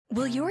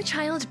Will your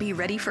child be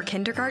ready for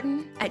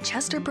kindergarten? At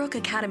Chesterbrook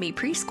Academy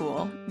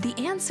Preschool, the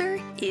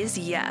answer is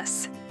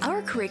yes.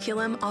 Our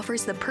curriculum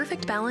offers the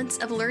perfect balance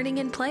of learning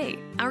and play.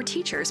 Our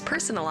teachers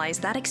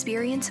personalize that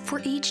experience for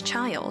each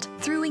child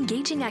through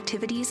engaging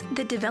activities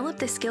that develop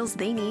the skills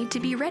they need to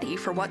be ready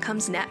for what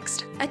comes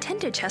next.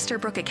 Attend a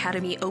Chesterbrook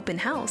Academy open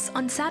house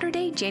on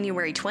Saturday,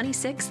 January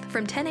 26th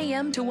from 10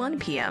 a.m. to 1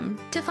 p.m.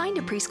 To find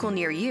a preschool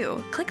near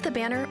you, click the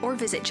banner or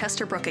visit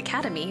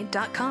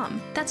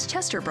chesterbrookacademy.com. That's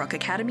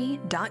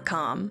chesterbrookacademy.com.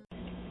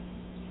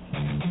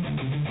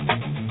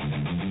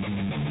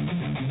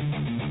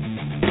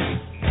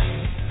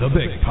 The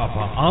Big Papa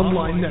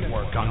Online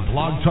Network on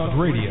Blog Talk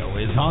Radio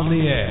is on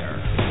the air.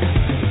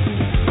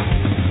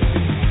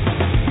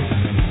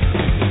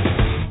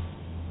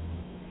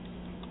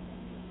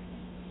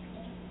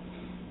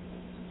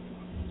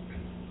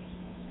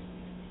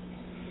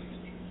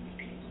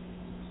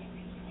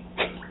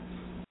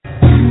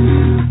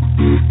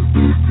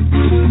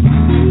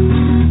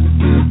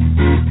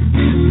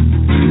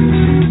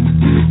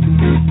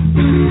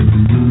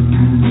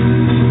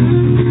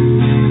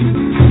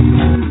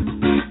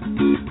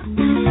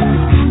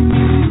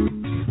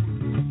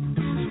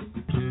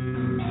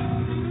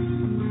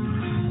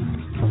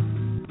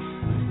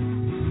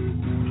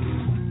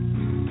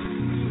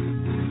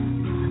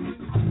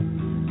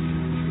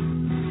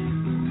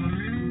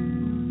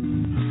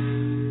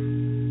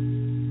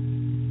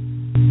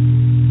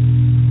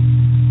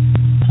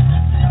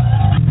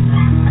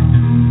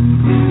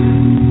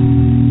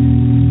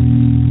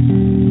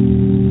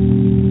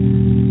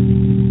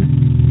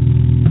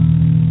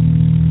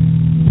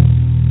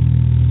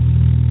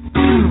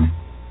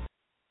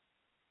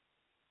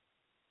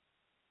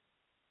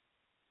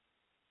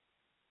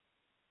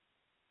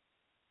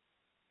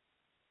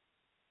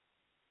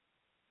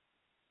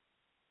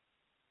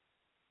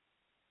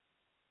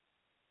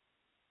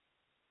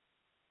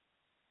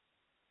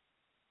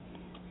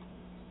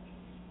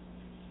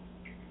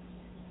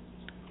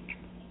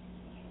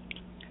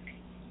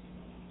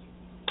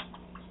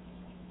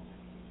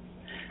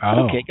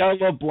 Oh. Okay, gotta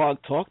love Blog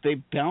Talk. They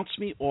bounced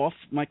me off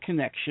my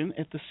connection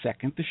at the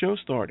second the show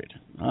started.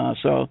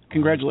 So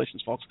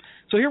congratulations, folks.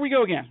 So here we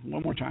go again,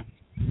 one more time.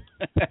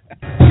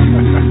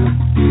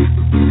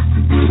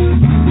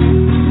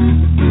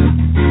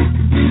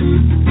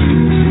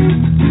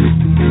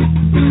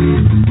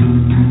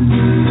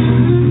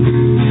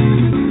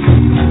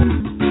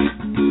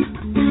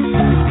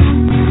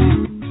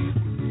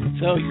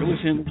 So you're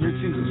listening to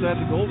Weird Things Inside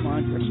the Gold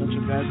Mine. You're such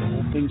a guide to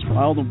all things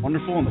wild and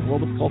wonderful in the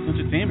world of cult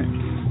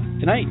entertainment.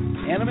 Tonight,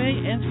 anime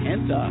and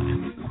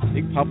hentai.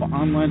 Big Papa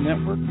Online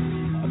Network.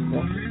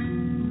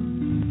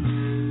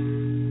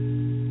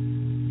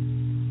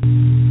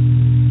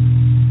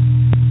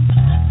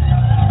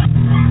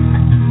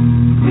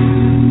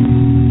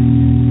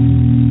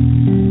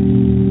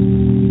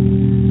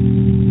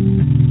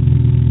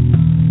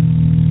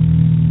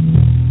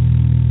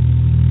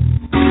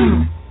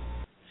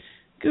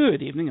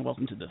 Good evening and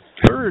welcome to the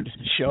third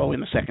show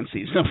in the second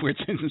season of Weird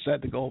Things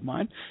Inside the Gold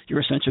Mine, your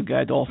essential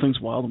guide to all things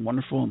wild and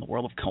wonderful in the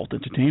world of cult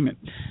entertainment.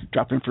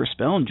 Drop in for a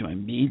spell and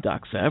join me,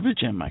 Doc Savage,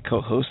 and my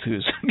co-host,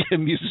 who's a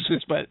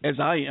musicist as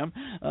I am,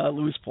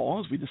 Louis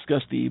Paul, as we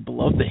discuss the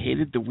beloved, the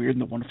hated, the weird,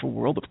 and the wonderful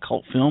world of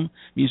cult film,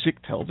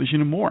 music,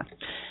 television, and more.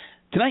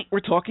 Tonight we're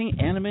talking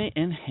anime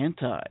and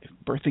hentai.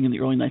 Birthing in the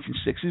early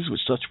 1960s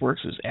with such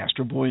works as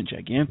Astro Boy and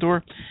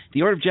Gigantor,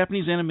 the art of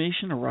Japanese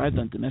animation arrived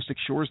on domestic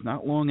shores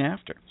not long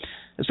after.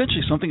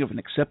 Essentially something of an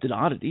accepted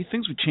oddity,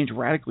 things would change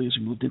radically as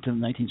we moved into the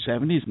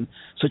 1970s, and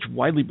such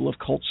widely beloved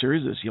cult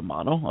series as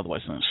Yamato,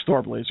 otherwise known as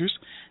Star Blazers,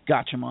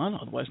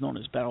 Gatchaman, otherwise known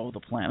as Battle of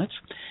the Planets,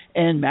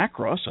 and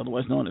Macross,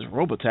 otherwise known as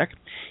Robotech,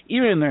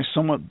 even in their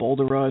somewhat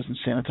bowdlerized and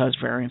sanitized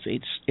variants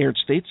aired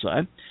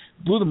stateside,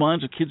 blew the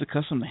minds of kids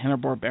accustomed to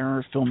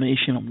Hanna-Barbera,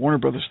 Filmation, and Warner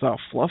Brothers-style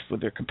fluff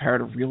with their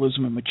comparative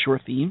realism and mature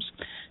themes,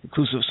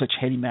 inclusive of such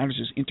heady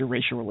matters as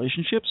interracial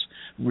relationships,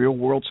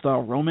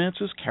 real-world-style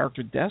romances,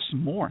 character deaths,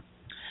 and more.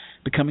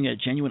 Becoming a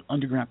genuine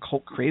underground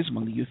cult craze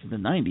among the youth of the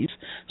 90s,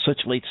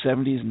 such late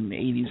 70s and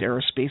 80s era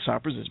space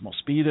operas as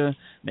Mospeada,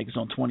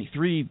 Megazone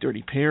 23,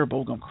 Dirty Pair,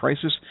 Bubblegum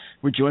Crisis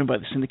were joined by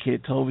the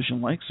syndicated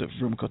television likes of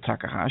Rumiko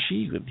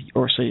Takahashi with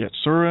Urusei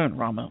Yatsura and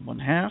Ranma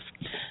 1/2,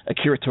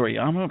 Akira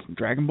Toriyama from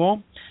Dragon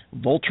Ball,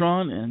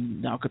 Voltron,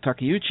 and Naoko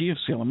Takeuchi of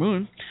Sailor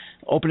Moon,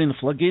 opening the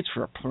floodgates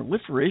for a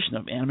proliferation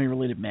of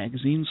anime-related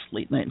magazines,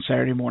 late-night and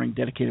Saturday morning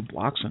dedicated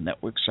blocks on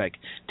networks like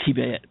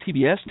TBS,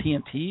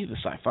 TNT, the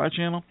Sci-Fi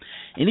Channel,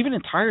 and even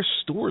entire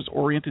stores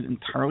oriented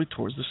entirely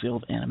towards the sale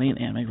of anime and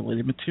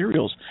anime-related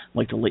materials,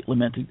 like the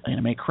late-lamented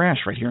Anime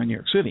Crash right here in New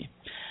York City.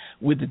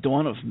 With the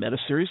dawn of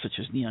meta-series such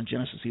as Neon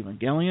Genesis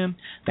Evangelion,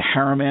 the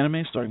harem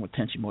anime starting with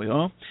Tenchi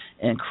Muyo,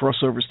 and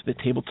crossovers to the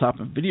tabletop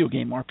and video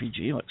game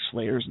RPG like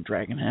Slayers and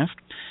Dragonheart,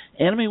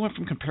 anime went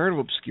from comparative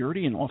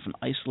obscurity and often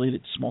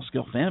isolated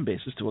small-scale fan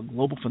bases to a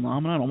global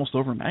phenomenon almost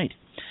overnight.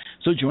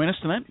 So join us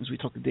tonight as we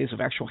talk the days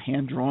of actual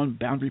hand-drawn,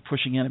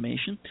 boundary-pushing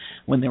animation,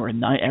 when there were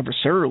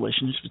adversarial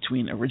relations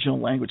between original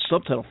language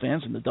subtitle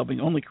fans and the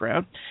dubbing-only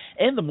crowd,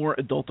 and the more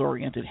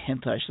adult-oriented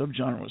hentai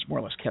subgenre was more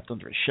or less kept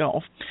under a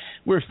shelf,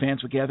 where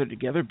fans would gather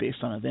together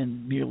based on a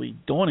then merely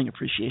dawning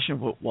appreciation of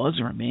what was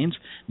and remains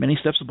many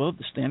steps above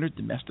the standard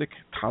domestic,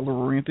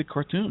 toddler-oriented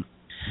cartoon.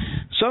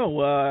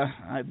 So,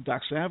 I'm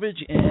Doc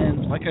Savage,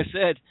 and like I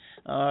said,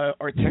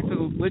 our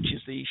technical glitch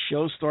is the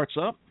show starts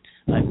up,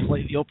 I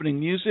play the opening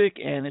music,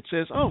 and it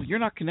says, "Oh, you're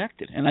not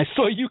connected." And I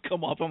saw you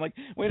come up. I'm like,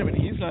 "Wait a minute,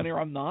 he's not here.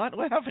 I'm not.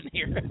 What happened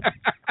here?"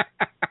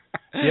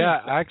 Yeah,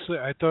 actually,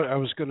 I thought I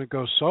was going to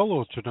go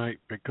solo tonight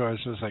because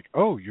I was like,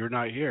 "Oh, you're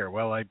not here.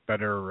 Well, I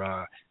better."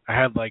 I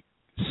had like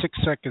 6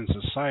 seconds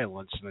of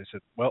silence, and I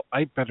said, "Well,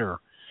 I better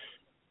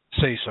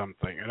say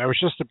something." And I was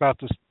just about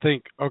to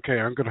think, "Okay,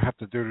 I'm going to have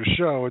to do the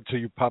show until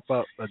you pop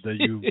up." And then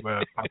you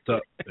popped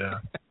up. Yeah.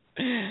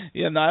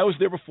 Yeah, no, I was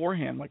there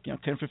beforehand, like 10,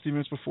 15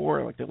 minutes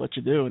before, like they let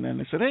you do, and then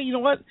they said, "Hey, you know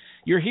what?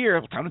 You're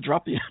here. Time to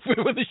drop the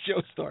when the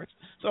show starts."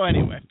 So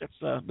anyway, that's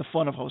the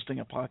fun of hosting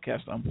a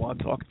podcast on Blog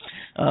Talk.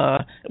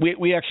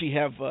 We actually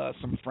have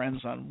some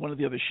friends on one of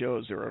the other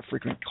shows. There are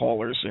frequent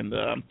callers and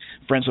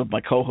friends of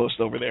my co-host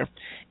over there,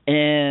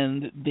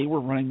 and they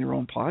were running their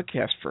own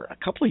podcast for a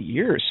couple of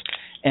years.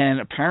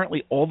 And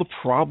apparently all the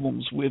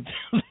problems with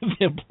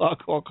the Blog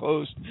Talk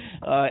host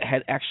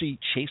had actually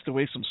chased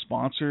away some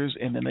sponsors,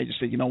 and then they just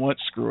said, "You know what,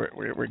 screw it,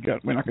 we're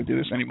not going to do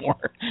this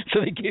anymore."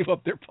 So they gave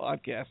up their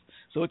podcast.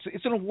 So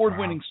it's an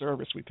award-winning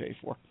service we pay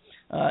for.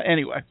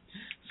 Anyway,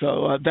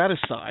 so that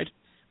aside,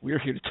 we're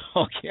here to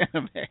talk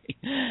anime.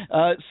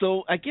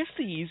 So I guess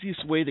the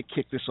easiest way to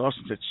kick this off,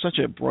 since it's such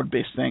a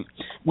broad-based thing,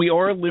 we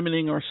are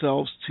limiting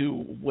ourselves to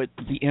what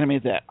the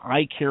anime that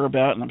I care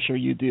about, and I'm sure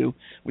you do,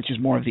 which is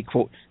more of the,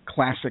 quote,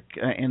 classic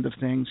end of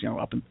things,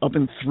 up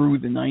and through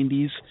the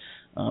 90s,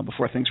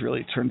 before things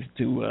really turned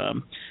into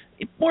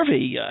more of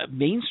a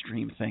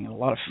mainstream thing, and a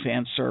lot of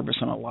fan service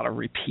and a lot of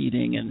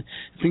repeating, and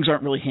things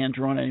aren't really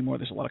hand-drawn anymore.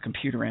 There's a lot of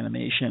computer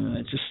animation,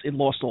 and it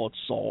lost all its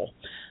soul.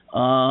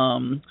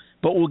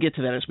 But we'll get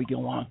to that as we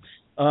go on.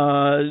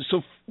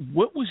 So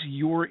what was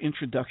your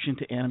introduction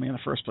to anime in the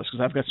first place?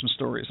 Because I've got some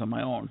stories on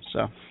my own.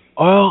 So.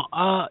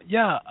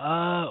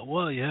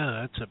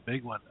 That's a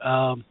big one.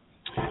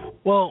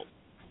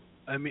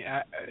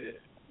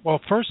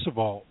 First of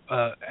all,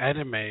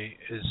 anime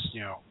is,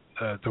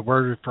 the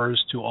word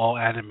refers to all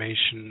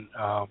animation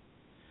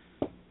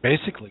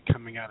basically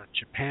coming out of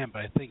Japan,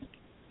 but I think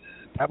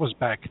that was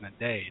back in the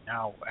day.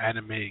 Now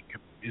anime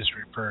is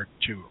referred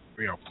to,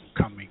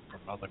 coming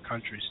from other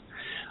countries.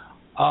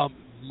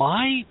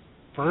 My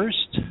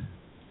first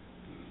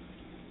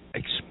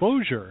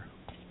exposure,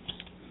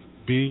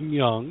 being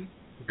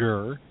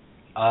younger,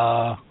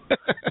 8-Man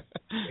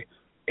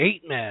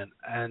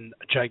and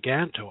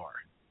Gigantor.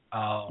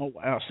 Oh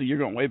wow! So you're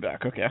going way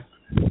back. Okay.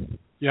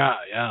 Yeah.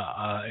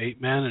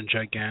 8-Man and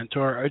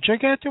Gigantor.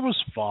 Gigantor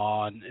was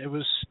fun. It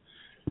was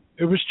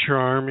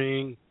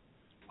charming.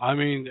 I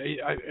mean,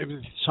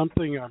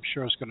 something I'm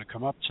sure is going to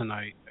come up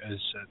tonight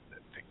is the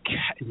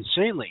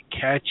insanely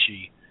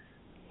catchy,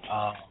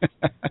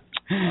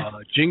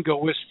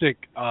 jingoistic,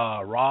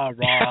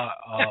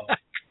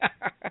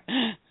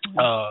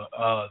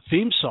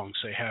 theme songs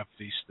they have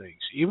these things.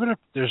 Even if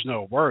there's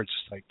no words,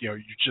 it's like, you're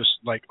just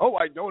like, oh,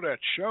 I know that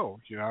show.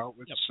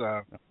 It's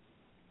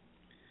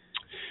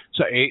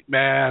so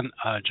 8-Man,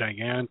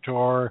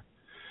 Gigantor.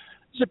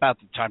 It's about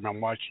the time I'm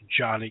watching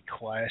Johnny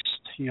Quest,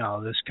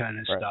 this kind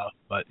of stuff.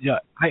 But yeah,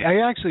 I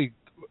actually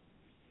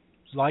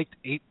liked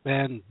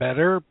 8-Man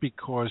better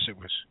because it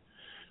was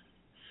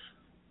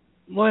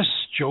less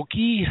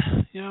jokey.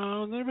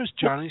 There was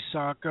Johnny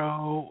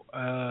Sacco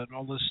and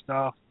all this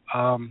stuff.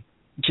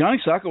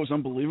 Johnny Sacco was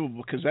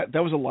unbelievable because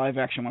that was a live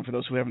action one for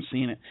those who haven't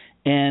seen it.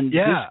 And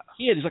this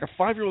kid, he's like a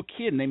 5-year-old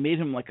kid, and they made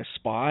him like a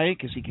spy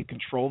because he could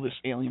control this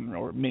alien,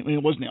 or maybe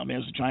it wasn't an alien, it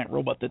was a giant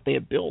robot that they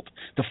had built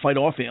to fight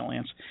off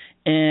aliens.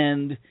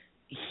 And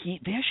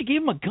they actually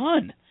gave him a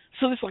gun.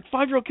 So this like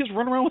 5-year-old kid's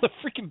running around with a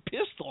freaking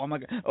pistol. I'm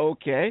like,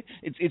 okay,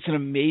 it's an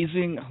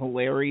amazing,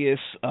 hilarious.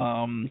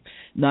 I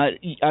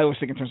always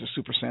think in terms of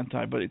Super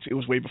Sentai, but it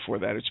was way before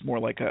that. It's more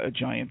like a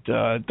giant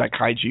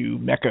Daikaiju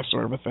mecha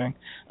sort of a thing.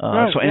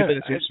 So anybody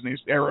that's interested in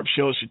these era of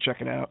shows should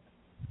check it out.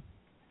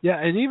 Yeah,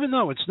 and even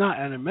though it's not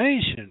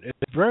animation,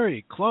 it's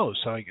very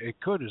close. Like it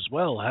could as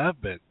well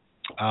have been.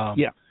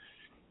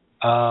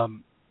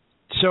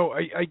 So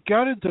I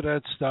got into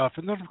that stuff,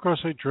 and then of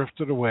course I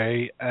drifted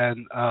away,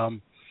 and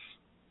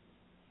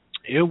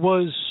it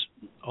was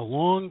a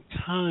long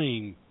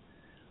time,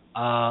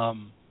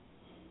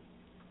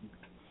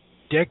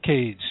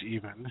 decades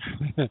even,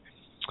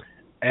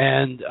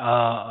 and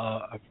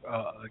a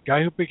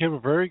guy who became a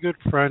very good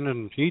friend,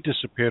 and he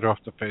disappeared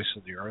off the face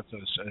of the earth,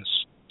 as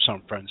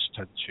some friends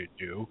tend to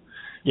do.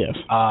 Yes.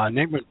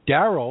 Named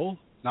Daryl,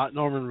 not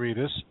Norman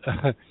Reedus.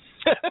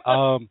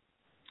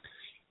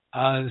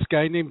 This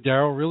guy named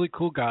Daryl, really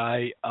cool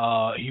guy.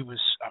 He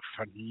was a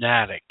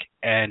fanatic,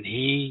 and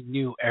he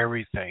knew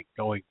everything,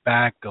 going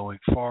back, going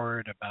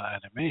forward about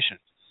animation.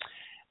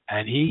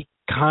 And he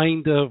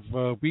kind of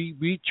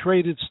we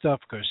traded stuff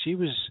because he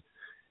was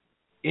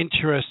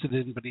interested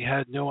in, but he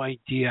had no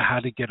idea how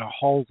to get a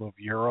hold of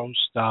Euro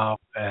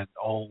stuff and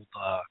old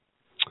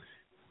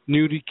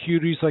nudie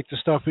cuties like the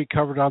stuff we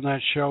covered on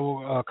that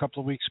show a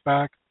couple of weeks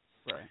back.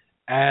 Right.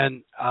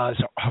 And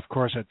so, of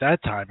course, at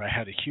that time, I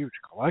had a huge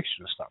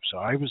collection of stuff. So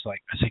I was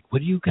like, what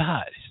do you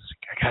got? He's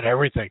like, I got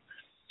everything.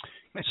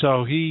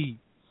 So he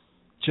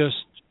just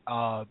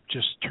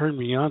turned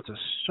me on to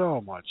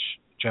so much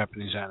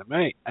Japanese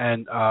anime.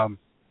 And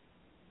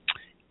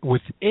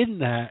within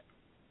that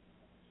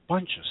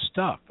bunch of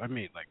stuff, I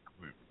mean, like,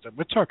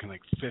 we're talking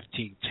like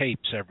 15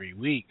 tapes every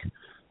week,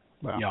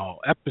 wow. You know,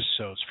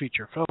 episodes,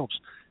 feature films.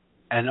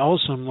 And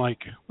also I'm like,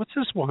 what's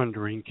this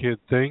Wandering Kid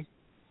thing?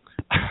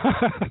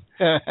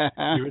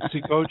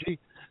 Goji,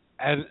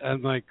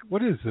 and like,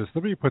 what is this?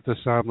 Let me put this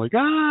on. I'm like,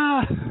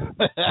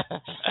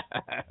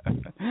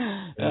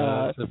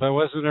 if I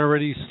wasn't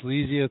already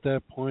sleazy at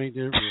that point,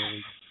 it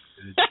really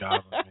did a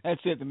job of me.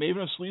 That's it. The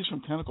Maven of Sleaze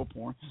from tentacle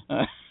porn.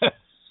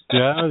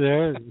 Yeah,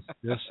 there.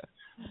 Yes.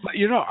 But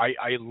you know,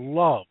 I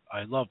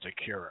loved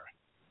Akira.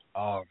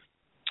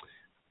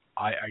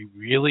 I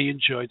really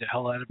enjoyed the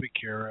hell out of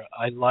Akira.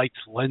 I liked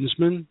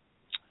Lensman.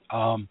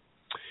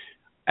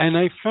 And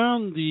I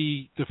found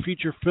the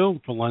feature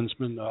film for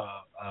Lensman,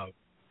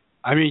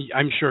 I mean,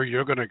 I'm sure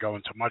you're going to go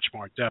into much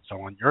more depth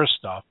on your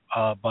stuff,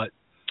 but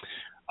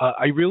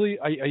I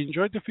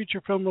enjoyed the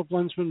feature film of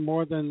Lensman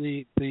more than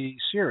the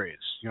series.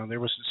 You know, there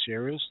was a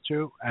series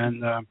too,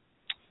 and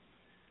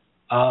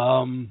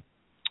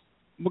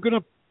we're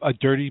going to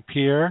Dirty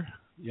Pierre,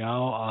 you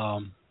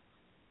know,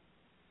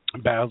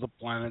 Battle of the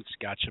Planets,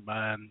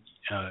 Gatchaman,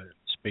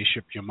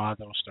 Spaceship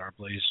Yamato, Star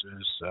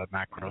Blazers,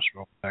 Macross,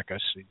 Robotech, I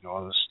see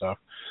all this stuff.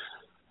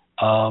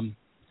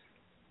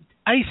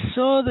 I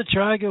saw the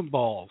Dragon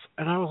Balls,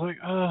 and I was like,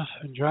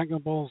 and Dragon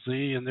Ball Z,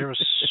 and there were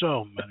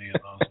so many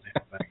of those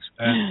damn things.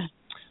 And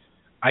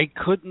I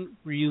couldn't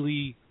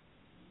really,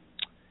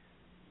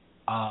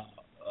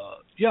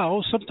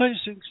 sometimes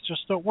things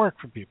just don't work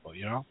for people,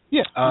 you know?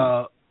 Yeah.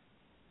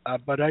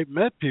 But I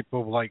met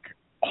people like,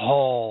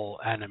 all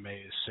anime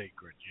is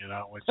sacred, you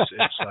know?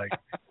 It's like,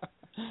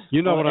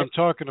 you know what I'm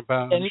talking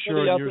about. I'm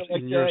sure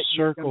in your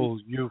circle,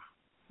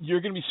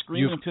 you're going to be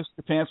screaming and pissing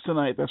your pants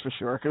tonight, that's for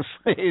sure, because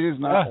it is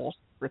not all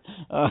sacred.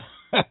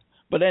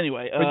 But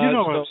anyway. But you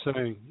know what I'm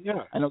saying.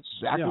 Yeah. I know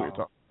exactly what you're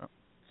talking about.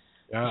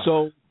 Yeah.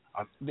 So,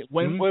 at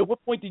what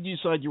point did you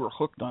decide you were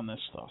hooked on this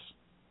stuff?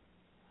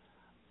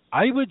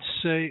 I would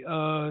say,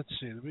 let's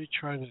see, let me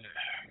try to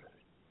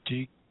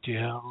dig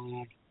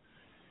down.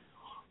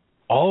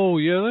 Oh,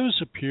 yeah, there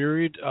was a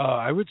period,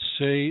 I would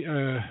say,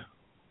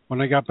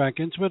 when I got back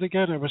into it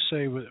again, I would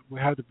say we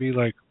had to be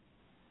like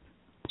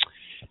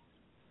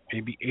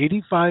maybe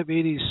 85,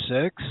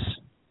 86.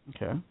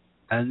 Okay.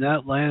 And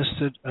that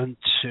lasted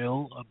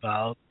until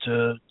about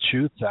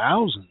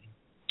 2000.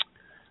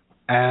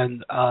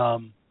 And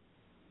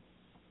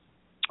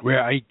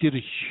where I did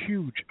a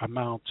huge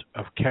amount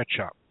of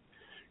catch-up.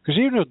 Because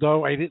even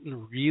though I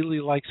didn't really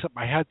like something,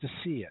 I had to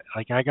see it.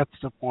 Like, I got to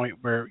the point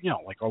where, you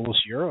know, like all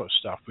this Euro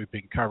stuff we've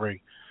been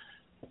covering,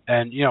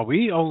 and, you know,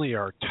 we only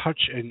are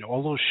in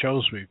all those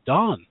shows we've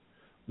done,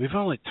 we've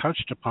only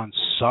touched upon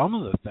some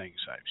of the things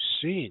I've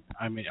seen.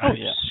 I mean, I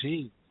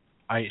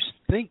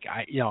think,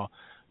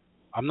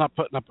 I'm not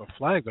putting up a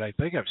flag, but I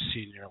think I've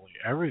seen nearly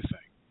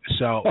everything.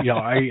 So, you know,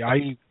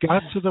 I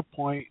got to the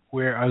point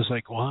where I was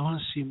like, well, I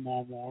want to see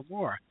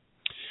more.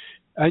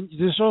 And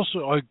there's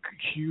also a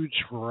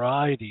huge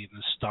variety in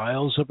the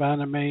styles of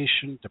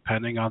animation,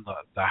 depending on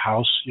the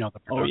house, you know, the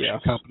production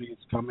company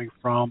it's coming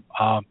from.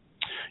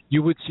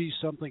 You would see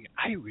something,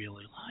 I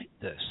really like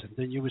this, and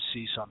then you would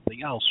see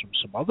something else from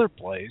some other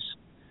place,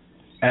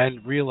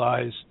 and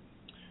realize,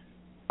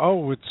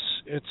 oh,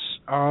 it's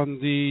on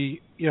the,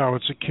 you know,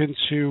 it's akin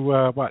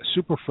to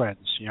Super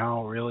Friends, you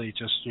know, really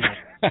just, you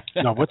know,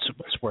 no, what's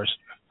worse,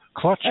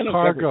 Clutch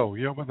Cargo,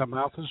 you know, when the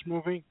mouth is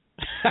moving.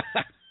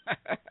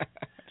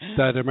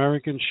 That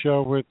American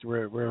show where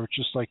it's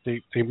just like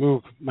they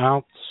move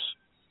mouths.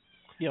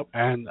 Yep.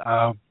 And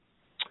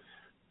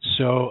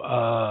so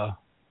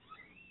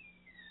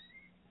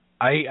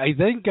I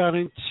then got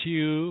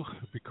into,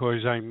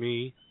 because I'm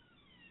me.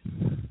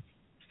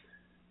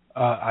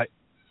 I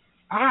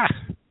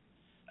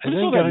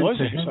then got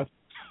into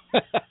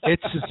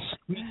it's a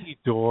squeaky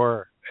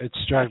door. It's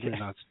driving me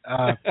nuts.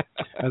 I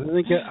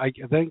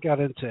then got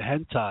into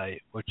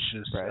hentai, which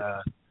is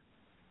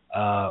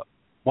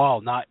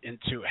well, not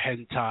into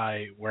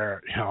hentai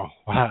where, you know,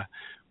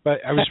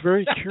 but I was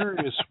very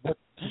curious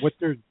what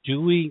they're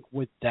doing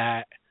with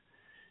that,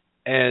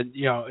 and,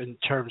 you know, in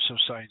terms of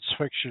science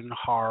fiction,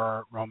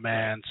 horror,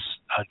 romance,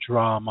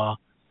 drama.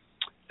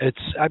 It's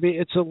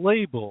a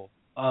label.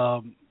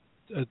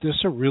 There's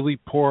some really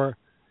poor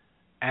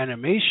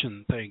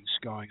animation things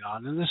going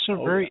on, and there's some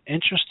very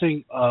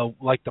interesting,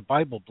 like the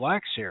Bible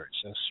Black series.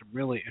 There's some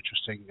really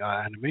interesting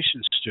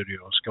animation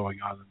studios going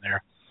on in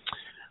there.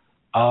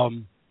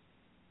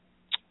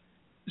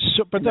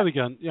 So, but then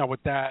again, you know,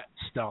 with that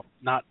stuff,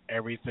 not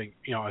everything,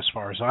 you know, as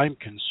far as I'm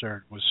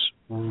concerned, was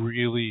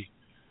really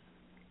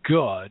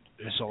good.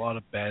 There's a lot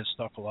of bad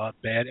stuff, a lot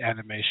of bad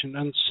animation,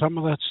 and some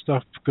of that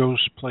stuff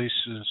goes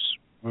places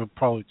we'll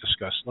probably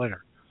discuss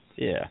later.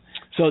 Yeah.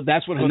 So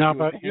that's what. And now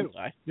about you?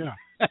 Yeah.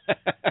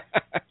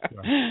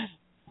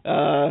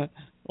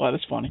 Well,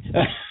 that's funny.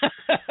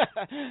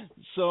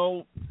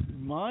 So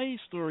my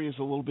story is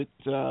a little bit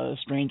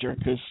stranger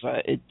because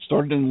it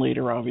started in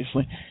later,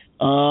 obviously.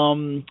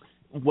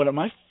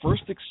 My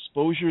first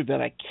exposure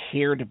that I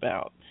cared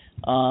about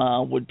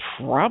would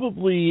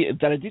probably,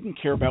 that I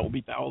didn't care about, would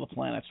be Battle of the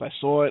Planets. I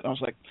saw it and I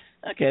was like,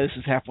 okay, this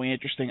is halfway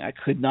interesting. I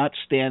could not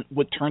stand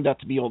what turned out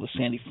to be all the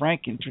Sandy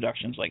Frank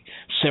introductions, like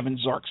Seven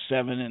Zark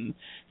 7, and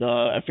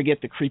I forget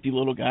the creepy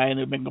little guy, and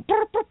it would make go,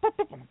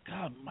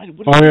 God,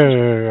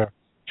 yeah.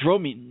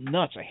 Drove me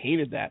nuts. I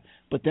hated that.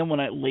 But then when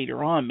I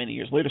later on, many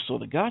years later, saw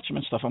the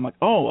Gotchaman stuff, I'm like,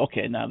 oh,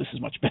 okay, now this is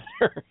much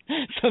better.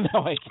 So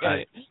now I get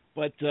it.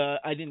 But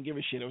I didn't give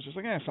a shit. I was just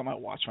like, something I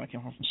watched when I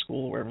came home from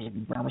school or wherever, it was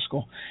in grammar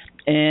school.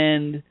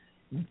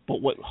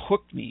 But what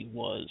hooked me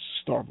was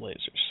Star Blazers,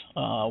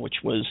 which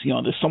was,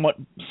 this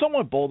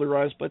somewhat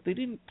bowdlerized, but they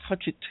didn't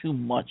touch it too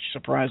much,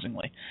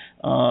 surprisingly,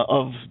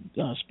 of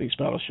Space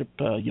Battleship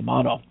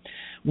Yamato,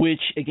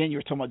 which, again, you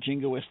were talking about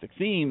jingoistic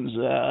themes,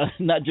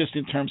 not just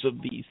in terms of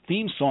the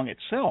theme song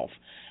itself,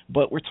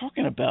 but we're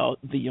talking about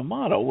the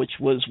Yamato, which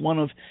was one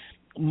of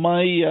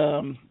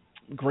my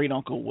great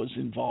uncle was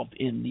involved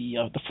in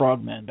the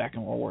Frogmen back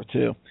in World War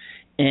II.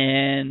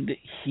 And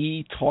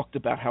he talked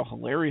about how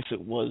hilarious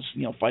it was,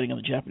 fighting on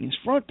the Japanese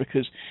front,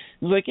 because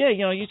it was like,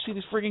 you'd see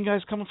these friggin'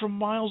 guys coming from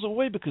miles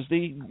away because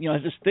they,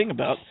 had this thing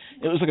about,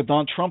 it was like a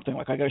Don Trump thing,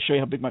 like, I got to show you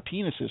how big my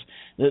penis is.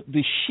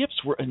 The ships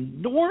were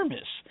enormous,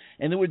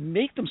 and it would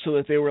make them so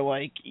that they were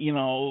like,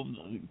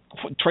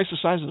 twice the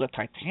size of the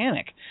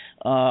Titanic,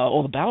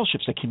 all the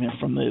battleships that came in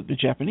from the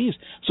Japanese.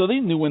 So they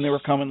knew when they were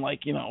coming,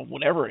 like,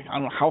 whatever, I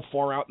don't know how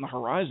far out in the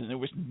horizon, there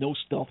was no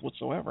stealth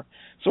whatsoever.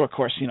 So, of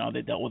course,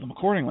 they dealt with them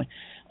accordingly.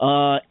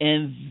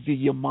 And the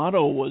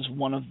Yamato was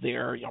one of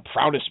their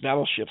proudest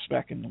battleships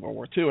back in World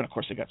War II, and of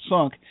course they got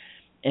sunk.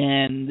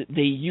 And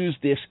they used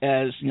this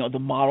as the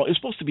model. It was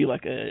supposed to be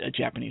like a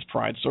Japanese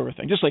pride sort of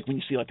thing, just like when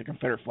you see like the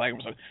Confederate flag. It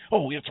was like,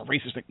 oh, it's a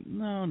racist thing.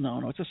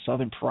 No, it's a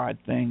Southern pride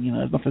thing. It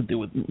has nothing to do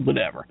with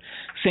whatever.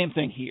 Same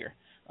thing here.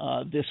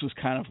 This was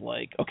kind of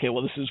like, okay,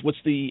 well, what's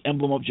the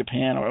emblem of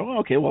Japan? Or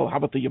okay, well, how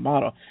about the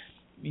Yamato?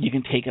 You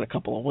can take it a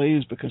couple of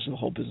ways because of the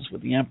whole business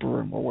with the Emperor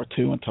and World War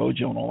II and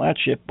Tojo and all that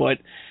shit. But,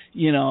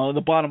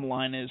 the bottom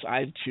line is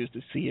I choose to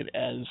see it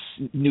as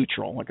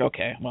neutral. Like,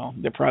 okay, well,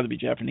 they're proud to be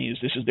Japanese.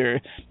 This is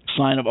their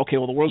sign of, okay,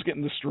 well, the world's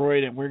getting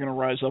destroyed and we're going to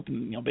rise up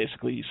and,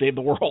 basically save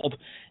the world.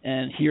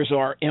 And here's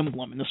our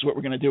emblem. And this is what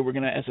we're going to do. We're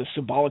going to, as a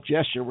symbolic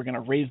gesture, we're going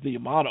to raise the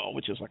Yamato,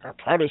 which is like our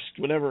proudest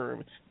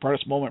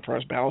moment,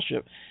 proudest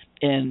battleship,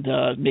 and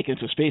make it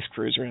into a space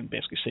cruiser and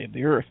basically save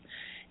the Earth.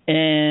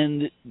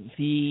 And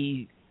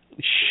the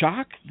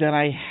shock that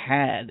I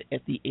had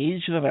at the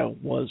age that I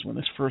was when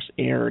this first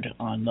aired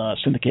on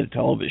syndicated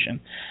television,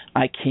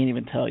 I can't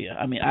even tell you.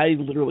 I mean, I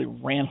literally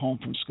ran home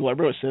from school.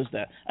 Everybody says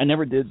that. I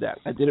never did that.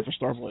 I did it for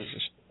Star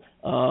Blazers.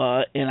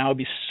 And I would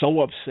be so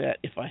upset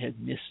if I had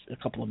missed a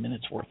couple of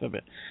minutes worth of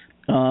it.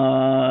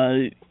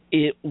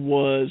 It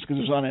was, because it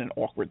was on an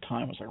awkward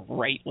time. It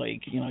was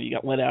like, you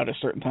got let out at a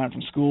certain time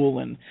from school,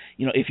 and,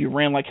 if you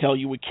ran like hell,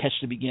 you would catch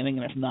the beginning,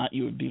 and if not,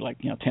 you would be like,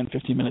 10,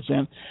 15 minutes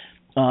in.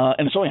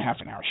 And it's only a half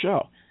an hour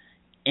show.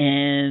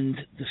 And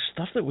the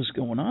stuff that was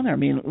going on there, I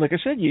mean, like I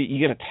said, you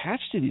get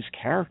attached to these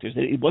characters.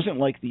 It wasn't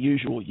like the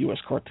usual U.S.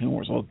 cartoon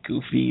where it's all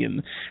goofy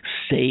and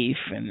safe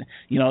and,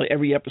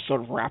 every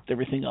episode wrapped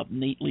everything up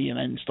neatly and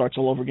then starts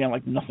all over again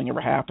like nothing ever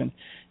happened.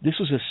 This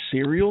was a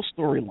serial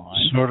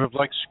storyline. Sort of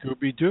like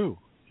Scooby-Doo.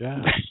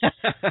 Yeah.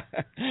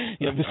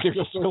 The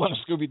serial storyline of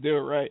Scooby-Doo,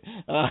 right.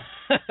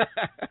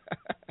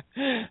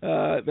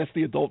 That's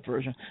the adult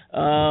version.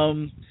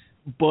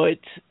 But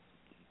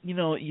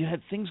you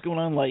had things going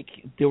on, like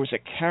there was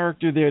a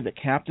character there, the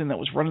captain that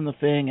was running the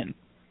thing, and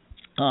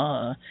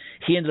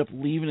he ended up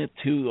leaving it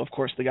to, of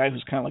course, the guy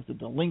who's kind of like the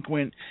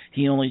delinquent.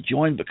 He only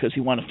joined because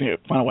he wanted to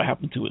find out what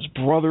happened to his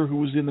brother who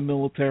was in the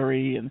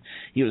military, and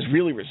he was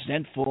really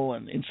resentful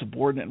and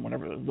insubordinate and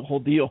whatever, the whole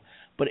deal.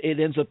 But it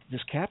ends up,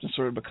 this captain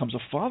sort of becomes a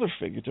father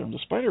figure to him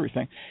despite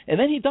everything, and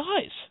then he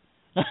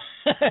dies.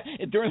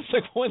 During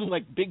this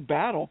one big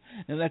battle,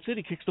 and that's it,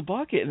 he kicks the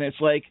bucket, and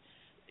it's like,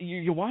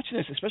 you're watching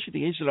this, especially at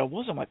the age that I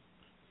was, I'm like,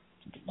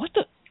 what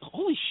the,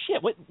 holy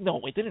shit, what,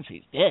 no, wait, they didn't say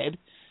he's dead,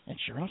 and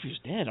sure enough, he was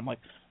dead. I'm like,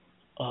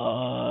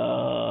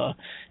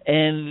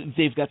 and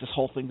they've got this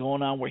whole thing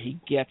going on where he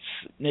gets,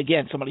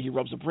 again, somebody he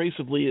rubs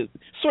abrasively,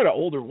 sort of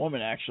older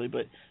woman, actually,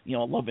 but, a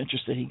love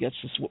interest that he gets,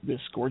 this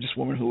gorgeous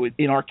woman who,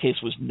 in our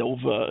case, was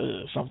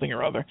Nova something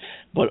or other,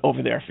 but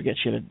over there, I forget,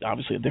 she had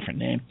obviously a different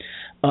name.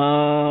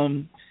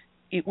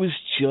 It was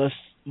just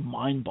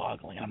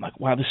mind-boggling. I'm like,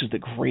 wow, this is the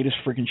greatest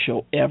freaking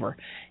show ever.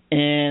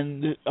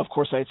 And of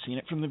course I had seen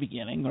it from the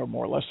beginning, or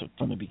more or less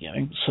from the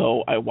beginning,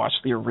 so I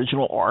watched the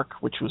original arc,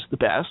 which was the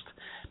best,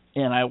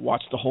 and I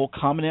watched the whole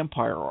Common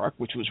Empire arc,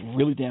 which was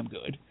really damn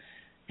good.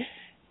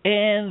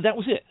 And that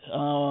was it.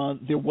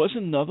 There was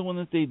another one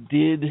that they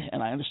did,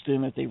 and I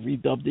understand that they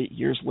redubbed it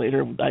years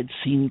later. I'd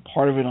seen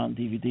part of it on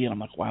DVD, and I'm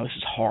like, wow, this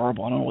is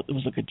horrible. I don't know what, it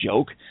was like a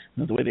joke,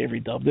 the way they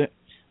redubbed it.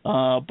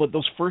 But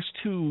those first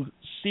two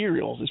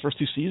serials, these first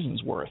two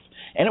seasons worth,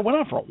 and it went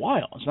on for a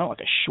while. It's not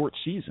like a short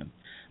season.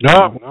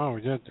 No,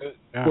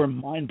 yeah. Were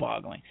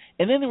mind-boggling.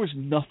 And then there was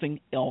nothing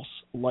else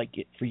like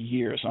it for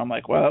years. So I'm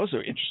like, well, that was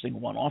an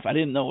interesting one-off. I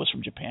didn't know it was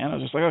from Japan. I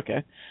was just like,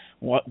 okay,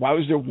 why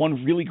was there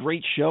one really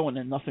great show and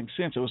then nothing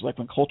since? It was like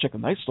when Kolchak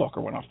and Night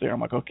Stalker went off there. I'm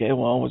like, okay,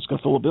 well, it's going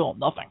to fill a bill.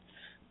 Nothing.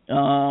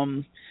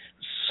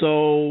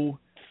 So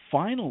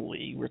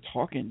finally, we're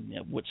talking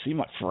what seemed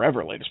like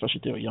forever late, especially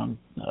to a young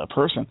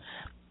person.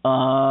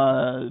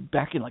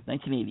 Back in like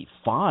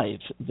 1985,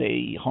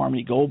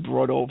 Harmony Gold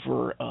brought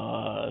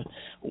over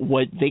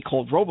what they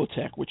called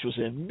Robotech, which was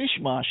a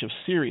mishmash of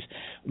series.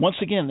 Once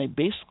again, they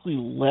basically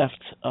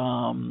left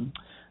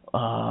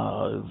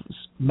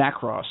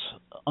Macross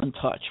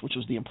untouched, which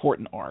was the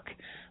important arc.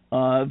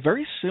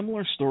 Very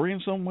similar story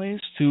in some ways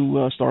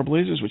to Star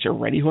Blazers, which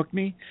already hooked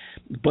me,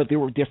 but there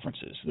were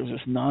differences. There was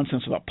this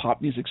nonsense about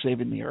pop music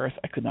saving the Earth.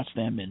 I could not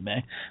stand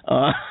Min-May.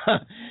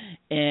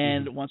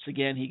 And once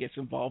again, he gets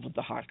involved with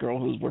the hot girl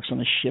who works on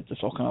the ship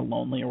that's all kind of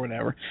lonely or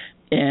whatever.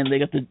 And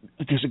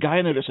there's a guy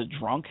in there that's a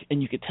drunk, and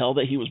you could tell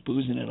that he was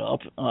boozing it up,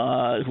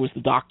 who was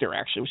the doctor,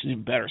 actually, which is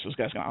even better. So this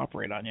guy's going to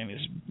operate on you.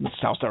 It's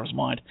Southstar's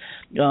mind.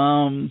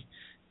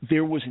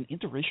 There was an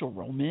interracial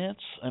romance.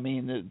 I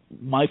mean,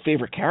 my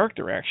favorite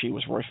character actually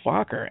was Roy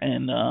Fokker,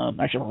 and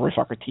actually I have a Roy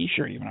Fokker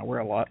T-shirt even I wear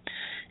a lot.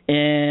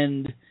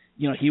 And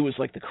you know, he was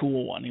like the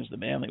cool one. He was the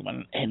manly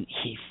one, and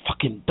he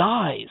fucking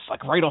dies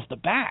like right off the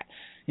bat.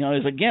 You know,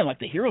 it's again like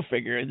the hero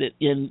figure that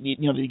in the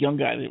young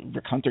guy, the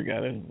Rick Hunter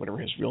guy, whatever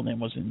his real name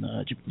was in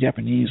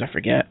Japanese, I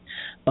forget.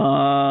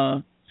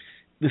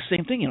 The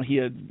same thing, he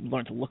had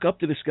learned to look up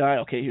to this guy.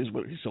 Okay, he's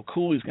so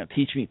cool. He's going to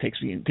teach me. He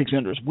takes me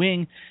under his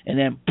wing, and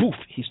then poof,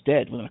 he's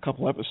dead within a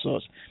couple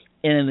episodes.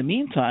 And in the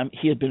meantime,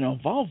 he had been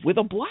involved with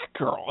a black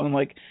girl, and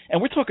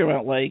we're talking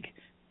about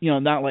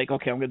not like,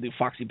 okay, I'm going to do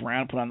Foxy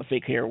Brown, put on the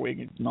fake hair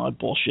wig and all that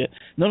bullshit.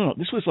 No,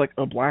 this was like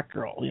a black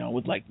girl,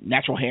 with like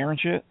natural hair and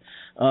shit.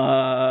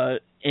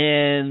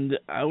 And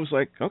I was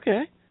like,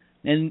 okay.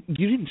 And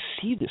you didn't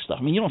see this stuff.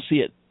 I mean, you don't see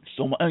it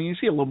so much. I mean, you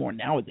see it a little more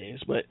nowadays,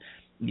 but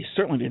you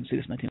certainly didn't see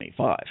this in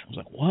 1985. I was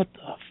like, what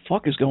the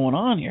fuck is going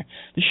on here?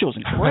 This show's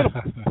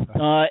incredible.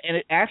 And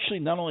it actually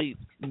not only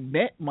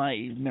met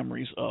my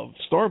memories of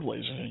Star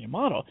Blazers and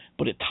Yamato,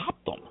 but it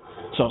topped them.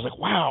 So I was like,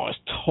 wow, I was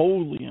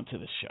totally into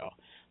this show.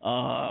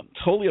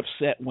 Totally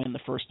upset when the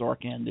first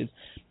arc ended.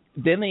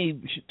 Then they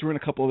threw in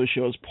a couple other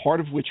shows, part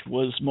of which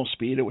was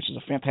Mospeada, which is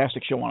a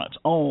fantastic show on its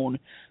own.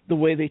 The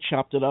way they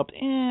chopped it up,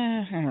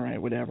 all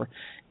right, whatever.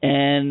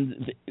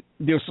 And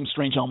there's some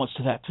strange elements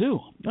to that,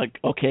 too. Like,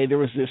 okay, there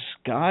was this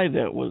guy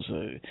that was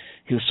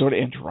he was sort of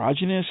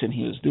androgynous, and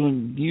he was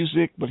doing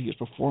music, but he was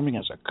performing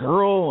as a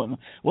girl, and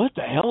what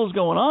the hell is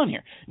going on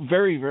here?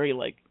 Very, very,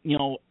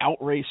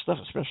 outraged stuff,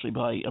 especially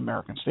by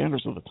American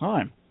standards of the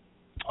time.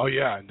 Oh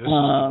yeah, and this is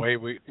the way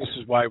this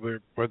is why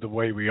we're the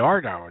way we are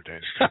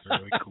nowadays. Because we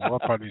really grew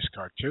up on these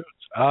cartoons.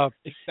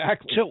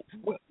 Exactly. So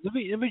let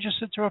me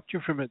just interrupt you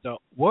for a minute though.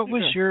 What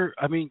was your?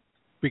 I mean,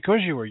 because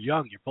you were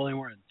young, you probably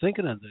weren't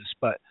thinking of this,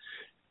 but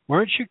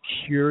weren't you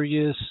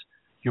curious?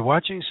 You're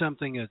watching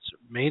something that's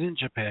made in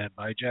Japan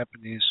by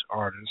Japanese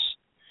artists,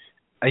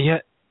 and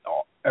yet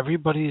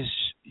everybody's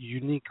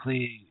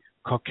uniquely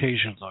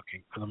Caucasian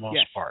looking for the most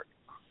part.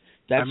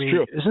 That's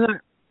true. Isn't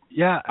that?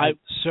 Yeah.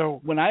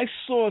 So when I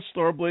saw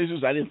Star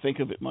Blazers, I didn't think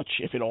of it much,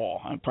 if at all.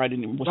 I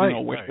probably wasn't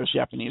aware it was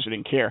Japanese or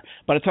didn't care.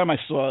 By the time I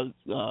saw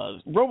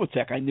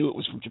Robotech, I knew it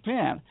was from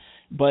Japan.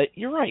 But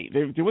you're right.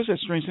 There was that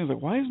strange thing.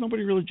 Like, why is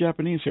nobody really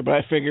Japanese here? But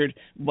I figured,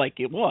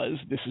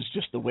 this is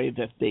just the way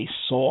that they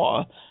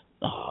saw,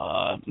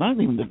 not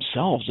even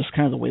themselves, just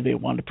kind of the way they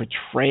wanted to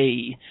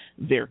portray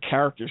their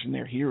characters and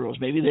their heroes.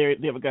 Maybe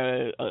they've got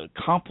a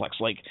complex,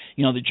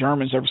 the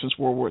Germans ever since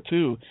World War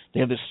II, they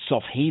have this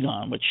self-hate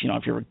on, which,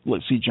 if you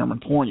ever see German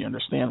porn, you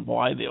understand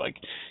why they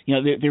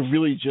they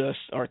really just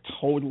are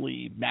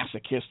totally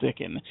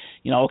masochistic and,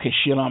 okay,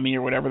 shit on me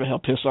or whatever the hell,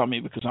 piss on me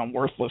because I'm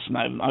worthless and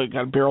I've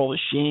got to bear all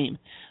this shame,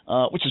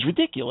 which is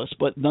ridiculous,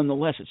 but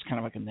nonetheless, it's kind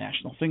of like a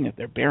national thing that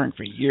they're bearing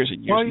for years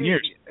and years and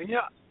years.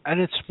 Yeah. And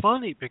it's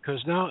funny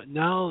because now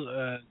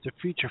the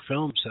feature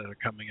films that are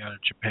coming out of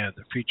Japan,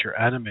 the feature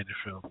animated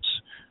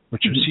films,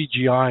 which are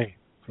CGI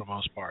for the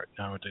most part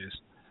nowadays.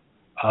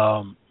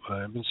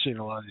 I've been seeing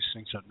a lot of these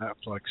things on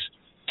Netflix.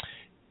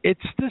 It's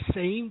the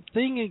same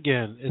thing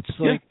again. It's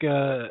like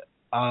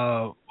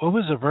what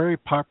was a very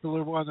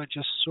popular one I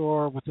just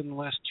saw within the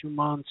last 2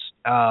 months?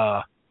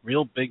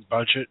 Real big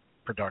budget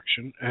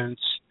production, and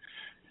it's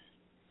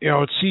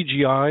it's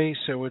CGI,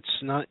 so it's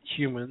not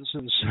humans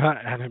and it's not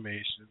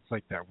animation. It's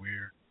like that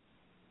weird.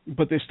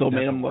 But they still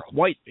made them look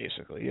white,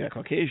 basically. Yeah,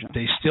 Caucasian.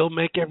 They still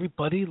make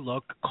everybody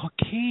look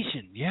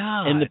Caucasian.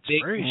 Yeah, and the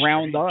big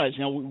round eyes.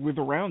 With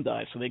the round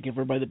eyes, so they give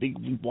everybody the big,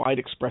 wide,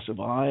 expressive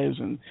eyes,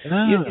 and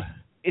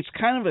it's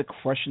kind of a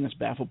question that's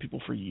baffled people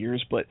for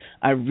years, but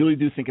I really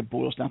do think it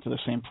boils down to the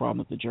same problem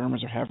that the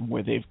Germans are having,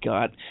 where they've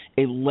got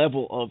a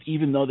level of,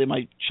 even though they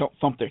might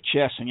thump their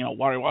chest and,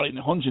 why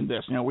Hunjin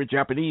this, we're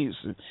Japanese,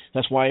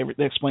 that's why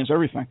that explains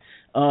everything.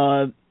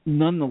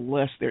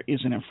 Nonetheless, there is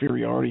an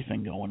inferiority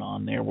thing going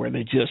on there where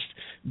they just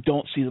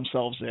don't see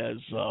themselves as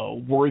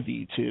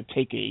worthy to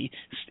take a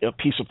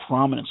piece of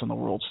prominence on the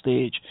world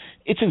stage.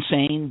 It's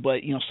insane,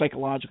 but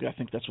psychologically, I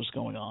think that's what's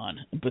going on,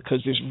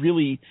 because there's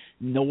really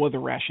no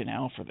other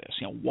rationale for this.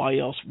 Why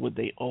else would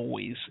they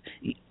always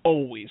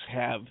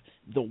have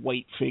the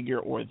white figure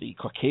or the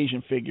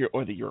Caucasian figure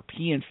or the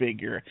European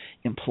figure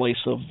in place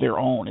of their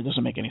own? It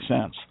doesn't make any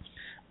sense.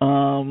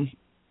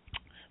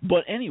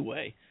 But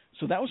anyway.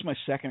 So that was my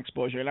second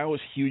exposure, and I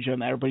was huge on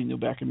that. Everybody knew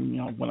back in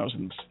when I was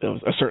in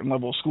a certain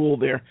level of school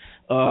there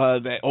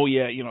that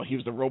he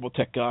was the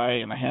Robotech guy,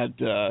 and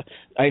I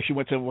actually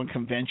went to one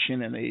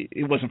convention, and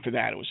it wasn't for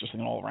that. It was just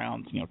an all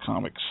around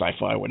comics,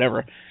 sci-fi,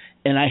 whatever.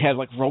 And I had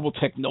like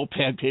Robotech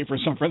notepad paper.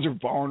 Some friends were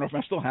borrowing it.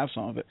 I still have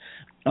some of it.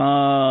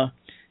 That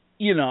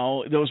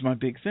was my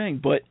big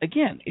thing. But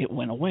again, it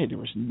went away. There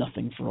was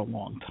nothing for a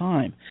long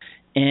time,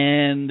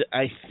 and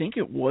I think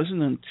it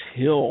wasn't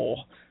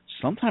until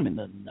sometime in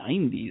the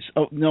 90s.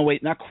 Oh, no,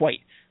 wait, not quite.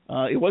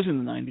 It was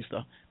in the 90s,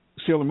 though.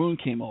 Sailor Moon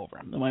came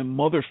over. My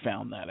mother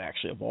found that,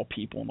 actually, of all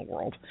people in the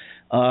world.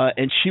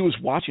 And she was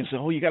watching and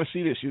said, you got to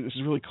see this. This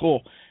is really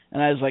cool.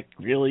 And I was like,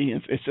 really?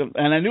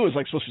 And I knew it was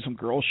like supposed to be some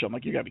girl show. I'm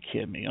like, you got to be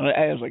kidding me. And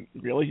I was like,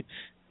 really?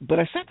 But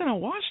I sat down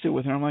and watched it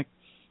with her. I'm like,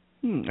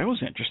 that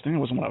was interesting. It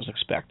wasn't what I was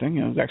expecting.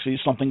 There was actually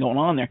something going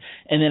on there.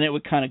 And then it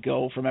would kind of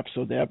go from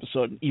episode to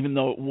episode, even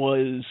though it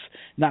was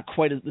not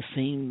quite at the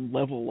same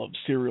level of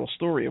serial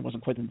story. It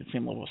wasn't quite at the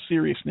same level of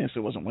seriousness.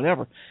 It wasn't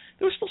whatever.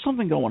 There was still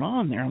something going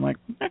on there. I'm like,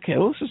 okay,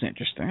 well, this is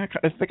interesting. I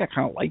think I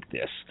kind of like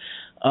this.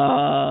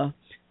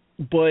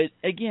 But,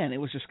 again,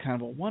 it was just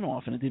kind of a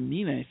one-off, and it didn't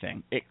mean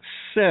anything,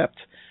 except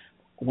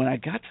when I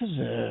got to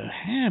the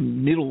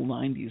middle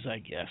 90s, I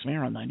guess, maybe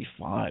around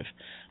 95,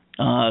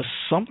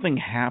 something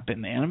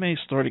happened. The anime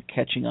started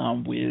catching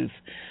on with,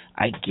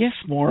 I guess,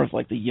 more of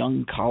like the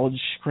young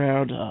college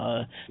crowd,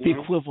 the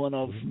equivalent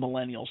of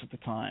millennials at the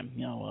time.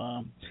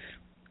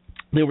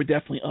 They were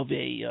definitely of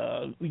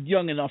a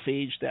young enough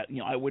age that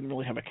I wouldn't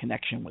really have a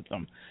connection with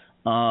them.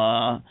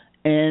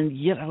 And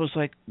yet I was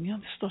like, this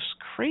stuff's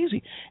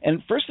crazy.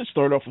 And first it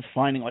started off with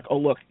finding like, oh,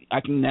 look, I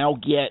can now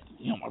get,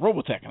 my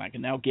Robotech, and I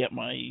can now get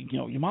my,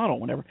 Yamato,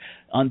 whatever,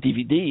 on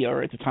DVD,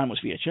 or at the time was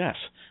VHS,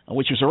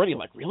 which was already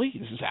like, really?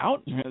 This is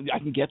out? I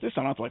can get this? I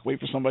don't have to like wait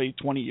for somebody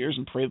 20 years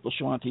and pray that they'll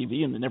show on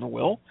TV, and they never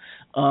will.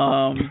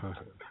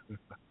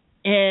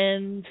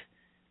 And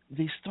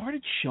they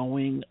started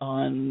showing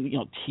on,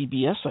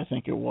 TBS, I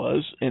think it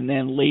was, and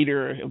then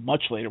later,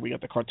 much later, we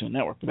got the Cartoon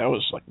Network, but that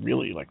was like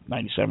really like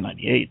 97,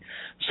 98.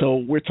 So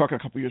we're talking a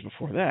couple years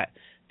before that.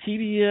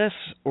 TBS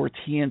or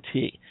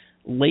TNT,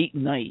 late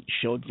night,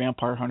 showed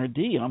Vampire Hunter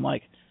D, and I'm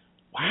like,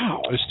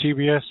 wow. It was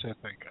TBS, I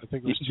think. I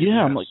think it was TBS.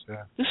 Yeah, I'm like,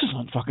 this is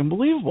unfucking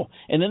believable.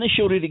 And then they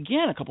showed it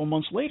again a couple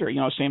months later,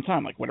 same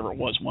time, like whatever it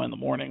was, 1 in the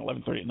morning,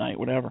 11:30 at night,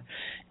 whatever.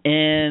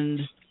 And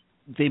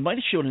they might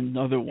have showed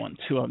another one,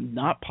 too. I'm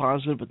not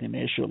positive, but they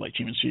may have showed, like,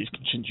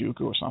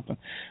 Shinjuku or something.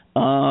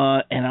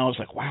 And I was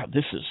like, wow,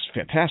 this is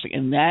fantastic.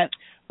 And that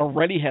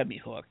already had me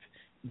hooked.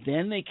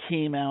 Then they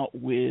came out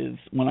with,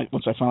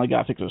 once I finally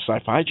got, I think, to the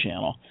Sci-Fi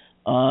Channel,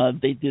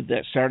 they did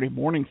that Saturday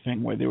morning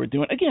thing where they were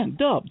doing, again,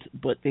 dubbed,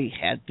 but they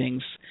had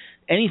things,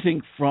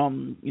 anything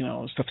from,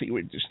 stuff that you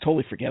would just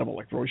totally forget about,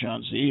 like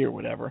Rojan Z or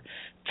whatever,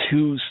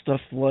 to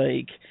stuff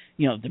like,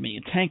 the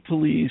Dominion Tank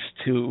Police,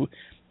 to...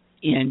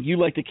 And you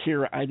liked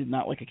Akira. I did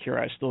not like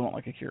Akira. I still don't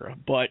like Akira.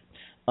 But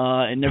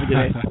it never did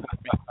anything for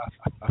me.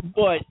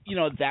 But,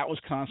 that was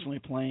constantly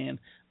playing.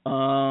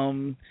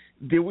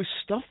 There was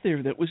stuff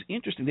there that was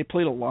interesting. They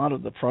played a lot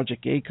of the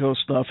Project Geiko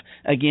stuff.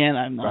 Again,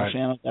 I'm not a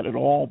fan of that at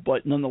all.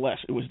 But nonetheless,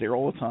 it was there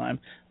all the time.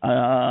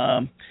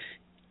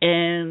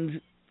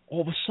 And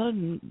all of a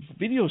sudden,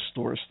 video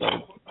stores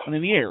started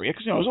in the area.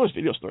 Because, there's always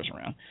video stores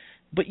around.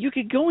 But you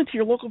could go into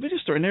your local video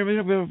store, and they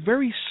have a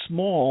very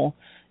small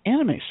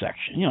anime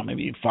section,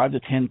 maybe 5 to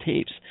 10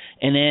 tapes.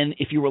 And then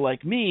if you were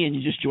like me and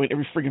you just joined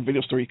every friggin'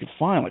 video store you could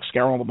find, like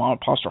scour all the mom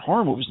and pop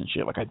horror movies and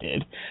shit like I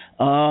did,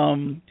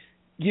 and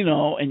you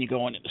go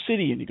into the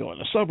city and you go in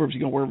the suburbs, you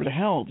go wherever the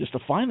hell just to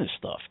find this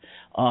stuff,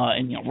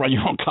 and run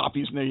your own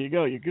copies, and there you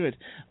go, you're good.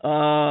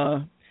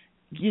 I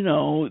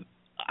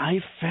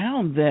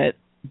found that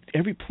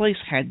every place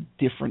had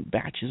different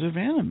batches of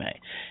anime,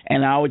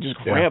 and I would just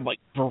grab like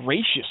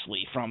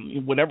voraciously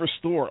from whatever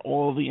store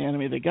all the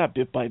anime they got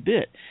bit by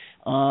bit.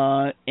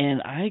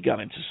 And I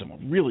got into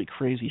some really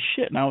crazy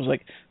shit, and I was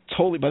like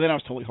by then I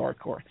was totally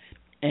hardcore.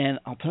 And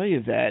I'll tell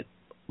you that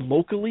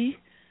locally,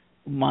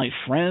 my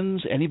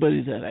friends,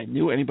 anybody that I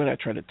knew, anybody I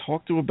tried to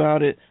talk to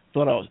about it,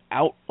 thought I was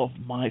out of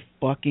my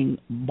fucking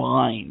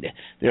mind.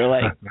 They're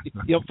like,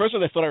 first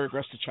of all, they thought I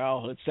regressed to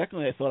childhood.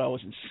 Secondly, they thought I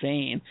was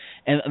insane.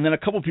 And then a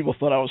couple of people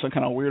thought I was some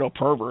kind of weirdo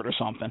pervert or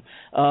something.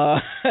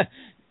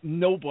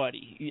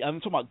 Nobody. I'm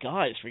talking about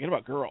guys. Forget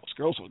about girls.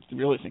 Girls would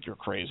really think you're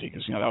crazy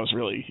because that was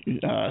really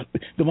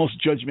the most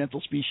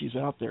judgmental species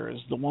out there is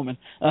the woman.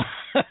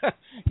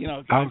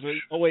 Guys are,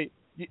 oh wait,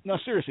 no,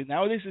 seriously.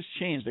 Nowadays it's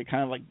changed. They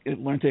kind of like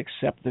learned to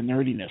accept the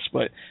nerdiness,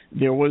 but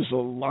there was a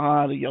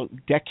lot of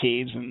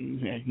decades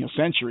and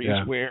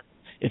centuries where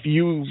if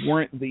you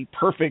weren't the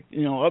perfect,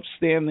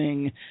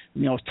 upstanding,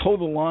 toe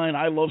the line,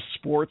 I love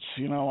sports,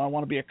 I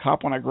want to be a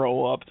cop when I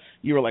grow up,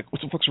 you were like,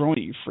 what the fuck's wrong with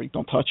you, freak?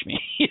 Don't touch me.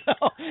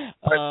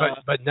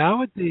 But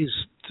nowadays,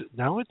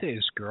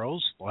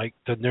 girls like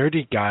the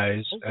nerdy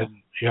guys,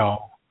 and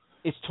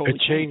it's totally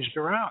changed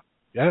around.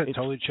 Yeah, it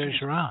totally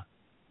changed around.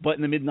 But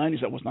in the mid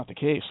 '90s, that was not the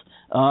case.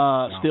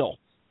 Still,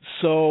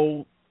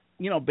 so.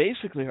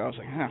 Basically, I was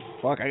like,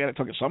 fuck, I got to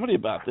talk to somebody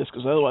about this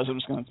because otherwise I'm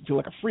just going to feel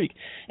like a freak.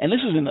 And this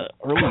is in the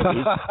early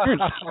days.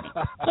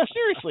 No,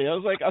 seriously, I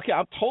was like, okay,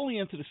 I'm totally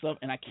into this stuff,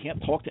 and I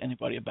can't talk to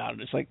anybody about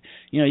it. It's like,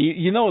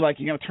 like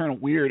you're going to turn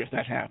weird if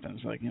that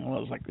happens. Like, it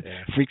was like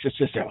freaks that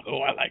sit there, like,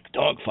 I like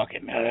dog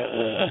fucking.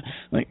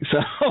 Like so.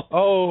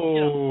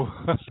 Oh,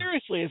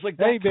 seriously, it's like,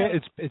 hey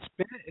man,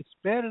 it's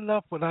bad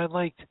enough when I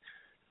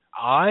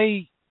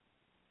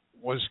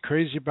was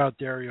crazy about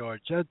Dario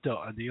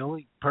Argento, and the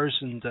only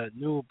person that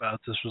knew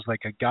about this was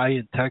like a guy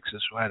in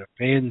Texas who had a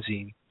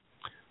fanzine. It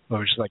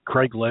was like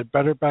Craig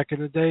Ledbetter back in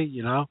the day,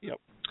 Yep.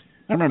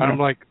 I remember. And I'm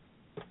like,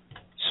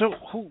 so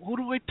who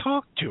do I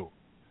talk to?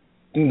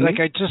 Mm-hmm. Like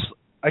I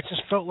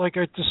just felt like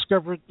I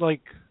discovered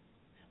like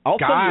I'll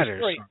God tell you a or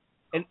story.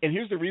 something. And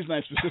here's the reason I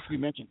specifically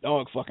mentioned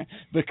dog fucking,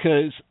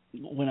 because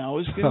when I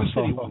was in the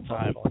city one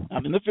time,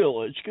 I'm in the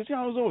Village, because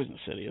I was always in the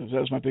city. That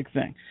was my big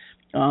thing.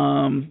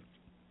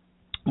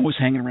 I was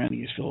hanging around the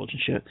East Village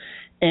and shit.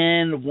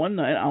 And one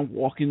night I'm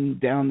walking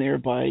down there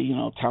by,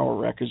 Tower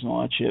Records and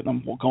all that shit, and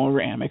I'm going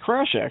over Anime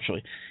Crush,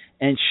 actually.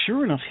 And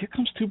sure enough, here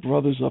comes two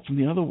brothers up from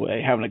the other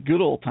way, having a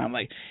good old time.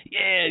 Like,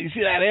 yeah, you see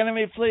that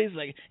anime place?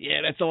 Like,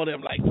 yeah, that's all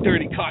them, like,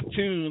 dirty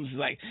cartoons.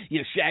 Like,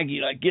 Shaggy,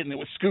 like, getting it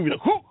with Scooby. Like,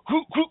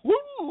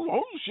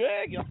 oh,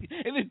 Shaggy.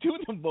 And they're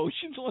doing the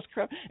motions, all this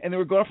crap. And they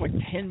were going for, like,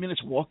 10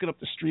 minutes walking up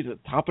the street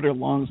at the top of their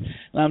lungs.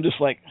 And I'm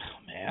just like,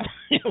 oh, man,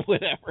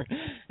 whatever.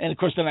 And, of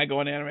course, then I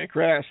go on Anime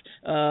Crash.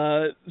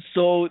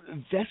 So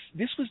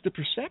this was the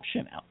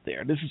perception out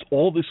there. This is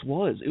all this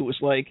was. It was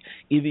like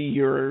either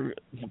you're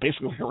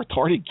basically a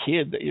retarded kid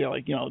that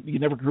you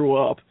never grew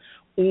up,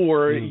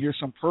 or you're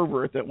some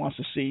pervert that wants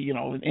to see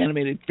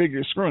animated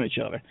figures screwing each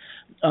other.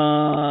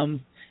 And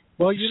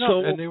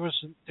there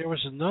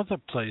was another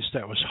place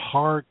that was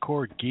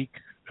hardcore geek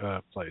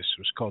place. It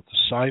was called the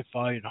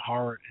Sci-Fi and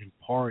Horror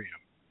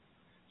Emporium.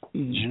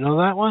 Did you know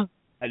that one?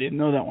 I didn't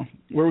know that one.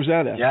 Where was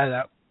that at?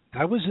 Yeah,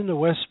 that was in the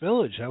West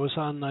Village. That was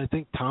on, I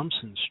think,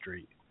 Thompson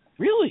Street.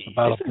 Really?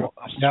 About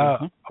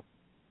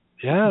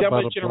yeah.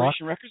 About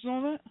Generation Records and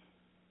all that?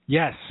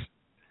 Yes.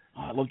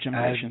 Oh, I love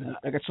Generation.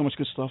 I got so much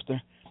good stuff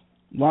there.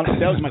 That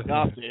was my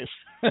goth days.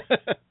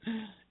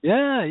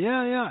 Yeah.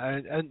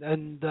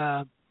 And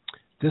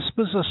this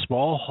was a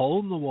small hole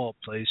in the wall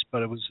place,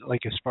 but it was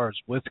like, as far as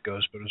width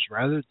goes, but it was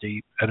rather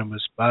deep, and it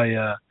was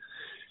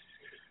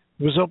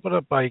it was opened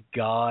up by a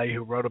guy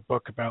who wrote a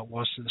book about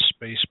Lost in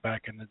Space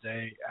back in the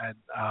day, and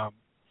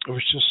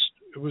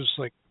it was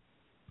like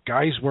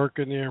guys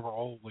working there were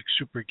all like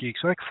super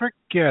geeks. Like,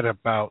 forget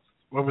about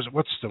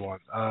what's the one?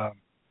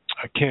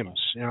 Kim's,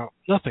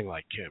 nothing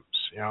like Kim's.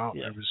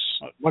 It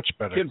was much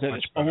better. Kim's had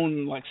its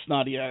own like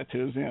snotty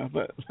attitudes,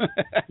 but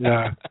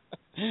yeah.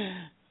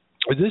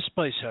 This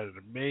place had an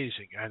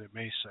amazing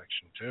anime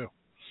section too.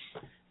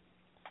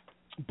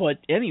 But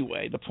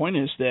anyway, the point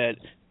is that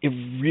it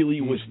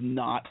really was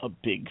not a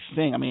big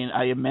thing. I mean,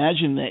 I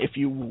imagine that if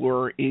you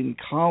were in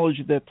college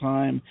at that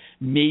time,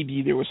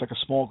 maybe there was like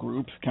a small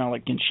group, kind of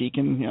like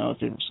Genshiken,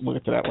 if you look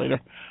at that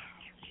later.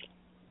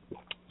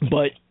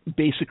 But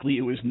basically,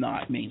 it was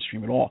not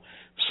mainstream at all.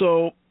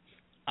 So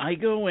I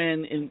go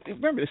in, and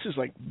remember, this is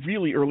like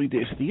really early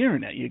days of the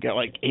internet. You got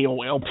like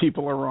AOL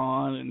people are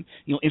on, and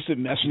instant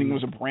messaging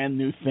was a brand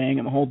new thing,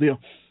 and the whole deal.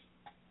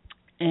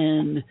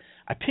 And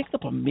I picked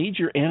up a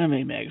major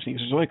anime magazine,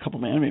 because there's only a couple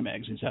of anime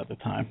magazines at the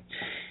time,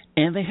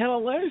 and they had a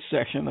letters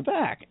section in the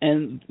back.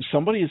 And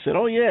somebody had said,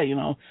 oh yeah,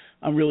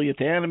 I'm really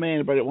into anime.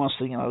 Anybody that wants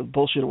to,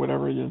 bullshit or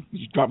whatever,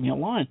 you drop me a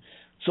line.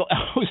 So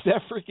I was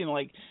that freaking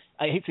like,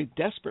 I hate to say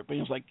desperate, but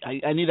it was like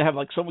I need to have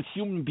like some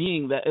human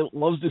being that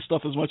loves this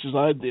stuff as much as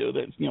I do.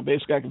 That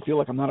basically I can feel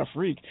like I'm not a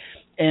freak.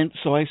 And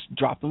so I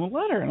dropped him a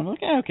letter, and I'm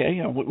like, yeah,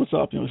 okay, what's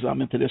up?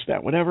 I'm into this,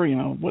 that, whatever,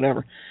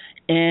 whatever.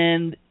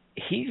 And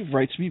he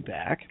writes me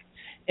back,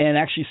 and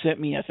actually sent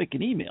me, I think,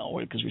 an email,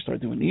 because we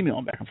started doing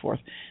emailing back and forth.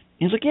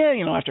 He's like, yeah,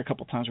 after a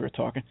couple of times we were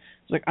talking,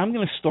 he's like, I'm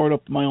going to start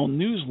up my own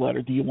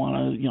newsletter. Do you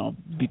want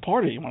to, be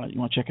part of it? You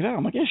want to check it out?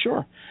 I'm like, yeah,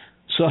 sure.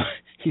 So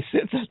he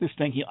sends out this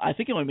thing. I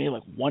think he only made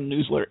like one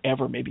newsletter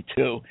ever, maybe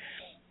two.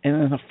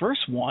 And then the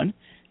first one,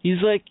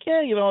 he's like,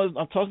 yeah,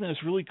 I'm talking to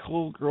this really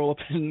cool girl up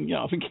in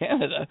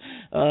Canada.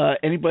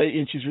 Anybody,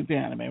 and she's into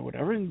anime or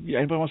whatever, and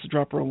anybody wants to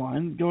drop her a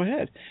line, go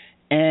ahead.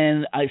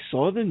 And I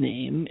saw the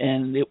name,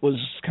 and it was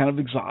kind of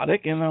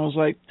exotic, and I was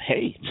like,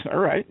 hey, all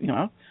right,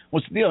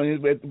 what's the deal?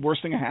 The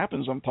worst thing that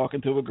happens, I'm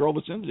talking to a girl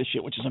that's into this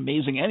shit, which is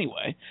amazing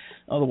anyway.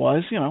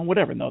 Otherwise,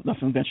 whatever,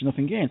 nothing ventured,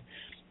 nothing gained.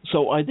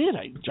 So I did.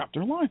 I dropped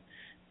her a line.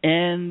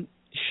 And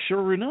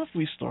sure enough,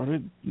 we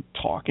started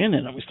talking,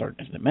 and we started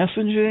into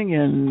messaging,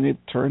 and it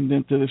turned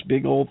into this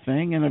big old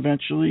thing, and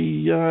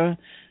eventually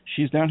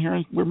she's down here,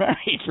 and we're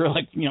married for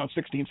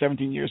 16,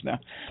 17 years now.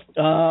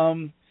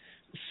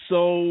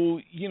 So,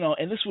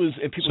 and this was...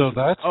 And people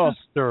that's the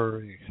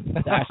story.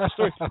 That's the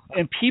story.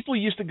 And people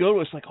used to go to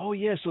us like, oh,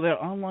 yeah, so that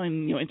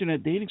online,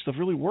 internet dating stuff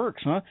really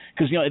works, huh?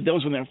 Because, that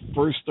was when they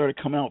first started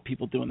coming out,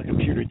 people doing the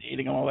computer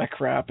dating and all that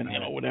crap and,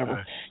 whatever.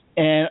 Right.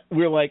 And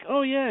we were like,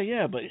 oh,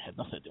 yeah, but it had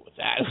nothing to do with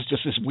that. It was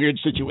just this weird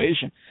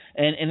situation.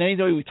 And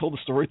anybody we told the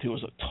story to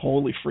was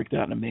totally freaked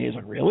out and amazed.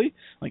 Like, really?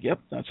 Like, yep,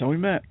 that's how we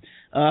met.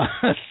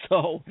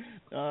 So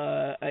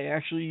I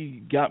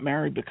actually got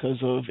married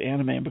because of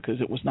anime and because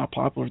it was not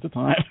popular at the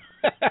time.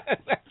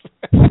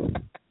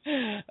 What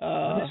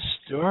a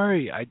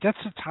story. That's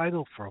the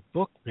title for a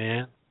book,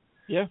 man.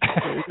 Yeah,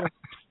 there you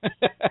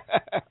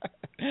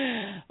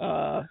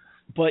go.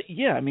 But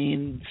yeah, I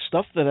mean,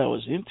 stuff that I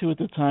was into at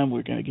the time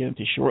we're going to get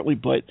into shortly,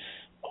 but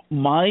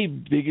my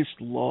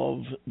biggest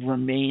love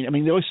remained,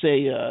 they always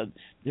say, I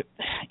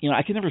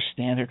can never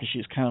stand her because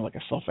she's kind of like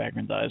a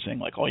self-aggrandizing,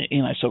 like, oh,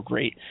 Anna's so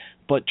great.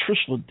 But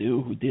Trish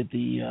LeDoux, who did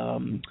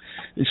the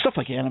stuff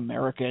like Anna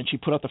America, and she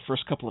put out the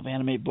first couple of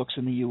anime books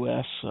in the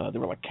U.S. They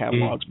were like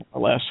catalogs, more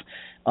or less.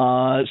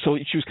 So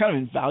she was kind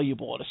of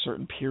invaluable at a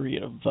certain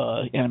period of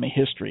anime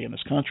history in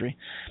this country.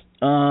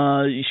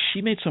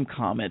 She made some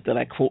comment that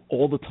I quote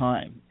all the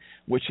time,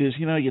 which is,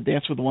 you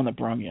dance with the one that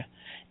brung you.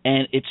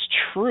 And it's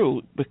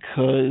true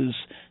because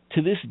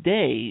to this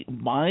day,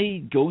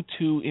 my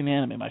go-to in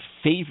anime, my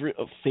favorite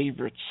of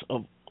favorites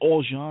of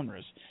all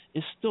genres,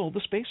 is still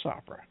the space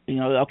opera.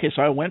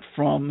 So I went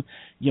from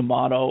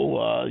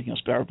Yamato,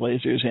 Sparrow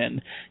Blazers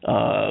and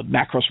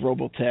Macross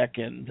Robotech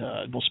and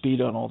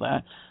Volspeedo and all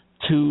that,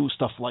 to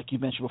stuff like you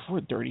mentioned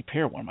before, Dirty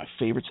Pair, one of my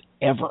favorites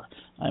ever.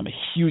 I'm a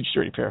huge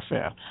Dirty Pair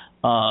fan.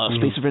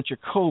 Space Adventure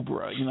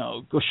Cobra,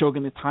 Go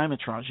Shogun the Time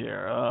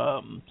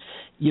Étrangère,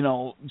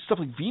 stuff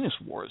like Venus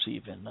Wars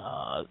even.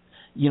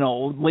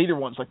 Later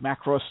ones like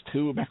Macross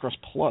 2, Macross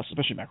Plus,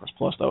 especially Macross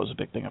Plus, that was a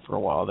big thing for a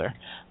while there.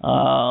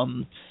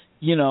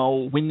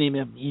 Wind Name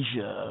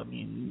Amnesia,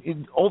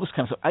 all this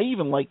kind of stuff. I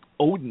even like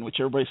Odin, which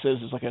everybody says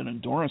is like an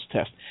endurance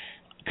test,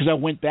 because I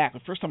went back.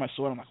 The first time I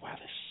saw it, I'm like, wow,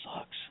 this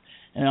sucks.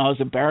 And I was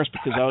embarrassed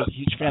because I was a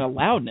huge fan of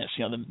Loudness,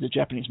 the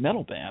Japanese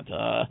metal band.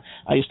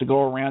 I used to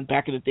go around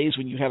back in the days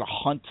when you had to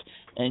hunt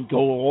and go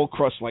all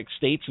across like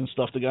states and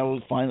stuff to go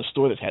find a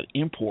store that had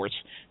imports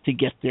to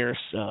get their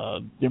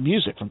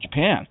music from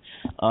Japan.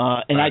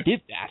 And right. I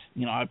did that.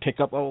 I'd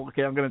pick up, I'm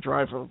going to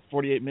drive for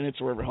 48 minutes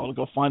or whatever, to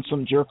go find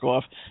some jerk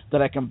off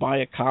that I can buy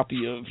a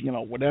copy of,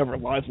 whatever,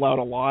 Live Loud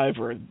Alive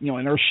or, an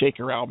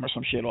Earthshaker album or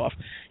some shit off.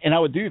 And I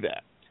would do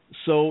that.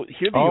 So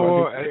here they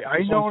are. I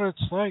know what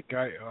it's like.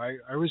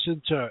 I was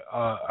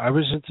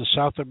into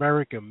South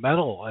American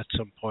metal at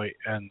some point,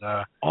 and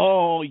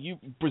you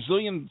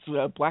Brazilian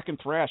black and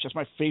thrash. That's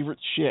my favorite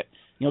shit.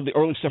 The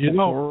early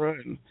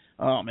Sepultura.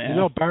 Oh man.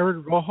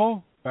 Baron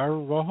Rojo.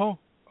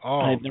 Oh,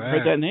 I've never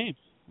heard that name.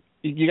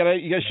 You gotta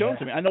show it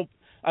to me. I know.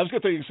 I was gonna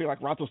think you could say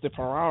like Ratos de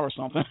Pará or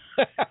something.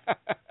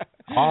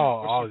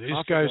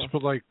 these guys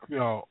put like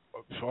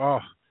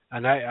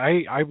And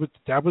I would,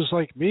 that was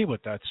like me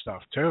with that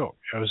stuff too.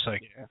 I was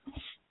like, yeah.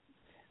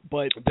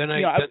 But then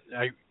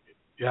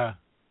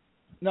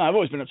No, I've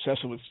always been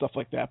obsessed with stuff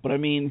like that. But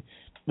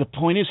the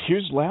point is,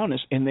 here's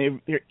Loudness, and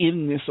they're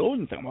in this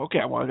Odin thing. Okay,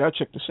 well, I gotta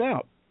check this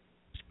out.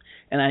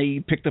 And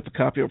I picked up a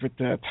copy over at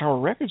Tower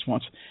Records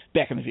once,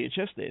 back in the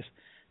VHS days.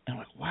 And I'm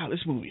like, wow,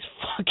 this movie's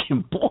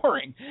fucking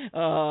boring.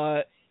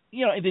 And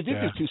they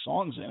did these 2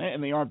 songs in it,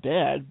 and they aren't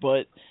bad,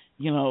 but.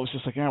 It was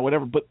just like,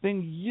 whatever. But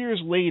then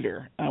years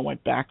later, I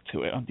went back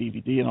to it on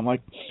DVD, and I'm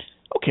like,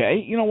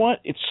 okay, you know what?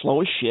 It's slow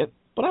as shit,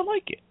 but I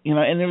like it.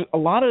 And there's a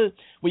lot of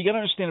what you got to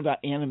understand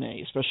about anime,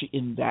 especially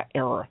in that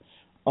era.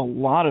 A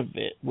lot of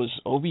it was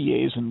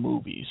OVAs and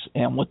movies,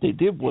 and what they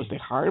did was they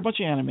hired a bunch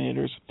of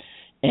animators,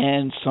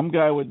 and some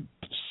guy would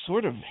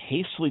sort of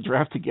hastily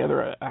draft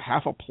together a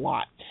half a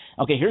plot.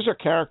 Okay, here's our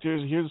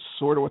characters. Here's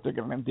sort of what they're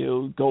going to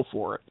do. Go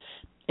for it.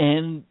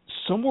 And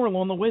somewhere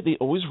along the way, they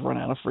always run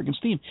out of friggin'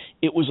 steam.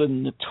 It was a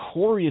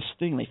notorious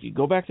thing. If you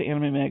go back to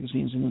anime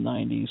magazines in the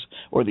 90s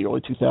or the early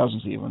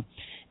 2000s even,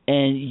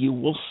 and you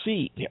will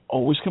see they're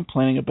always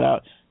complaining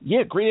about,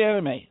 great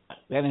anime.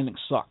 That ending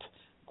sucked.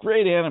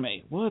 Great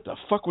anime. What the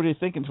fuck were they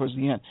thinking towards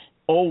the end?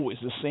 Always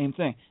the same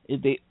thing.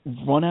 They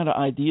run out of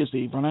ideas.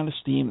 They run out of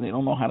steam. And they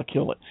don't know how to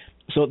kill it.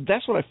 So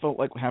that's what I felt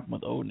like happened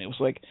with Odin. It was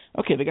like,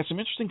 okay, they got some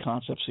interesting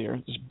concepts here.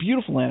 There's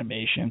beautiful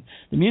animation.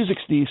 The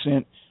music's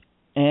decent.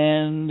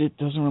 And it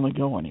doesn't really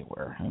go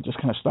anywhere. It just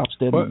kind of stops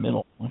dead in the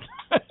middle.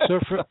 so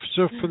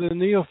for the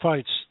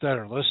neophytes that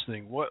are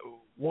listening, what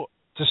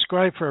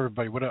describe for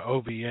everybody what an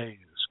OVA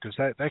is, because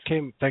that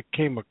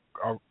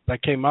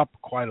came up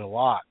quite a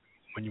lot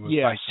when you would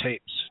buy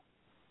tapes.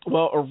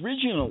 Well,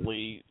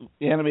 originally,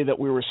 the anime that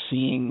we were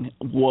seeing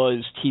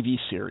was TV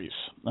series.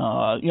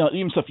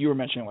 Even stuff you were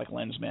mentioning, like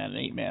Lensman and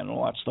 8-Man and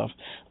all that stuff.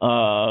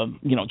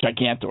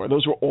 Gigantor.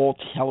 Those were all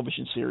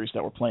television series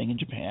that were playing in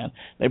Japan.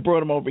 They brought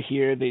them over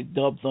here, they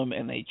dubbed them,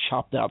 and they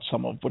chopped out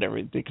some of whatever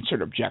they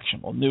considered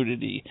objectionable,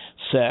 nudity,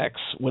 sex,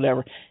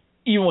 whatever.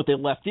 Even what they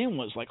left in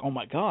was like, oh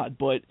my God,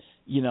 but,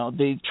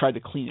 they tried to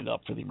clean it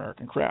up for the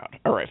American crowd.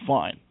 All right,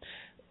 fine.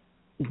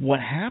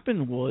 What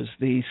happened was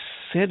they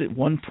said at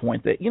one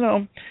point that,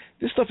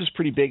 this stuff is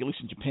pretty big, at least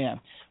in Japan.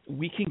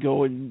 We can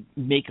go and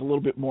make a little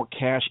bit more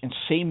cash and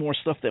say more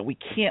stuff that we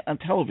can't on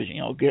television,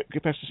 get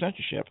past the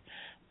censorship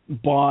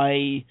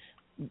by,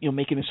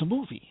 making this a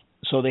movie.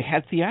 So they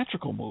had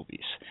theatrical movies.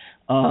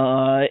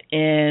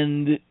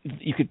 And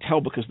you could tell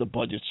because the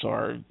budgets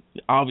are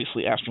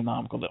obviously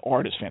astronomical. The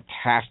art is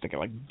fantastic. It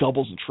like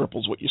doubles and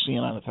triples what you're seeing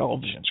on a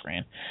television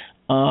screen.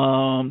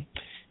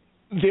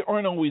 There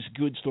aren't always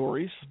good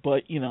stories,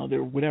 but,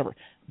 they're whatever.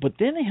 But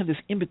then they have this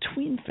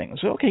in-between thing.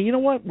 So, okay, you know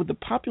what? With the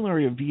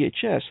popularity of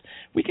VHS,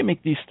 we can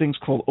make these things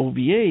called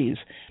OVAs,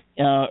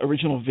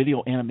 original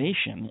video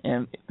animation,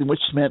 and which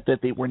meant that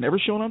they were never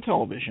shown on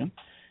television,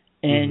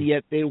 and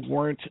yet they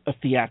weren't a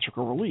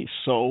theatrical release.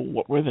 So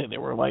what were they? They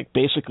were like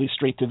basically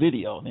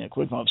straight-to-video, the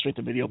equivalent of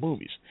straight-to-video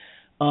movies.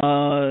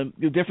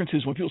 The difference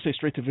is when people say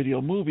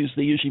straight-to-video movies,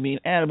 they usually mean,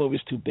 the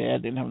movie's too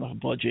bad, they didn't have enough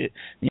budget,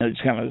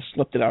 just kind of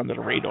slipped it under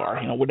the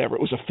radar, whatever.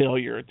 It was a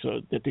failure,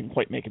 it didn't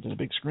quite make it to the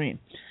big screen.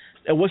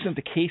 That wasn't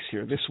the case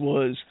here. This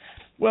was,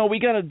 we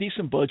got a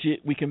decent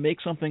budget, we can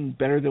make something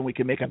better than we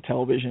can make on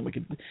television, we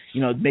could,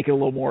 make it a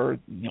little more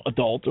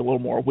adult, or a little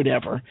more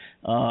whatever,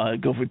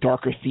 go for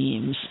darker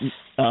themes,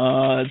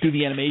 do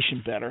the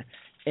animation better,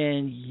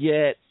 and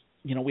yet,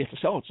 we have to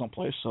sell it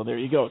someplace, so there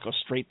you go. It goes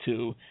straight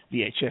to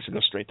VHS, it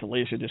goes straight to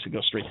Laserdisc, it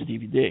goes straight to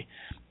DVD.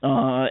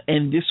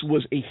 And this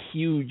was a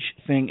huge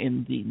thing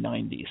in the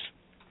 90s.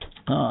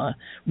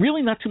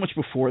 Really not too much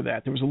before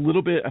that. There was a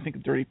little bit, I think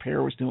the Dirty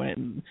Pair was doing it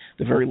in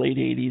the very late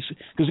 80s.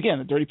 Because, again,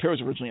 the Dirty Pair was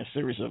originally a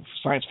series of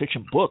science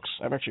fiction books.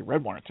 I've actually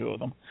read one or two of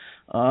them.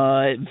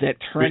 That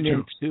turned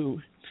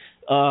into...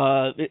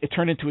 it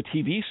turned into a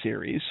TV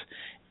series.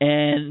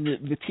 And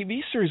the TV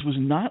series was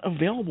not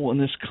available in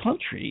this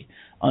country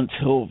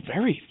until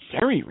very,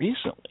 very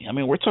recently. I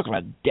mean, we're talking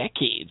about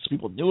decades.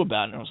 People knew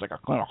about it. It was like a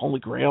kind of holy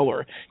grail,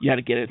 or you had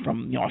to get it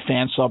from a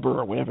fan sub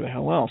or whatever the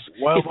hell else.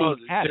 Well,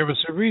 there was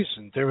a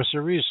reason. There was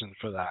a reason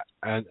for that,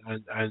 and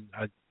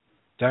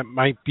that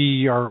might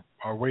be our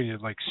way to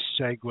like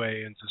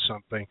segue into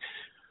something,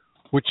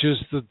 which is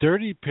the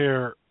Dirty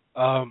Pair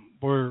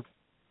were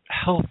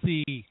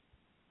healthy.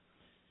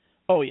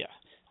 Oh yeah.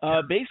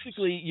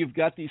 Basically, you've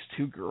got these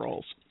two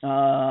girls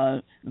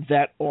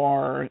that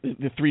are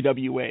the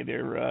 3WA.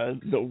 They're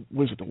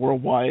the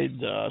worldwide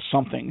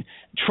something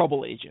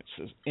trouble agents,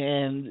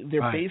 and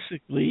they're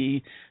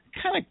basically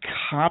kind of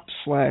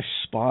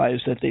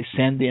cops/spies that they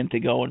send in to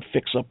go and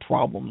fix up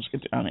problems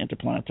on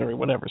interplanetary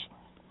whatever.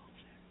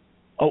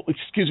 Oh,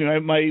 excuse me,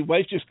 my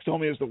wife just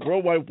told me it was the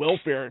Worldwide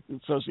Welfare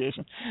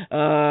Association.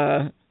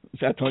 I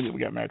told you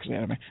we got married because of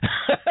anime.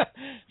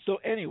 So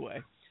anyway.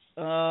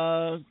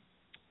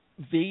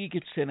 They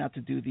get sent out to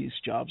do these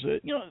jobs,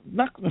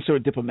 not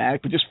necessarily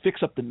diplomatic, but just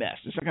fix up the mess.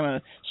 There's some kind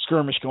of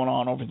skirmish going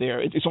on over there.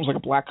 It's almost like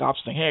a Black Ops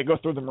thing. Hey, go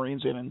throw the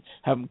Marines in and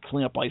have them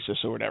clean up ISIS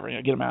or whatever.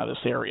 Get them out of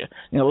this area.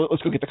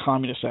 Let's go get the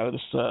communists out of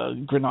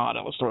this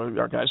Grenada. Let's throw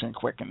our guys in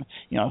quick and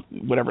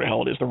whatever the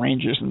hell it is, the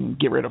Rangers, and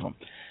get rid of them.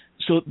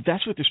 So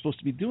that's what they're supposed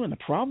to be doing. The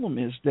problem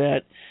is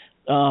that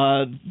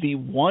the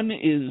one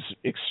is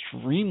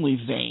extremely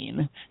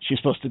vain. She's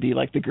supposed to be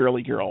like the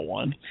girly girl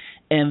one.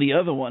 And the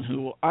other one,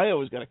 who I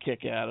always got a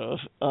kick out of,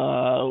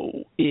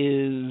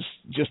 is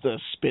just a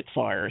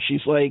spitfire.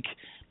 She's like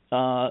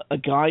a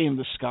guy in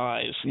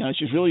disguise.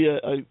 She's really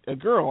a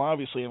girl,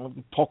 obviously,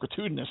 and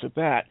pulchritudinous at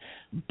that,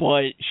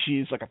 but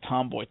she's like a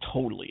tomboy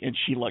totally. And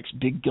she likes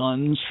big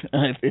guns,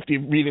 if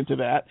you read into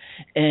that.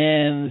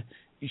 And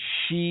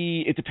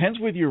it depends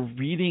whether you're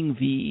reading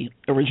the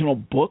original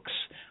books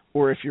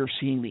or if you're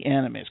seeing the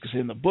animes, because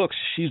in the books,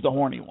 she's the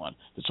horny one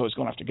that's always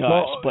going after guys.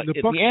 Well, but the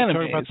books, you're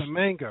talking about the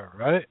manga,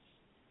 right?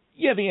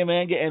 Yeah, the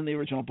manga and the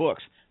original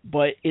books.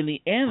 But in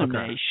the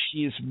anime,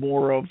 she's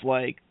more of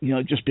like,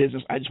 just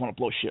business. I just want to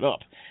blow shit up.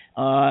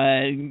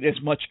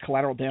 As much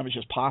collateral damage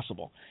as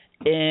possible.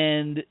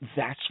 And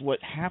that's what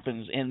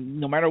happens. And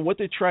no matter what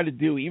they try to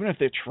do, even if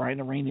they're trying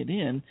to rein it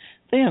in,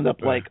 they end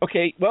up like,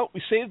 okay, well,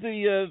 we saved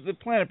the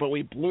planet, but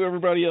we blew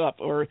everybody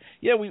up. Or,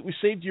 yeah, we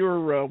saved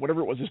your,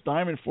 whatever it was, this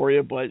diamond for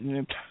you, but the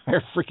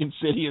entire freaking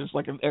city is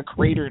like a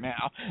crater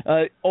now.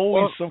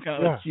 Always some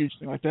kind of huge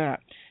thing like that.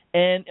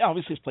 And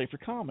obviously it's played for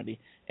comedy.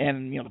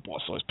 And, the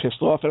boss is always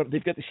pissed off.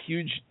 They've got this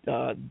huge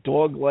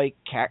dog-like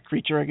cat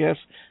creature, I guess,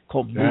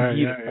 called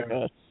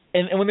Boogie.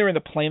 And when they're in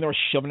the plane, they were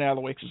shoving it out of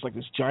the way because it's like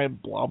this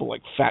giant blob of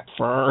like fat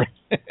fur.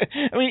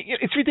 I mean,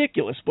 it's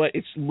ridiculous, but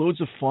it's loads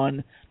of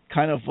fun.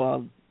 Kind of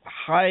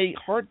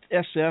hard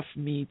SF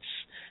meets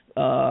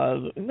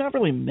not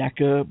really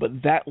mecha,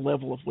 but that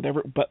level of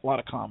whatever, but a lot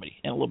of comedy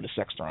and a little bit of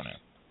sex thrown in.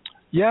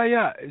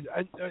 Yeah.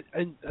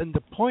 And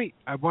the point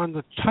I wanted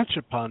to touch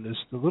upon is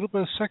the little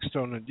bit of sex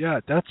tone, and yeah,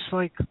 that's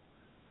like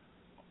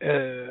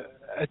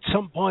at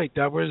some point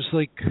that was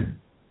like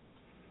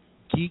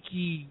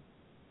geeky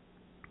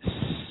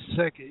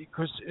sex,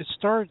 because it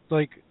started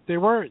like they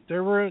weren't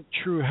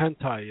true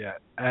hentai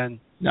yet, and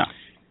No.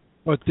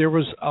 but there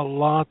was a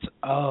lot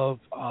of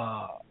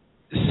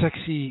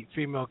sexy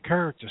female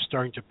characters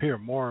starting to appear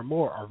more and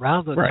more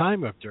around the Right.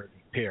 time of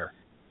Dirty Pair.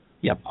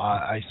 Yep.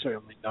 I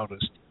certainly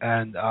noticed,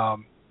 and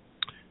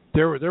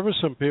there were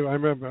some people. I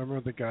remember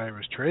the guy I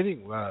was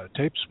trading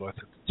tapes with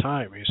at the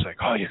time. He's like,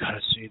 "Oh, you got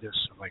to see this."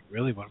 I'm like,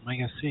 "Really? What am I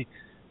gonna see?"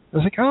 I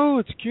was like, "Oh,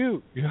 it's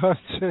cute. You know,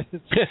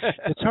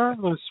 it's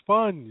harmless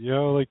fun. You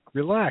know, like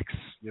relax.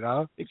 You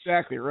know."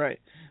 Exactly right.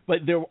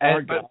 But there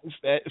are guys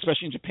that,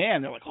 especially in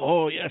Japan, they're like,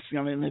 "Oh yes,"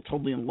 I mean, they're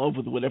totally in love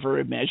with whatever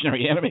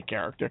imaginary anime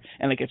character,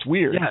 and it gets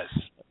weird.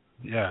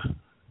 Yes.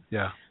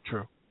 Yeah.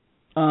 True.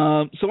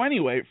 So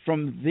anyway,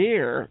 from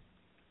there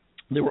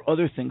were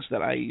other things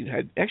that I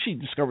had actually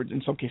discovered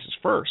in some cases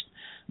first,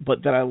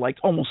 but that I liked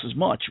almost as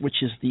much,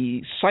 which is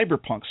the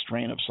cyberpunk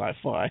strain of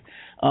sci-fi.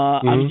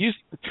 I'm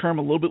using the term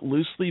a little bit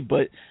loosely,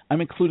 but I'm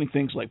including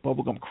things like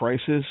Bubblegum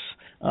Crisis,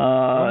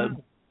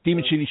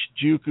 Demon City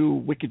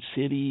Shinjuku, Wicked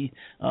City,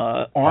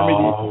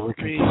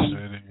 Armitage,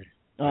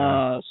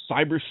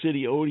 Cyber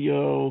City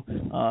Audio,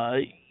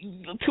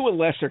 to a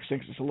lesser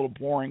extent, it's a little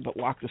boring, but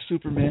Lock the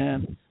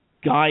Superman,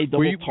 Guy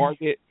Double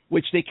Target,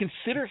 which they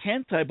consider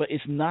hentai, but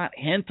it's not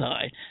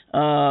hentai.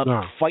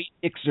 Fight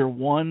Ixer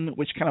 1,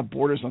 which kind of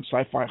borders on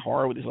sci-fi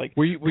horror with these like.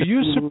 Were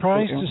you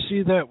surprised to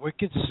see that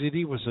Wicked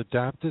City was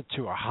adapted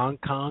to a Hong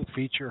Kong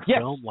feature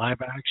film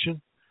live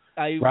action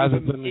rather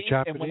than the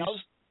Japanese? And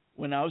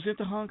when I was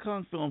into Hong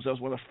Kong films, that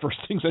was one of the first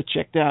things I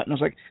checked out, and I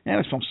was like,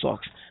 "This film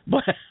sucks,"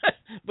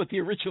 but the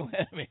original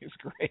anime is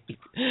great.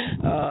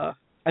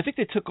 I think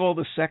they took all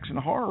the sex and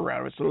horror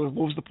out of it, so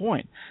what was the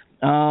point?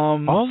 No.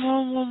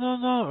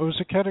 It was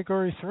a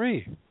Category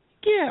 3.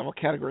 Yeah, well,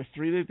 Category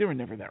 3, they were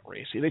never that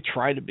racy. They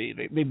tried to be.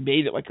 They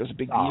made it like it was a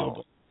big deal,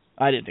 but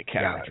I didn't think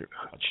Category 3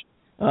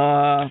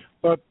 much.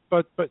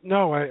 But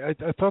no, I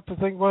thought the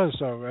thing was,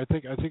 though, I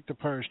think the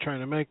point I was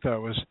trying to make,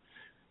 though, was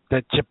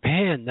that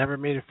Japan never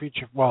made a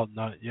fefeature,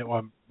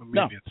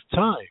 maybe at the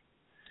time,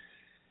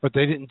 but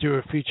they didn't do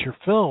a feature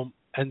film,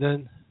 and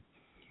then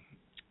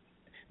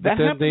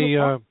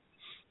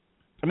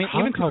I mean,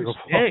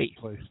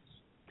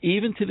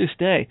 even to this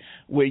day,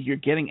 where you're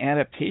getting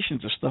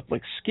adaptations of stuff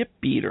like Skip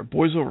Beat or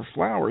Boys Over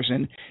Flowers,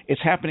 and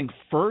it's happening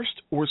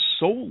first or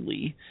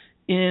solely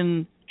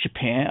in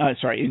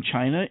in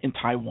China, in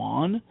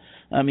Taiwan.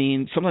 I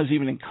mean, sometimes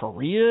even in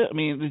Korea. I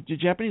mean, the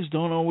Japanese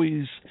don't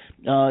always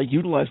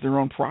utilize their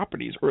own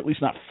properties, or at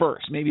least not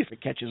first. Maybe if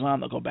it catches on,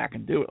 they'll go back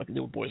and do it, like they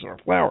do with Boys Over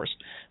Flowers.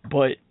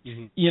 But,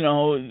 you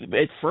know,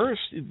 at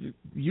first,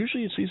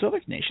 usually it's these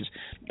other nations.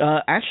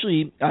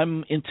 Actually,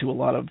 I'm into a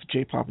lot of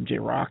J-pop and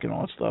J-rock and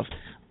all that stuff.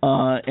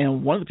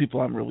 And one of the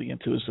people I'm really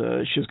into is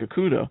Shizuka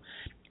Kudo.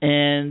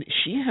 And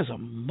she has a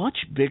much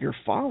bigger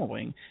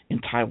following in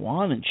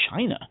Taiwan and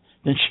China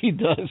than she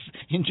does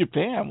in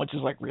Japan, which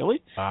is like,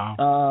 really?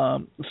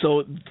 Wow.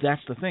 So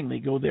that's the thing. They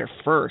go there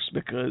first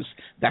because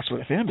that's where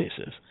the fan base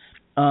is.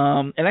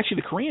 And actually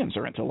the Koreans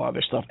are into a lot of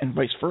their stuff, and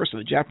vice versa.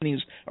 The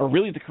Japanese are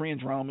really into Korean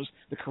dramas.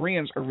 The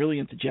Koreans are really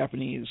into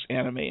Japanese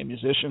anime and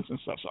musicians and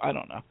stuff, so I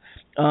don't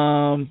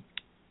know.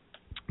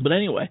 But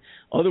anyway,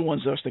 other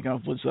ones I was thinking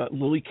of was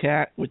Lily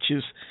Cat, which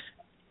is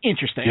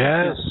interesting.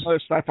 Yes.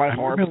 Sci-fi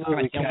horror.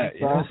 Lily Cat,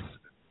 yes.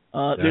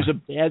 There's a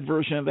bad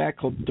version of that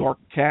called Dark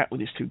Cat with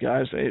these two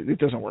guys. It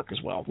doesn't work as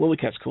well. Lily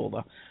Cat's cool,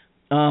 though.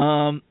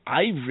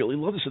 I really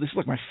love this. So this is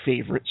like my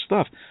favorite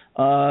stuff.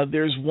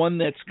 There's one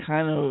that's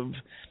kind of...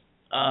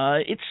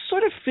 it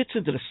sort of fits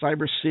into the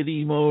Cyber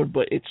City mode,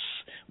 but it's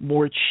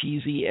more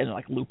cheesy and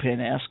like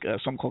Lupin-esque.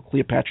 Something called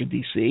Cleopatra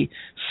DC.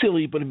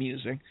 Silly, but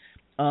amusing.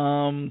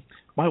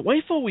 My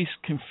wife always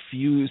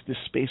confused the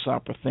space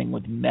opera thing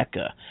with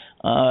mecha.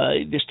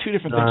 There's two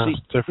different things.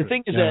 See, the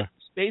thing is that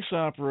space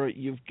opera,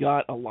 you've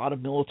got a lot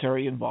of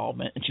military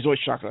involvement, and she's always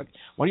shocked, like,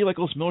 why do you like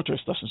all this military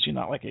stuff since you're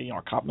not like a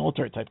cop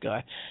military type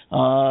guy?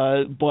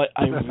 But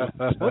I love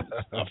stuff.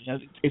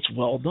 It's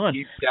well done.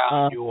 Deep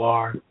down, you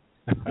are.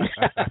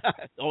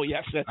 Oh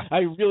yes, I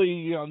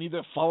really need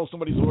to follow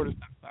somebody's orders.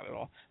 Not at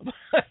all.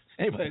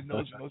 Anybody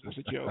knows it's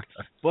a joke.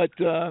 But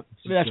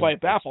that's why it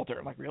baffled her.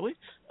 I'm like, really?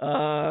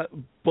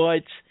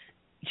 But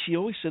she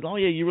always said, "Oh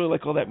yeah, you really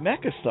like all that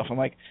mecha stuff." I'm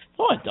like,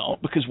 "No, I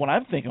don't," because when I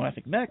think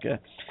mecha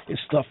is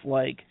stuff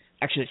like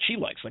actually that she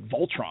likes, like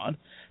Voltron,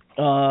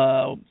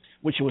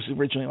 which was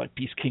originally like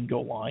Beast King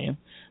Go Lion.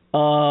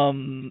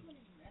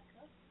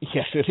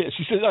 Yes, it is.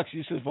 She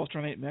says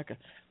Voltron ain't mecha.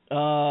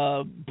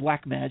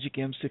 Black Magic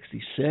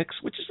M66,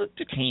 which is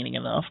entertaining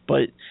enough,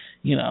 but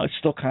it's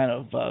still kind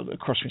of a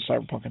cross between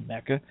cyberpunk and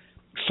mecha.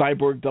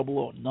 Cyborg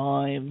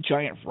 009,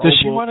 Giant Robo. Does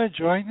she want to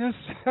join us?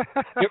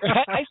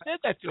 I said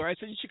that to her. I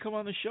said you should come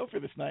on the show for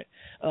this night.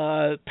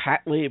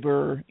 Pat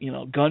Labor,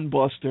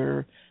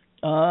 Gunbuster,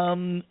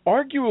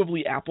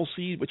 arguably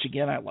Appleseed, which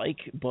again I like,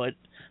 but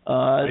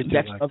I do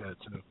like that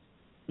too.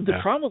 The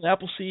problem with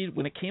Appleseed,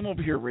 when it came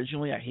over here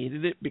originally, I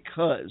hated it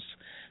because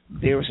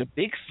there was a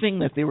big thing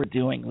that they were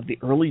doing with the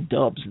early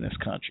dubs in this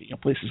country.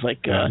 Places like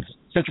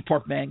Central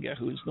Park Manga,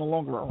 who is no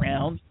longer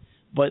around,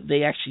 but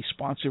they actually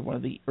sponsored one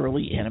of the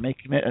early anime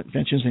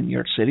conventions in New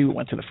York City. We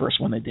went to the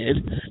first one they did.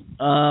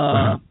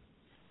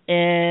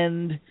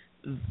 And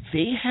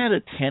they had a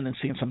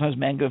tendency, and sometimes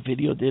Manga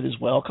Video did as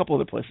well, a couple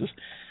other places,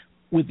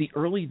 with the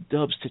early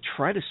dubs to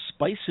try to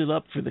spice it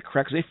up for the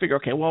crowd. Because they figure,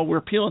 okay, well, we're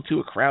appealing to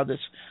a crowd that's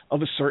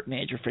of a certain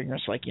age. Or figuring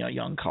it's like,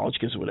 young college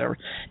kids or whatever.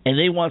 And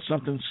they want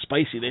something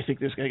spicy. They think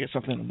they're going to get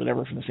something,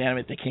 whatever, from this anime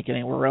that they can't get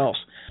anywhere else.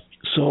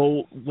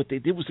 So what they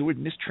did was they would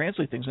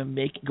mistranslate things and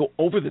go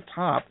over the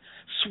top,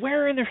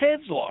 swearing their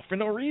heads off for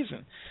no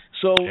reason.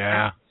 So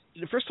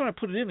the first time I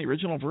put it in, the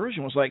original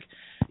version was like,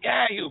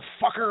 yeah, you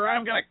fucker,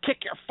 I'm going to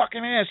kick your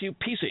fucking ass, you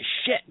piece of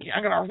shit.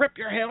 I'm going to rip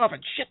your head off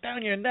and shit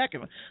down your neck.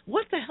 And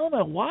what the hell am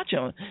I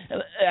watching?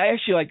 And I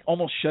actually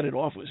almost shut it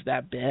off. It was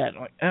that bad.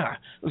 I'm like,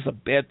 this is a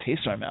bad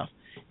taste in my mouth.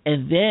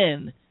 And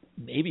then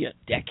maybe a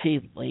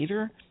decade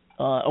later,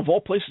 of all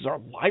places,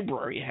 our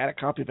library had a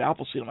copy of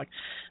Appleseed. I'm like,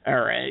 all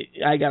right,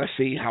 I got to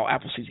see how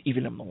Appleseed's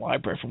even in the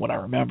library from what I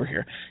remember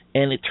here.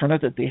 And it turned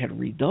out that they had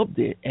redubbed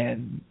it,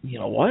 and you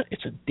know what?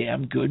 It's a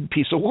damn good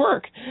piece of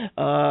work.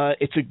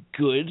 It's a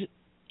good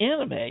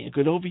anime, a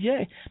good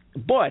OVA.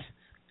 But,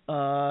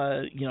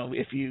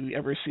 if you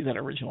ever see that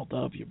original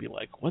dub, you'll be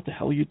like, what the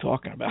hell are you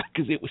talking about?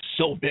 Because it was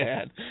so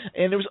bad.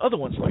 And there was other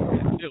ones like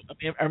that, too. I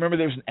mean, I remember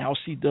there was an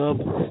Alcee dub,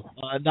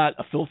 not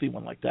a filthy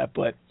one like that,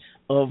 but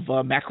of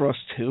Macross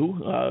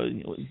 2.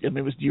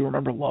 It was Do You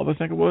Remember Love, I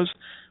think it was.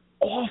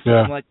 Awful.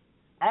 Yeah. I'm like,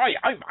 I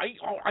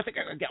think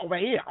I can get over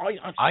here.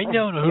 I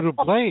know who to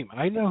blame.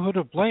 I know who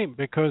to blame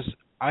because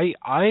I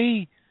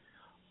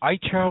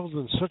traveled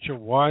in such a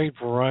wide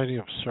variety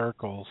of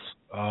circles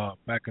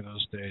back in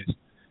those days.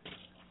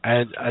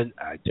 And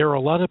there were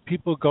a lot of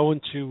people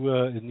going to,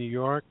 in New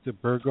York, the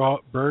Berghoff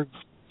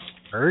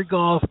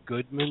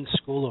Goodman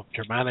School of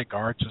Dramatic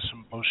Arts or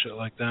some bullshit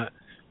like that.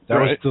 That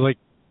was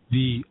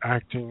the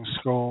acting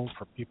school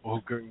for people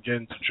who couldn't get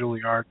into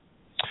Juilliard.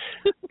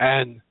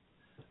 And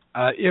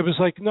it was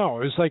like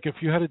if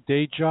you had a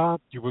day job,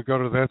 you would go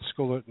to that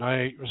school at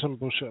night or some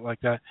bullshit like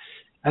that.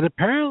 And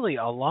apparently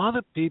a lot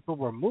of people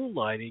were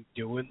moonlighting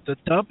doing the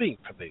dubbing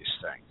for these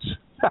things.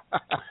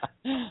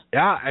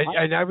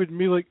 And I would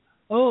be like,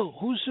 oh,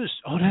 who's this?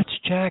 Oh, that's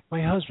Jack,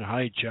 my husband.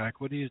 Hi, Jack.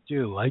 What do you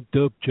do? I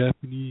dub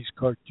Japanese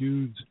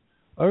cartoons.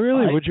 Oh,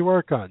 really? What'd you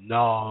work on?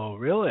 No,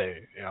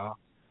 really? Yeah.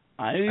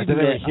 I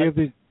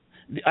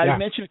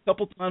mentioned a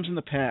couple times in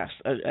the past.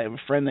 I have a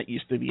friend that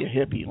used to be a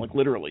hippie, like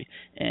literally,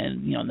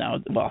 and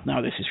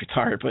nowadays he's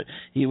retired, but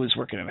he was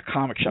working in a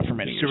comic shop for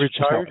many years. He's a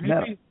retired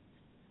hippie?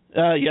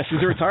 Yes,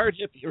 he's a retired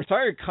hippie, a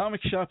retired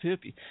comic shop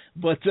hippie.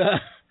 But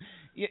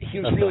he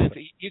was really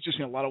he just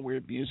a lot of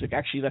weird music.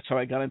 Actually, that's how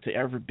I got into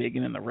Ever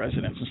Biggin and the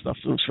Residents and stuff.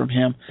 It was from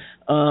him.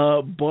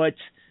 But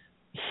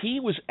he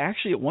was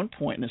actually at one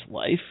point in his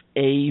life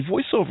a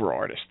voiceover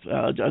artist,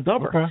 a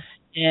dubber. Okay.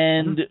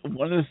 And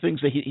one of the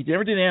things that he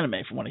never did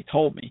anime, from what he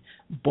told me,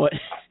 but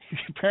he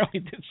apparently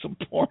did some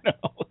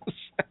pornos.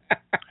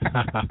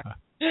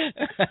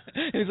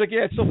 And he's like,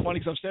 yeah, it's so funny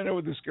because I'm standing there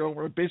with this girl and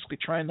we're basically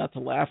trying not to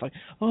laugh, like,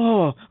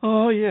 oh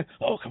yeah,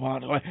 oh come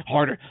on,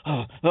 harder,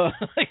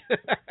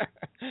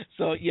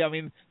 So yeah, I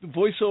mean, the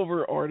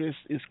voiceover artist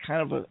is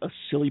kind of a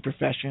silly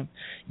profession.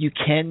 You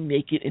can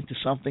make it into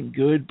something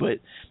good, but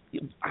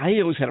I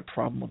always had a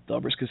problem with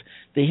dubbers because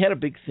they had a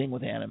big thing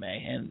with anime,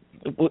 and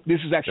this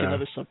is actually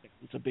another subject.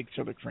 It's a big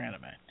subject for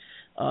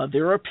anime.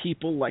 There are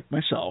people like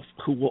myself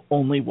who will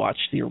only watch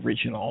the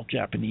original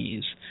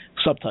Japanese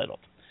subtitled.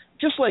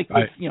 Just like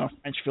with,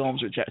 French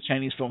films or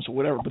Chinese films or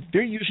whatever, but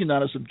they're usually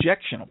not as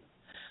objectionable.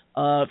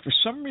 For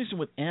some reason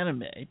with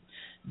anime,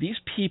 these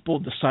people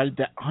decided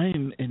that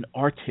I'm an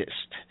artist,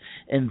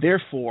 and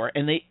therefore,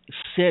 and they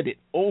said it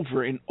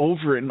over and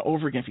over and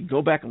over again. If you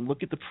go back and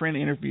look at the print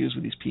interviews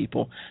with these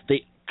people,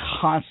 they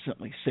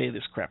constantly say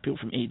this crap. People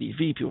from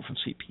ADV, people from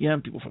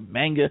CPM, people from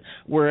Manga,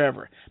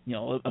 wherever.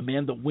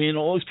 Amanda Wynn,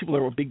 all these people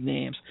that were big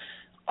names.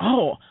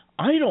 Oh,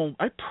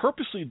 I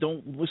purposely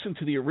don't listen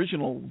to the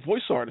original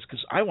voice artist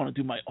because I want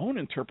to do my own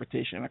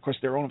interpretation. And of course,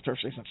 their own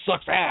interpretation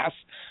sucks ass.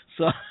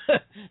 So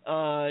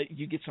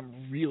you get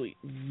some really,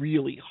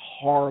 really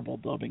horrible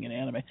dubbing in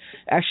anime.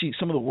 Actually,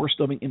 some of the worst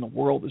dubbing in the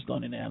world is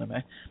done in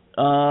anime.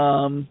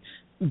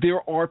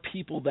 There are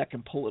people that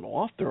can pull it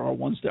off. There are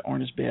ones that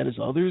aren't as bad as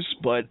others.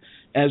 But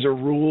as a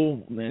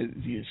rule,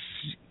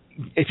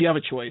 if you have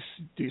a choice,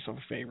 do yourself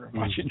a favor and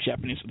watch it in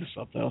Japanese with the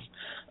subtitles,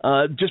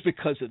 just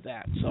because of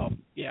that. So,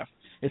 yeah,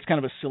 it's kind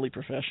of a silly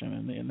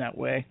profession in that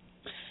way.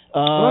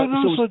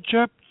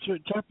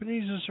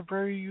 Japanese is a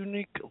very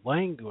unique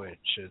language.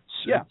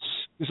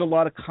 There's a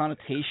lot of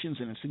connotations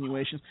and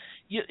insinuations.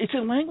 It's a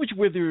language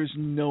where there's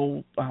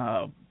no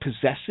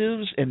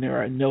possessives and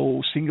there are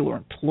no singular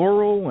and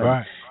plural.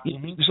 And,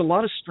 there's a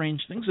lot of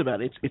strange things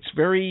about it.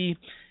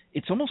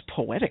 It's almost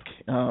poetic,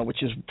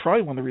 which is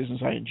probably one of the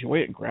reasons I enjoy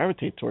it and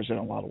gravitate towards it in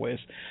a lot of ways.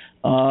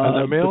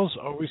 And the males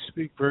always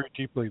speak very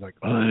deeply, like,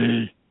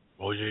 right.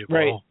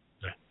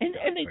 And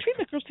they treat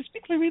the girls to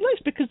speak very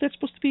nice because that's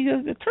supposed to be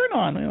a turn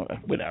on,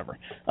 whatever.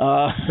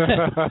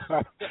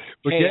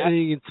 We're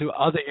getting into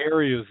other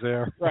areas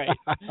there. Right,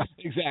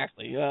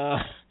 exactly.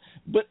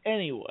 But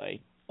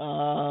anyway,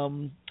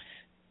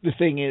 the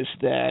thing is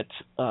that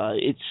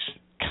it's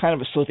kind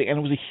of a silly thing, and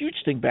it was a huge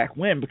thing back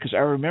when, because I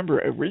remember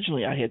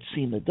originally I had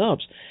seen the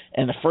dubs,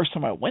 and the first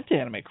time I went to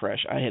Anime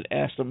Crash, I had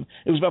asked them,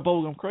 it was about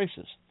Bubblegum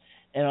Crisis,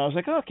 and I was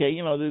like, okay,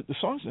 the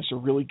songs in this are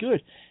really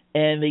good.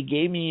 And they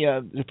gave me,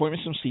 they pointed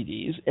me some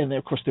CDs, and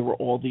of course they were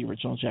all the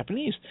original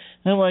Japanese.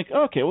 And I'm like,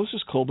 okay, well, this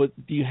is cool, but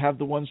do you have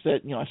the ones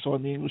that, I saw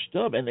in the English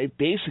dub? And they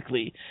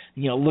basically,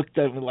 looked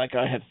at me like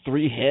I had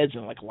three heads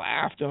and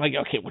laughed. And I'm like,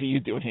 okay, what are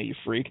you doing here, you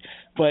freak?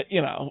 But,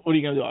 what are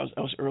you going to do?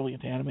 I was early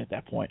into anime at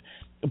that point.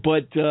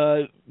 But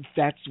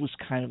that was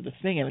kind of the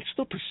thing, and it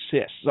still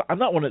persists. So I'm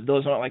not one of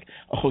those, I'm not like,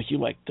 oh, you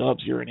like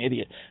dubs, you're an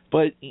idiot.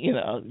 But,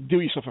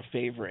 do yourself a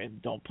favor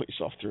and don't put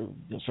yourself through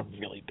some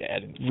really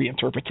bad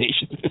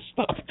reinterpretation of this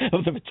stuff,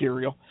 of the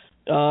material.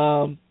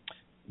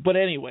 But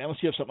anyway, unless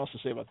you have something else to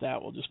say about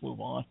that, we'll just move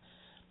on.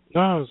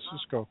 No, let's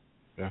just go.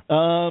 Yeah.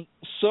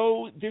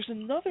 So there's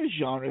another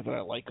genre that I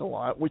like a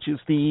lot, which is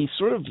the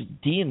sort of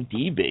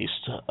D&D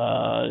based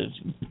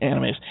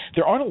animes.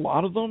 There aren't a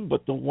lot of them,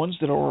 but the ones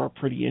that are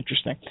pretty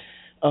interesting.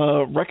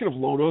 Record of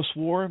Lodoss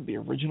War, the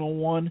original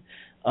one.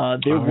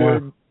 There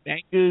were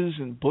mangas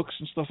and books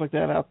and stuff like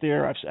that out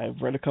there.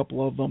 I've read a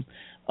couple of them.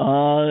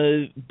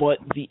 But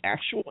the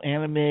actual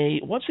anime,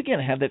 once again,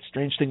 had that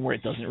strange thing where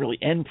it doesn't really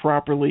end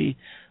properly,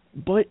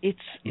 but it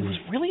was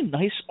really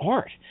nice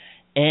art.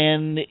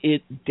 And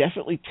it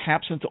definitely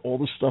taps into all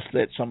the stuff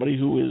that somebody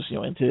who is,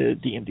 into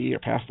D&D or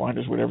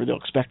Pathfinders, whatever, they'll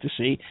expect to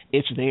see.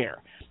 It's there.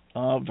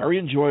 Very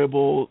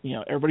enjoyable.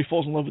 Everybody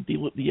falls in love with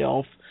the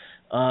elf.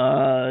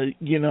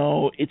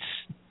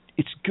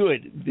 It's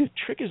good. The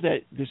trick is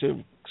that there's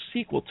a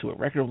sequel to it,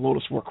 Record of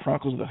Lodoss War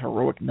Chronicles of the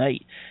Heroic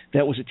Knight,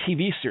 that was a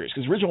TV series,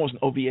 because the original was an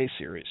OVA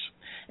series.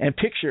 And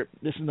picture,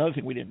 this is another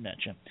thing we didn't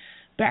mention.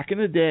 Back in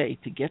the day,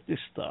 to get this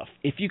stuff,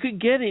 if you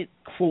could get it,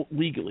 quote,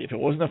 legally, if it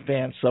wasn't a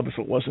fan sub, if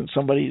it wasn't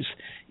somebody's,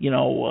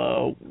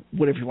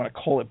 whatever you want to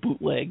call it,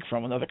 bootleg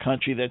from another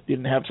country that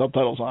didn't have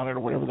subtitles on it or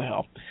whatever the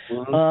hell,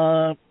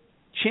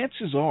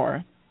 chances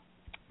are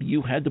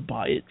you had to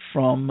buy it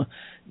from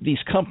these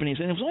companies,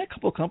 and there was only a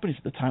couple of companies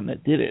at the time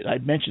that did it.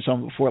 I'd mentioned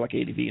some before, like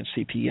ADV and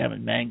CPM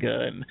and Manga,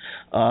 and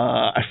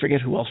I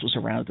forget who else was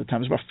around at the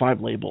time. There was about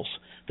 5 labels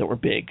that were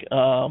big.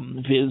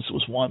 Viz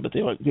was one, but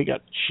they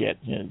got shit.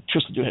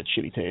 Tristan Dude had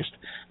shitty taste.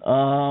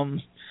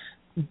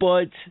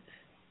 But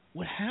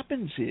what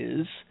happens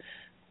is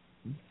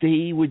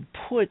they would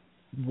put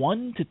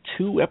 1 to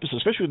 2 episodes,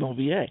 especially with an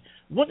OVA,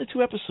 1 to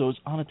 2 episodes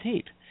on a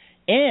tape.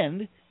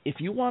 And if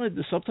you wanted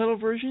the subtitle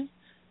version,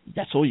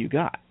 that's all you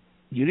got.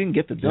 You didn't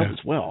get the dub as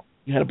well.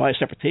 You had to buy a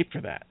separate tape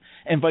for that,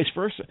 and vice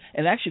versa.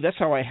 And actually, that's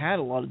how I had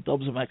a lot of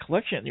dubs in my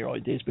collection in the early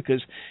days,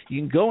 because you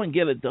can go and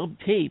get a dub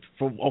tape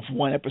of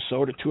 1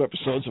 episode or 2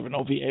 episodes of an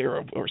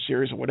OVA or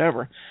series or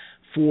whatever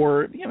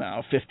for,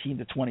 $15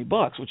 to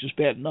 $20, which is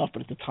bad enough,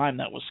 but at the time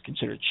that was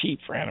considered cheap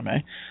for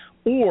anime.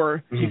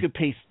 Or you could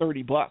pay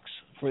 $30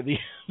 for the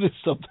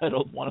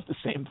subtitled one of the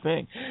same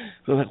thing.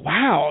 So I was like,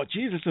 wow,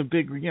 geez, it's a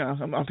big,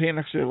 I'm paying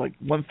extra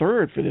 1/3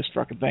 for this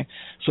fucking thing.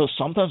 So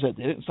sometimes I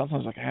did it, and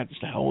sometimes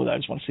just the hell with it, I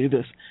just want to see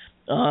this.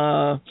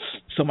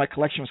 So my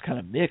collection was kind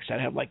of mixed.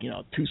 I'd have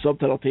 2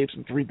 subtitle tapes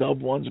and 3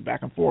 dub ones and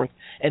back and forth,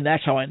 and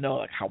that's how I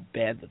know how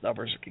bad the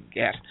dubbers can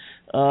get.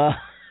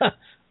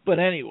 But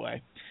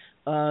anyway,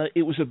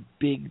 it was a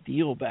big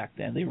deal back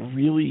then. They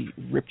really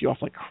ripped you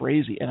off like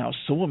crazy, and I was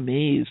so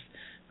amazed.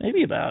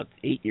 Maybe about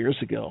 8 years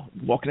ago,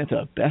 walking into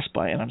a Best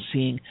Buy, and I'm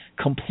seeing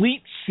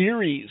complete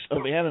series of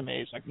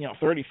animes,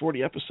 30,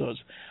 40 episodes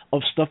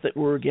of stuff that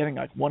we were getting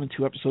 1 and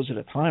 2 episodes at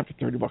a time for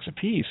 $30 a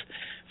piece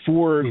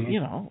for,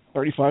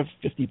 $35,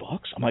 $50.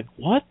 I'm like,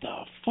 what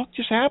the fuck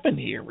just happened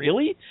here?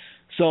 Really?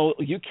 So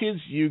you kids,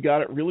 you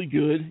got it really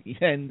good.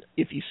 And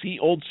if you see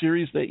old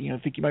series that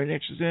think you might be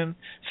interested in,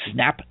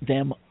 snap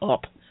them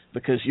up,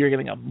 because you're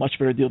getting a much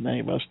better deal than any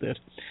of us did.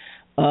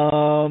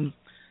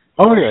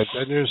 Oh yeah,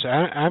 there's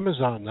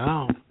Amazon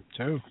now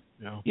too.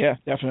 Yeah,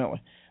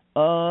 definitely.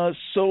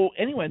 So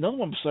anyway, another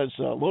one besides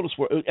Lodoss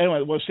War.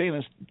 Anyway, what I was saying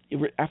is,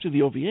 after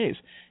the OVAs,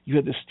 you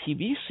had this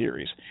TV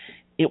series.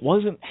 It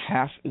wasn't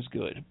half as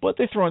good, but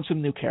they throw in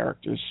some new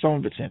characters. Some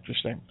of it's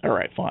interesting. All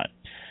right, fine.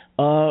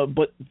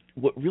 But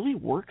what really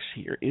works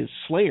here is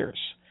Slayers.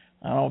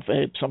 I don't know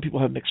if some people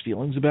have mixed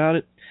feelings about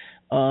it.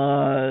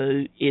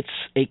 It's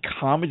a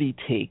comedy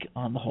take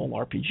on the whole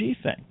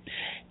RPG thing,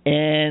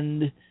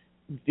 and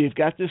they've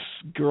got this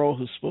girl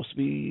who's supposed to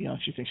be,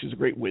 she thinks she's a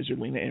great wizard,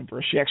 Lena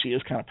Inver. She actually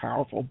is kind of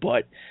powerful,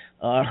 but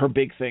her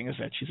big thing is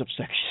that she's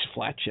upset she's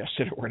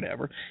flat-chested or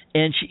whatever,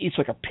 and she eats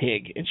like a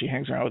pig, and she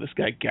hangs around with this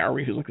guy,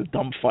 Gary, who's like a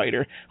dumb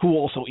fighter, who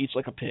also eats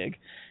like a pig.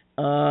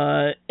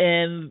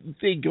 And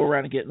they go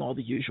around and get in all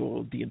the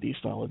usual D&D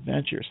style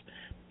adventures.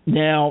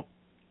 Now,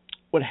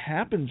 what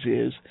happens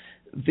is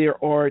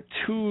there are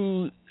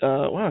 2,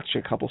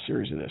 actually a couple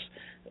series of this.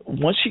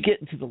 once you get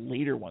into the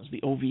later ones,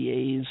 the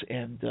OVAs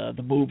and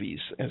the movies,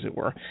 as it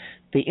were,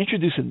 they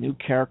introduce a new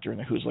character in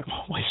there who's like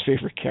my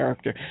favorite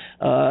character,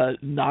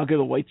 Naga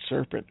the White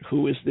Serpent,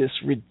 who is this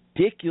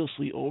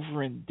ridiculously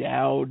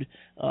over-endowed,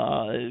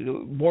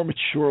 more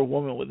mature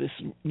woman with this,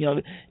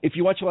 if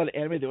you watch a lot of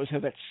anime, they always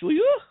have that silly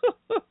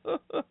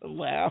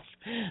laugh.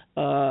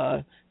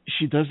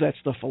 She does that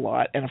stuff a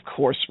lot, and of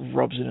course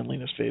rubs it in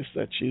Lena's face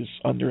that she's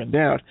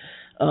under-endowed.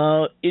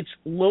 It's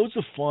loads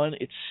of fun.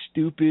 It's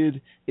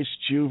stupid. It's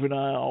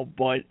juvenile.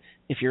 But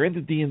if you're into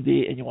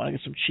D&D and you want to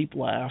get some cheap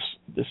laughs,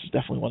 this is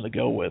definitely one to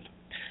go with.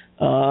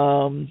 So,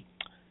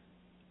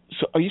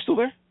 are you still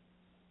there?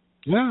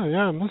 Yeah,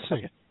 I'm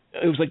listening.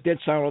 It was like dead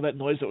silent. All that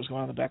noise that was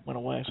going on in the back went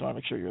away, so I want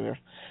to make sure you're there.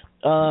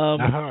 All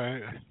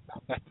right.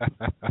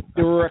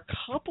 There were a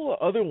couple of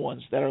other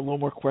ones that are a little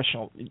more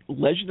questionable.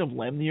 Legend of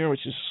Lemnir,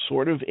 which is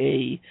sort of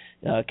a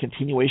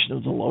continuation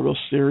of the Lodos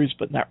series,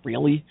 but not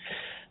really.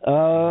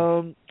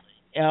 I'm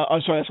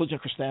sorry, that's Legend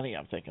of Christianity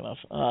I'm thinking of.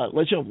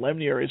 Legend of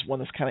Lemnir is one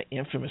that's kind of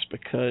infamous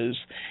because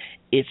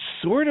it's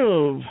sort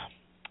of,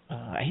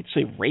 I hate to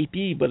say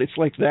rapey, but it's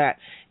like that.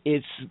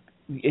 It's,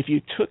 if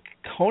you took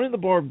Conan the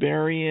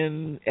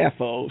Barbarian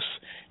ethos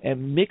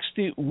and mixed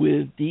it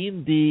with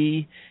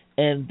D&D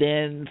and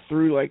then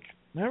through like,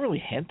 not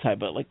really hentai,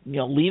 but like,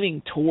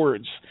 leaning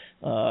towards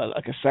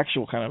like a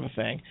sexual kind of a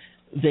thing,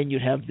 then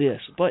you'd have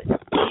this. But,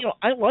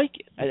 I like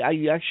it.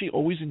 I actually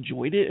always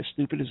enjoyed it, as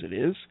stupid as it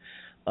is.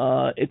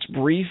 It's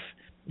brief,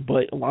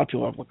 but a lot of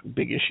people have like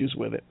big issues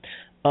with it.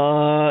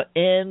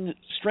 And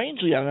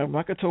strangely, I'm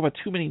not going to talk about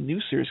too many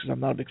new series because I'm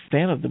not a big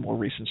fan of the more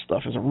recent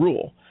stuff as a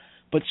rule.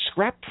 But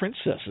Scrap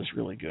Princess is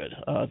really good.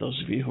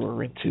 Those of you who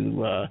are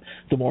into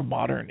the more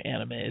modern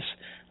animes.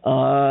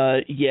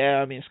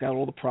 It's got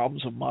all the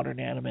problems of modern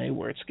anime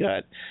where it's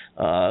got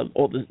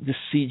all the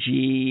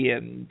CG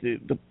and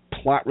the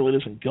plot really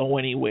doesn't go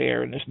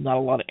anywhere and there's not a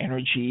lot of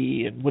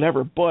energy and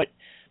whatever. But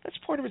that's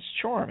part of its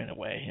charm in a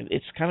way.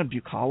 It's kind of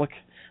bucolic.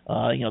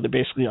 They're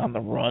basically on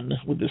the run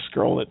with this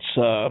girl that's...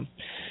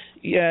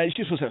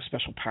 she's supposed to have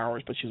special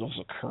powers, but she's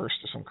also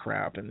cursed or some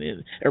crap, and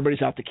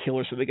everybody's out to kill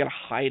her, so they got to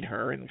hide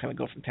her and kind of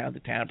go from town to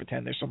town and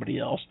pretend there's somebody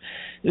else.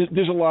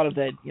 There's a lot of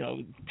that,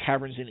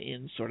 taverns and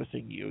inns sort of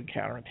thing you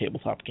encounter in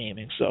tabletop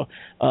gaming, so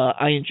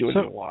I enjoyed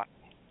it a lot.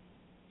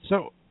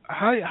 So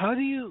how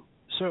do you?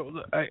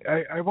 So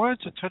I wanted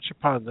to touch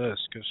upon this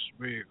because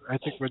I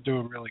think we're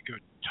doing really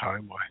good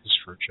time-wise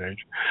for a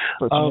change.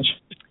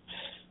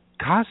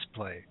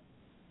 Cosplay.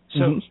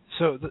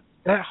 So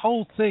that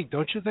whole thing,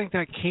 don't you think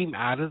that came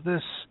out of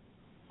this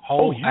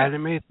whole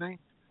anime thing?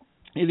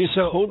 It is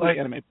totally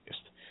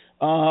anime-based.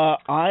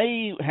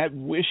 I had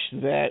wished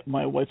that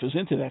my wife was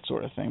into that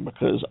sort of thing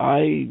because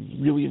I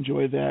really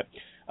enjoy that.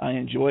 I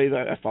enjoy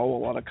that. I follow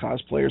a lot of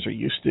cosplayers, or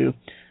used to.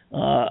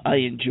 I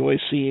enjoy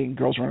seeing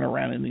girls running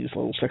around in these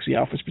little sexy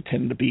outfits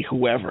pretending to be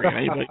whoever.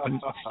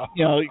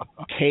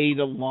 Cade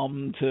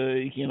alum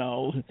to, you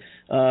name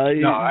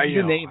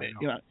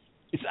it.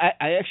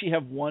 I actually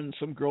have one.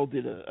 Some girl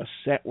did a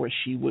set where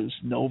she was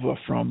Nova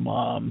from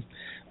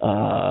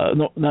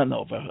not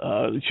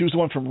Nova. She was the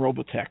one from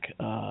Robotech,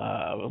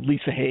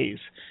 Lisa Hayes,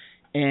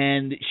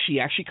 and she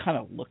actually kind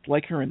of looked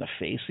like her in the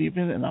face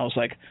even. And I was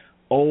like,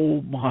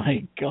 oh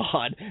my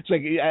god! It's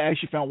like I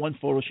actually found one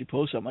photo she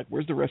posted. I'm like,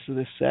 where's the rest of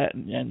this set?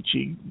 And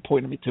she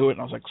pointed me to it, and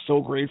I was like,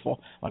 so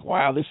grateful. I'm like,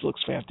 wow, this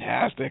looks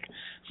fantastic.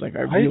 It's like I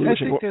really wish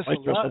think there's a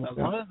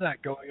lot of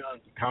that going on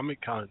in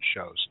Comic-Con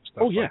shows and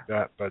stuff like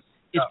that, but.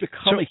 It's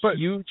become a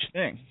huge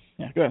thing.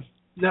 Yeah, go ahead.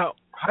 Now,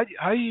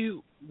 how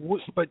you?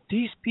 But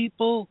these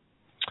people,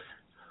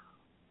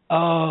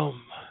 we're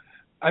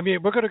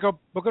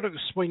gonna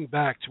swing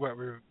back to what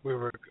we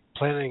were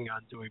planning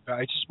on doing, but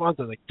I just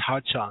wanted to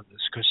touch on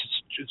this because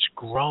it's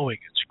growing.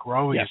 It's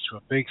growing into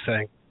a big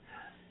thing.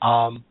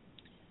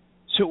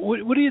 So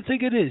what do you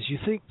think it is? You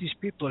think these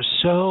people are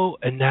so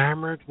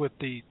enamored with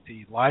the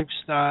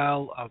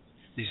lifestyle of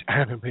these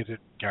animated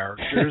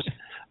characters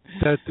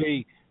that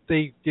they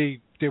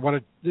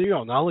want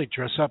to, not only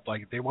dress up,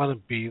 like they want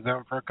to be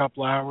there for a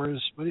couple hours.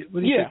 What do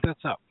you think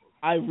that's up?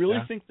 I really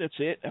think that's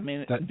it. I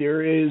mean,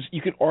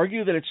 you could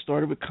argue that it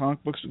started with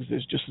comic books because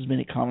there's just as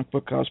many comic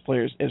book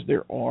cosplayers as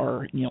there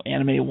are,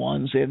 anime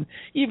ones, and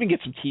you even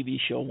get some TV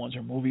show ones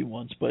or movie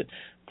ones, but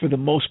for the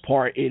most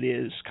part, it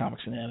is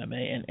comics and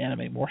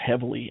anime more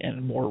heavily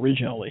and more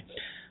originally.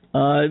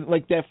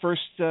 Like that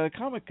first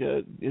comic,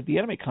 the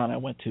Anime Con I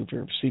went to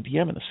for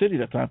CPM in the city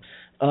that time,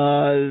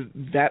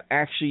 that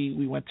actually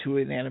we went to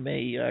an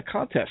anime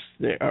contest,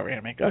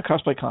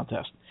 cosplay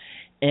contest.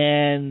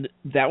 And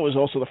that was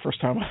also the first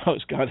time I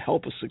was, God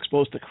help us,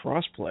 exposed to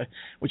crossplay,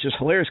 which is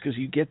hilarious because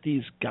you get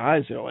these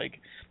guys that are like,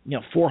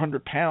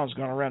 400 pounds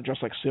going around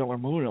dressed like Sailor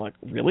Moon. You're like,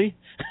 really?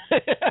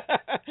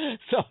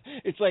 So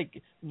it's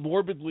like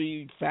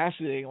morbidly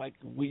fascinating. Like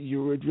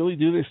you would really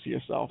do this to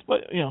yourself,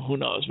 but who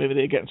knows? Maybe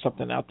they're getting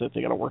something out that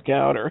they got to work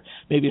out, or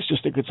maybe it's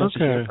just a good sense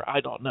of humor. I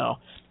don't know.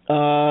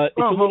 It's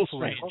a little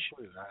strange.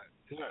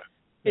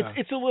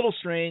 It's a little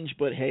strange,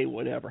 but hey,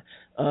 whatever.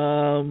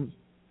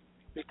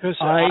 Because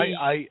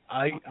I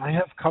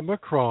have come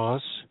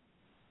across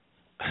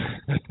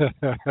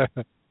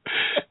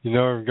You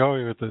know where I'm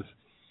going with this.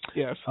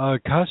 Yes.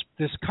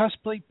 There's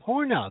cosplay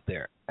porn out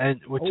there, and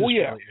which is really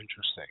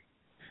interesting.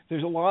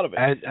 There's a lot of it.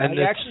 And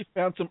I actually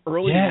found some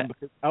early one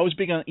because I was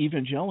big on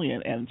Evangelion,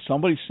 and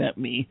somebody sent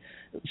me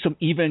some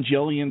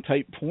Evangelion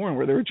type porn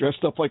where they were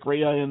dressed up like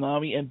Rei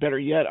Ayanami and, better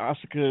yet,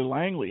 Asuka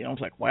Langley. And I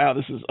was like, wow,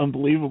 this is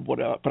unbelievable, but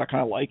I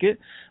kind of like it.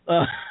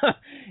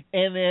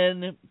 And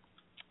then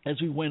as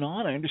we went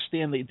on, I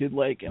understand they did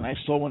and I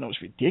saw one that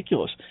was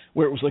ridiculous,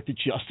 where it was like the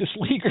Justice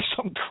League or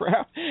some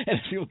crap, and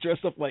people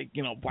dressed up like,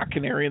 Black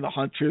Canary and the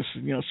Huntress,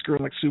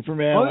 skirting like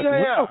Superman. Oh, like,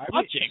 yeah.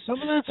 Watching.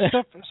 Some of that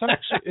stuff,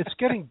 it's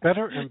getting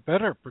better and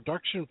better.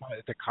 Production,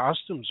 the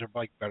costumes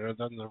are better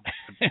than the.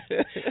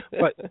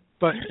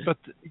 But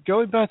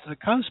going back to the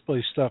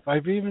cosplay stuff,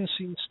 I've even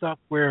seen stuff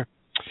where,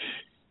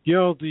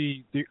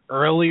 the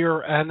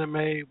earlier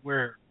anime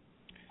where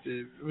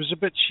it was a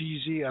bit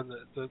cheesy and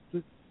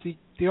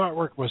the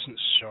artwork wasn't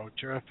so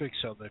terrific,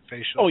 so the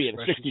facial the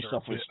 60s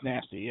stuff was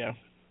nasty, a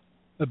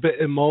bit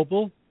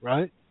immobile,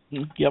 right?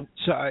 Yep.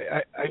 So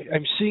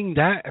I'm seeing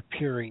that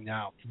appearing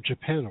now from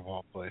Japan of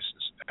all places,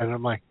 and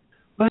I'm like,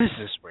 what is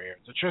this weird?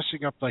 They're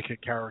dressing up like a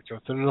character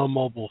with an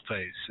immobile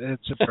face.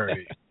 It's a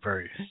very,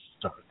 very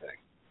sort of thing.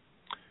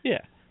 Yeah.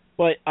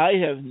 But I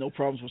have no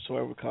problems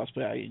whatsoever with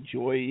cosplay. I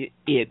enjoy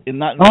it, and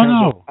not in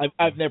terms of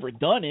I've never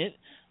done it.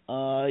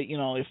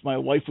 If my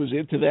wife was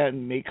into that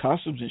and made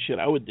costumes and shit,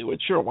 I would do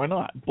it. Sure, why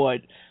not?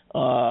 But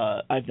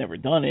I've never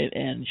done it,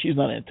 and she's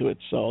not into it.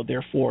 So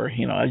therefore,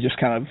 I just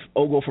kind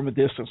of go from a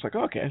distance, like,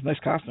 okay, nice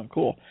costume,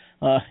 cool.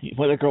 Well,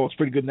 that girl looks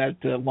pretty good in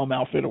that Lum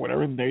outfit or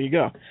whatever, and there you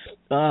go.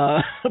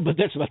 But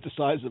that's not the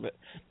size of it.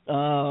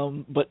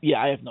 But yeah,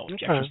 I have no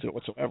objections to it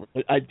whatsoever.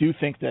 But I do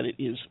think that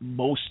it is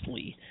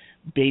mostly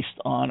based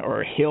on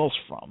or hails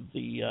from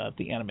the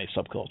anime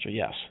subculture.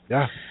 Yes.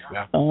 Yeah.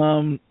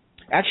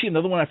 Actually,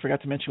 another one I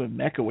forgot to mention with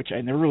Mecha, which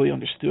I never really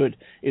understood,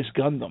 is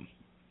Gundam.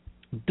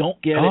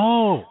 Don't get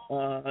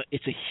it.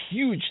 It's a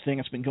huge thing.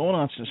 It's been going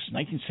on since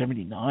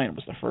 1979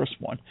 was the first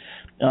one.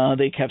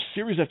 They have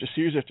series after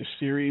series after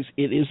series.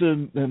 It is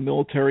a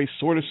military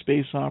sort of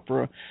space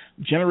opera,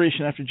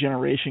 generation after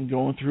generation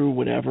going through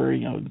whatever,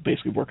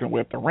 basically working their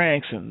way up the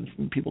ranks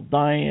and people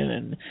dying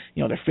and,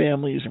 their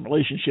families and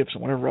relationships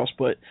and whatever else.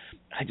 But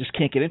I just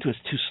can't get into it.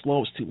 It's too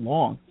slow. It's too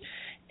long.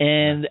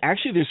 And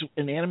actually, there's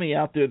an anime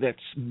out there that's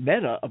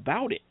meta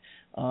about it.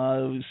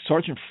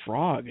 Sergeant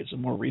Frog is a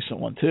more recent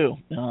one too.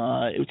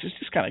 It was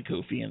just kind of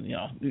goofy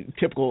and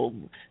typical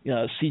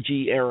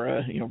CG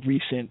era,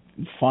 recent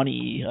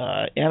funny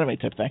anime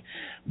type thing.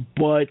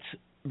 But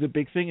the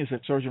big thing is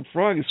that Sergeant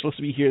Frog is supposed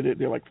to be here.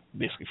 They're like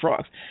basically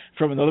frogs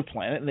from another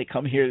planet, and they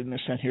come here and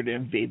they're sent here to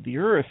invade the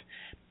Earth.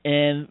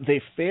 And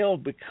they fail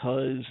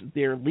because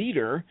their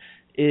leader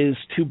is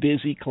too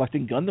busy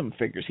collecting Gundam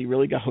figures. He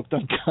really got hooked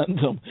on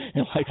Gundam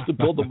and likes to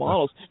build the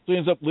models. So he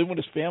ends up living with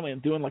his family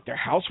and doing their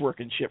housework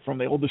and shit from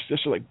the older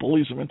sister,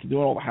 bullies him into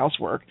doing all the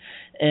housework.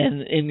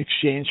 And in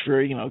exchange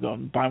for,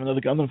 going buy him another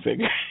Gundam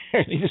figure.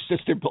 And he just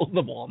sits there building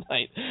them all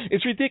night.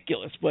 It's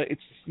ridiculous, but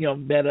it's,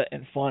 meta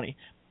and funny.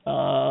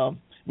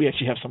 We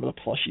actually have some of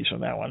the plushies from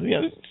that one.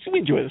 Yeah, we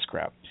enjoy this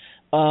crap.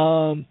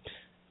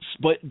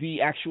 But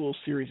the actual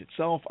series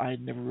itself, I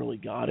never really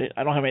got it.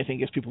 I don't have anything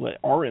against people that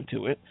are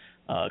into it,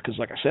 because,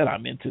 like I said,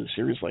 I'm into the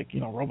series like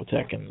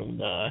Robotech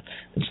and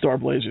Star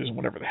Blazers and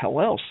whatever the hell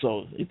else.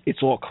 So it's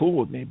all cool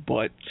with me.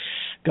 But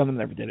Gundam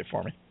never did it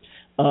for me.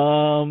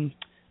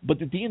 But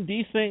the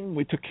D&D thing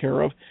we took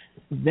care of.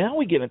 Now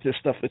we get into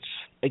stuff that's,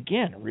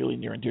 again, really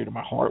near and dear to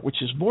my heart,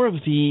 which is more of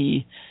the,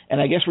 and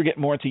I guess we're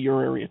getting more into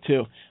your area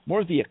too,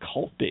 more of the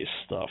occult-based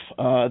stuff.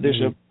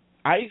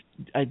 I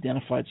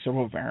identified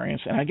several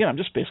variants, and again, I'm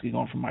just basically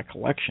going from my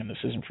collection. This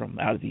isn't from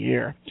out of the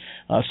air.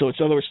 So it's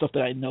other stuff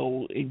that I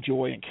know,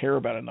 enjoy, and care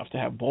about enough to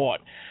have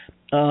bought.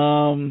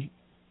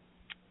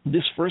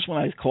 This first one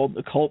I called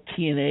Occult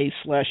TNA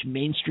 /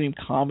 mainstream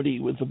comedy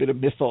with a bit of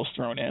mythos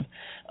thrown in,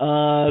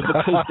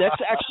 because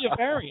that's actually a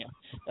variant.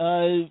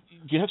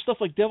 You have stuff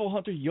like Devil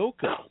Hunter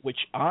Yoko, which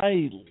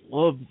I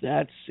loved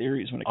that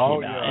series when it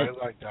came out.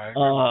 I like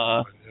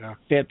that.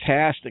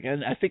 Fantastic.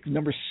 And I think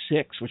number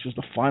 6, which was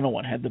the final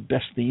one, had the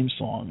best theme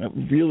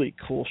song. Really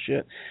cool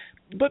shit.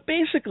 But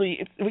basically,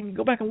 if we can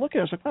go back and look at it,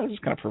 I was like, wow, this is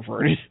kind of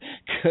perverted.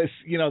 Because,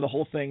 the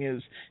whole thing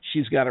is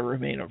she's got to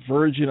remain a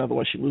virgin,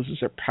 otherwise she loses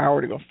her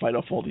power to go fight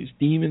off all these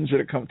demons that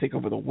are coming to take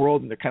over the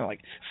world, and they're kind of like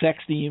sex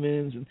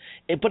demons.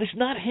 But it's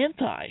not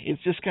hentai.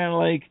 It's just kind of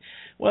like,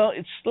 well,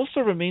 it's still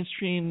sort of a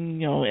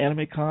mainstream,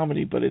 anime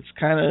comedy, but it's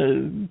kind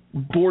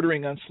of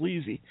bordering on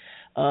sleazy.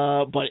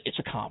 But it's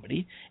a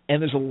comedy,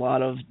 and there's a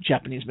lot of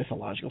Japanese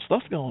mythological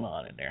stuff going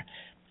on in there.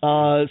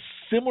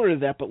 Similar to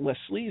that, but less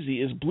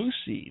sleazy, is Blue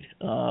Seed,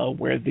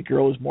 where the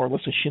girl is more or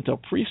less a Shinto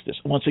priestess.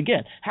 Once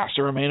again, has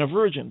to remain a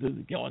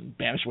virgin, and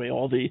banish away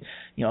all the,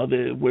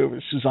 where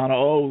Susanoo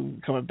Oh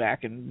coming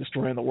back and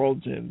destroying the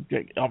world to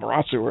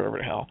Amaterasu or whatever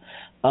the hell.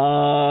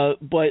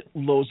 But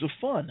loads of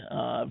fun,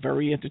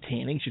 very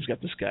entertaining. She's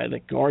got this guy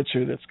that guards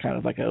her that's kind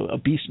of like a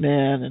beast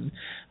man,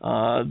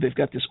 and they've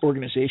got this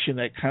organization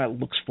that kind of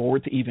looks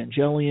forward to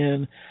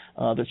Evangelion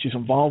that she's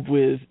involved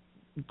with.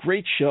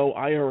 great show.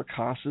 Aya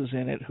Akasa's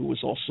in it, who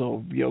was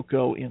also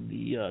Ryoko in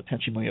the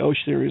Tenchi Muyo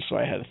series, so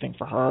I had a thing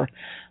for her.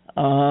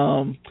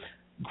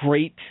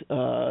 Great,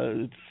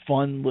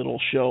 fun little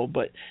show,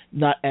 but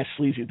not as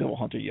sleazy as Devil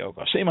Hunter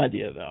Yoko. Same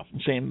idea, though.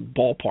 Same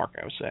ballpark,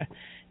 I would say.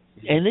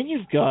 And then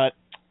you've got,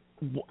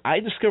 I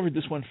discovered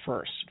this one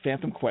first,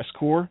 Phantom Quest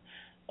Corps,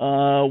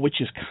 which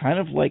is kind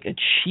of like a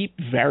cheap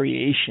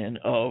variation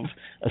of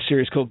a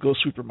series called Ghost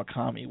Sweeper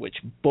Makami, which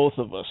both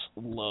of us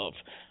love,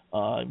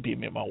 being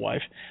me and my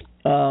wife.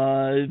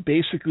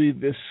 Basically,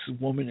 this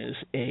woman is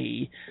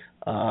an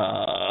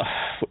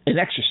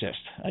exorcist,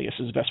 I guess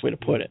is the best way to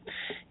put it.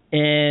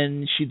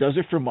 And she does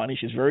it for money.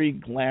 She's very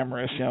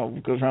glamorous,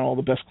 goes around in all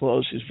the best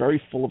clothes. She's very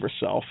full of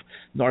herself,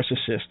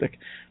 narcissistic.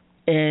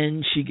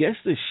 And she gets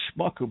this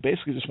schmuck who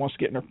basically just wants to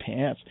get in her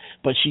pants,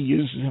 but she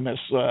uses him as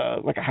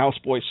like a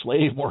houseboy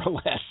slave, more or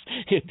less.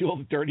 He'd do all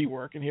the dirty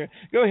work in here.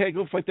 Go ahead,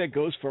 go fight that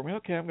ghost for me.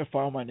 Okay, I'm going to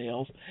file my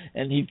nails.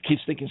 And he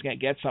keeps thinking he's going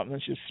to get something,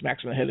 and she just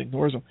smacks him in the head and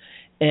ignores him.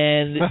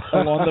 And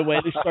along the way,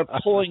 they start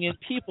pulling in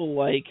people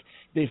like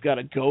they've got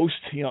a ghost,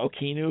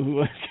 Okinu,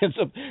 who ends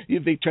up,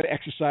 they try to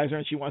exorcise her,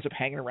 and she winds up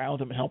hanging around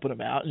with him and helping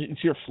him out. And you can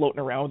see her floating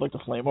around with like the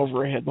flame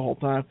over her head the whole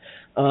time.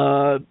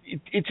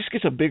 It just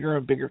gets a bigger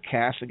and bigger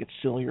cast. It gets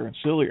sillier and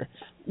sillier.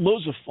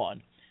 Loads of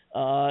fun.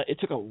 It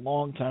took a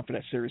long time for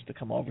that series to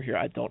come over here.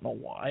 I don't know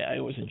why. I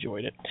always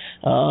enjoyed it.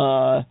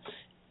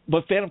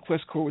 But Phantom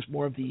Quest Corps was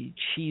more of the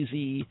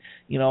cheesy,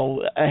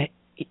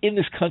 in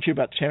this country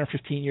about 10 or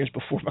 15 years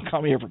before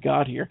Makami ever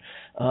got here,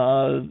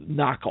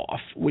 knockoff,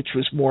 which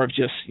was more of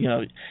just,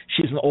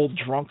 she's an old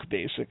drunk,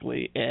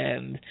 basically,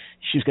 and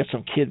she's got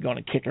some kid going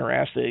to kick her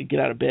ass to get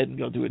out of bed and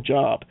go do a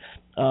job.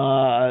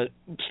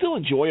 Still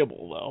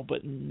enjoyable, though,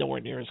 but nowhere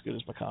near as good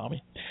as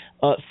Makami.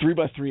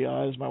 3x3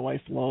 Eyes, my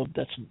wife loved.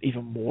 That's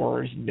even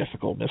more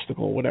mystical,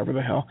 whatever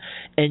the hell.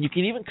 And you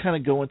can even kind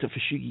of go into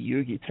Fushigi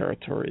Yugi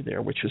territory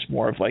there, which is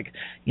more of like,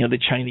 the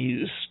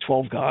Chinese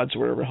 12 gods or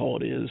whatever the hell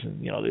it is.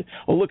 And,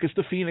 look, it's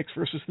the Phoenix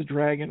versus the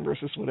Dragon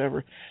versus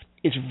whatever.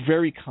 It's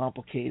very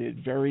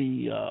complicated,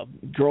 very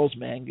girls'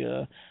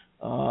 manga.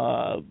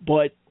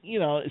 But,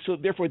 so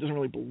therefore it doesn't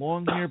really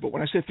belong here. But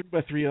when I say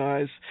 3x3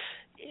 Eyes,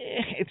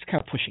 it's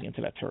kind of pushing into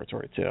that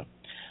territory too.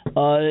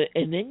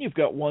 And then you've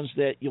got ones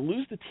that you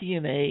lose the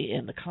TNA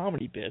and the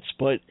comedy bits,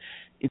 but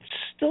it's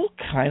still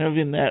kind of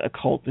in that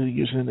occult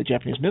using the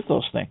Japanese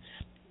mythos thing.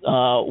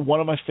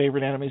 One of my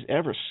favorite animes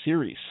ever,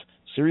 Series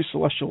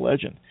Celestial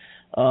Legend.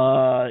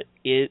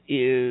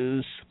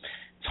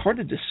 It's hard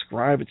to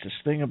describe. It's this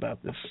thing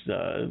about this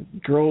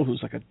girl who's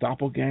like a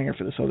doppelganger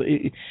for this other.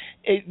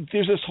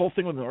 There's this whole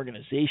thing with an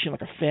organization,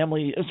 like a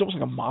family. It's almost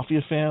like a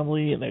mafia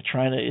family, and they're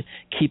trying to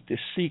keep this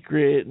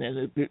secret. And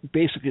then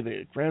basically,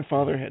 the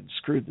grandfather had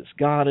screwed this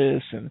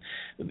goddess, and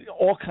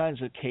all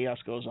kinds of chaos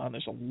goes on.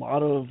 There's a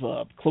lot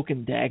of cloak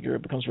and dagger.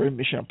 It becomes very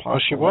Mission Impossible.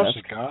 Oh, she was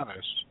a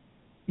goddess.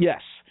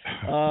 Yes.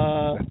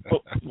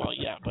 But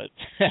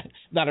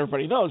not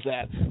everybody knows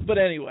that. But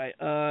anyway,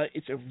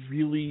 it's a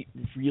really,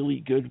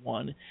 really good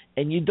one,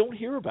 and you don't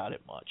hear about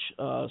it much.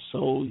 If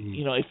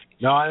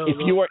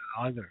you are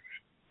either.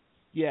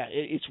 Yeah,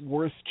 it's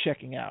worth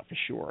checking out for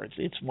sure.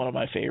 It's one of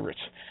my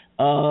favorites.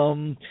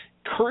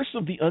 Curse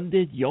of the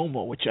Undead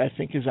Yoma, which I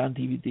think is on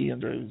DVD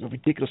under the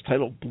ridiculous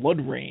title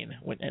Blood Rain,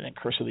 and then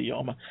Curse of the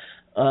Yoma.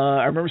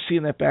 I remember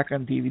seeing that back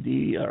on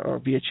DVD or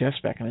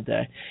VHS back in the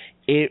day.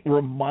 It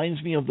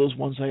reminds me of those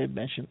ones I had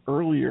mentioned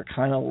earlier,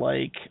 kind of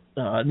like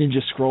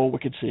Ninja Scroll,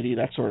 Wicked City,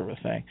 that sort of a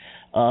thing.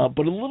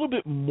 But a little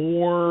bit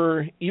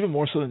more, even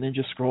more so than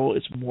Ninja Scroll,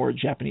 it's more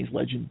Japanese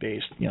legend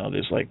based.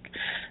 There's like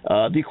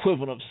the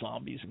equivalent of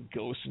zombies and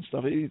ghosts and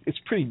stuff. It's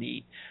pretty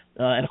neat.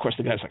 And of course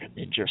the guy's like a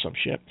ninja or some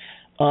shit.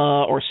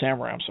 Or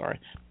samurai, I'm sorry.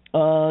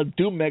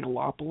 Doom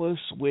Megalopolis,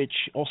 which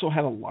also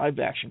had a live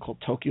action called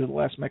Tokyo the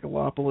Last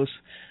Megalopolis.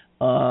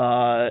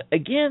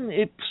 Again,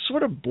 it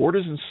sort of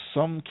borders in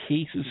some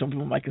cases. Some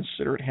people might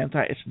consider it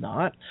hentai. It's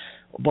not,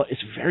 but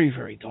it's very,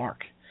 very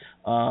dark.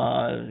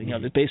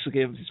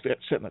 Basically it's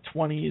set in the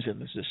 20s, and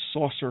there's this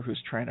sorcerer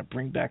who's trying to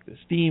bring back this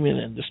demon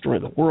and destroy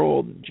the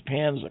world. And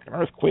Japan's like an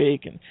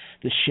earthquake, and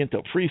this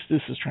Shinto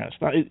priestess is trying to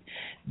stop it.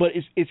 But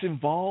it's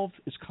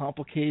involved, it's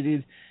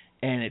complicated,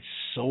 and it's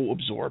so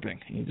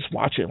absorbing. You just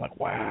watch it and like,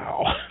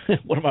 wow,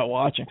 what am I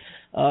watching?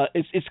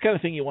 It's the kind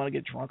of thing you want to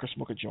get drunk or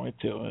smoke a joint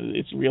to.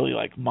 It's really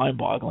like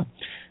mind-boggling.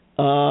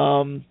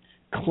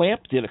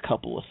 Clamp did a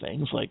couple of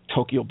things like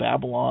Tokyo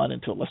Babylon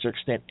and to a lesser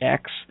extent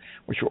X,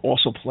 which were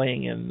also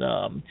playing in,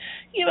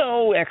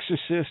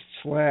 exorcist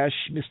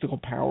 / mystical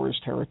powers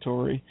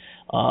territory.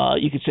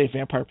 You could say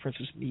Vampire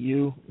Princess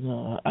Miyu.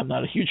 I'm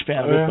not a huge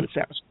fan of it, but it's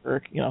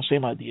atmospheric.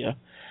 Same idea.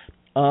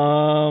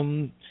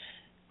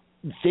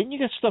 Then you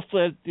get stuff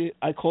that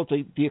I call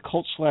it the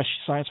occult /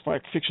 science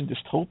fiction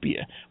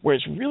dystopia, where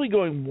it's really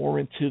going more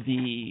into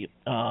the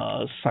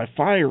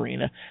sci-fi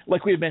arena.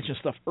 Like we had mentioned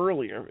stuff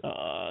earlier,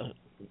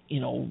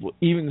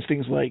 even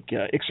things like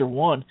Ixer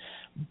 1,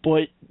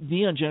 but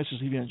Neon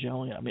Genesis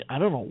Evangelion, I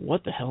don't know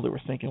what the hell they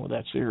were thinking with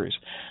that series.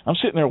 I'm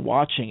sitting there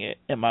watching it,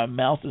 and my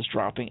mouth is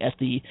dropping at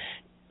the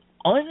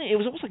it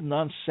was almost like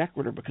non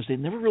sequitur because they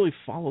never really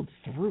followed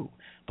through,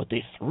 but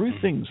they threw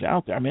things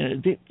out there. I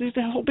mean, there's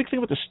the whole big thing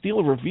about the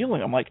steal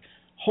revealing. I'm like,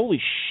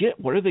 holy shit,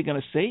 what are they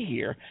going to say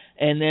here?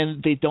 And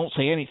then they don't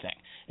say anything.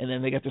 And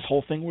then they got this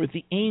whole thing with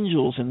the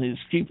angels, and these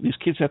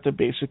kids have to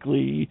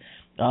basically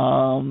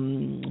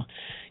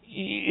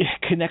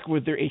connect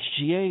with their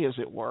HGA, as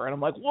it were. And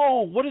I'm like,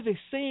 whoa, what are they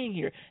saying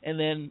here? And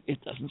then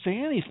it doesn't say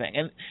anything.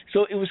 And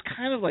so it was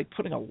kind of like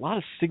putting a lot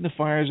of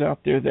signifiers out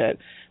there that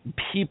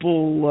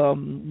people,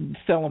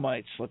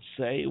 Thelemites, let's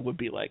say, would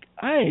be like,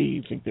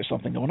 I think there's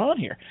something going on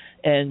here.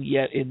 And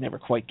yet it never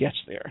quite gets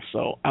there.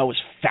 So I was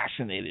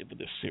fascinated with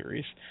this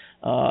series.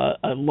 I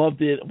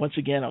loved it. Once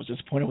again, I was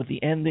disappointed with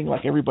the ending,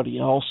 like everybody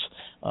else.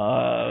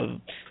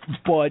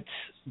 But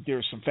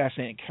there's some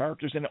fascinating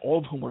characters in it, all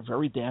of whom were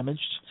very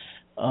damaged.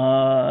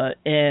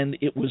 And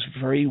it was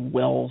very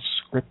well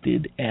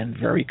scripted and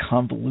very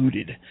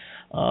convoluted.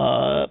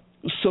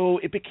 So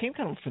it became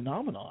kind of a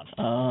phenomenon.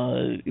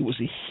 It was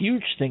a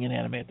huge thing in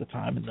anime at the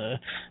time, in the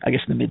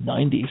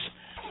mid-90s.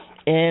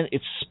 And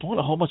it spawned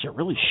a whole bunch of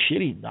really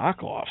shitty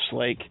knockoffs.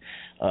 Like,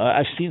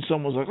 I've seen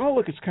someone was like, oh,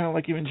 look, it's kind of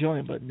like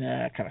Evangelion, but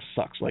nah, it kind of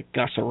sucks. Like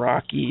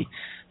Gasaraki,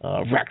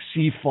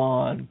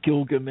 Raxifon,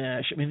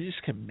 Gilgamesh. I mean, they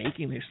just kept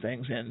making these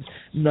things, and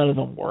none of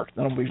them worked.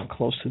 None of them were even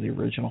close to the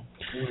original.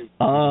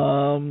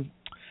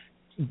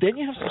 Then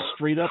you have some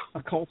straight-up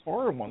occult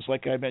horror ones,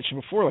 like I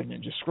mentioned before, like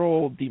Ninja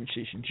Scroll, Demon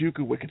Station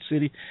Juku, Wicked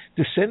City,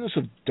 Descendants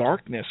of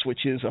Darkness,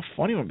 which is a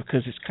funny one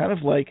because it's kind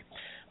of like,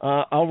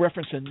 I'll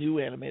reference a new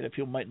anime that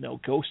people might know,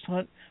 Ghost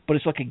Hunt, but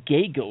it's like a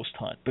gay ghost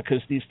hunt because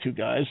these two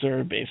guys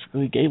are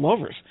basically gay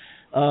lovers.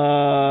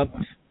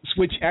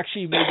 Which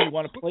actually made me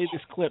want to play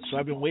this clip, so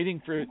I've been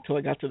waiting till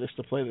I got to this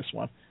to play this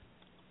one.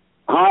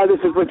 Hi, this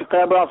is Richard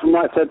Fairbrass from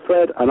Right Said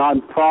Fred, and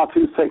I'm far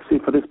too sexy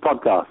for this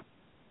podcast.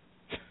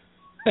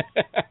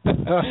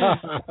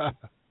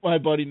 My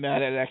buddy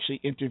Matt had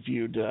actually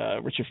interviewed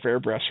Richard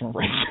Fairbrass from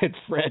Right Said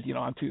Fred.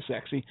 I'm too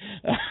sexy.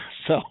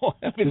 So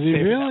I've been Is he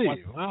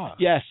really? Wow.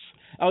 Yes.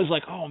 I was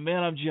like, oh,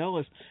 man, I'm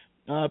jealous.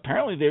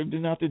 Apparently, they've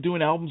been out there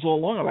doing albums all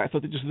along. I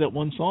thought they just did that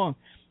one song.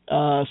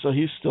 So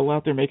he's still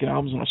out there making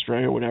albums in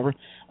Australia or whatever.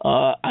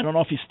 I don't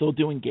know if he's still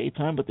doing Gay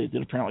Time, but they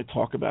did apparently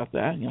talk about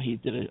that. He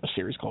did a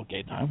series called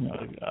Gay Time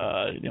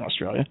in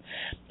Australia.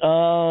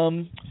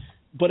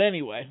 But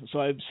anyway, so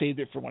I saved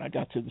it for when I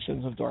got to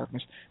Descendants of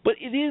Darkness. But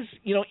it is,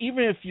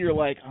 even if you're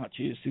like, oh,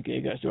 geez, two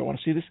gay guys, do I want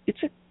to see this?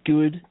 It's a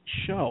good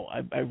show.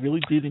 I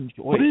really did enjoy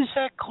it. What is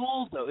that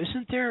called, though?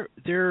 Isn't there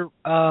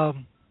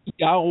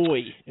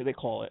Yaoi, they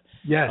call it.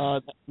 Yes.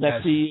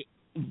 That's yes.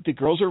 The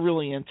girls are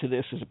really into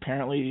this. Is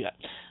apparently,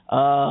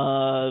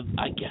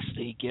 I guess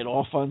they get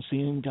off on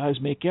seeing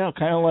guys make out.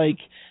 Kind of like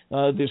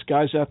there's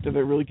guys out there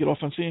that really get off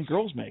on seeing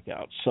girls make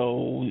out.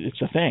 So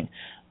it's a thing.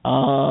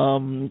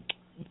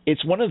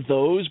 It's one of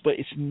those, but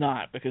it's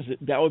not, because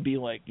that would be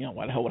like,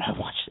 why the hell would I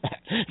watch that?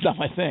 It's not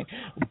my thing.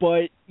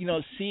 But,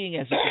 seeing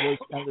as it was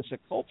kind of this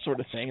occult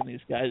sort of thing, and these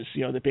guys,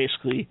 they're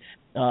basically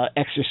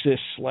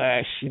exorcists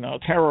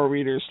 / tarot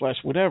readers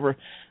 / whatever,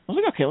 I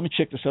was like, okay, let me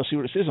check this out, see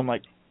what it is. I'm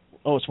like,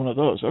 oh, it's one of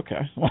those.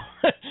 Okay.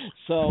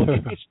 So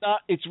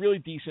it's really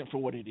decent for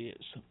what it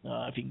is.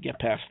 If you can get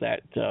past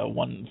that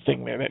one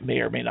thing that may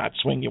or may not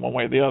swing you one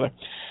way or the other.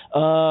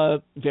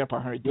 Vampire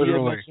Hunter D, I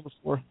mentioned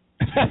before.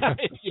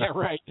 Yeah,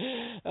 right.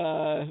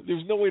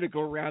 There's no way to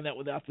go around that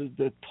without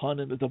the pun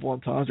and the double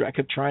entendre. I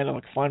kept trying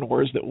to find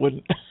words that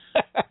wouldn't.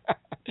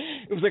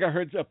 It was like I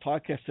heard a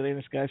podcast today, and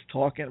this guy's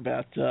talking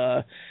about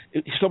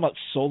he's talking about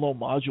solo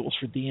modules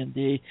for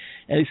D&D,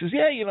 and he says,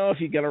 yeah,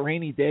 if you got a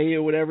rainy day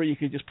or whatever, you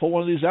could just pull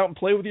one of these out and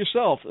play with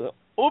yourself.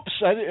 Oops,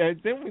 I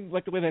didn't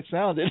like the way that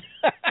sounded.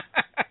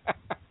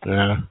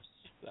 Yeah.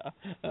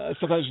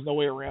 Sometimes there's no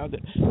way around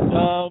it.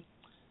 I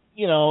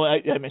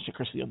mentioned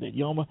Chris the Undead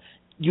Yoma.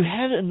 You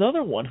had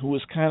another one who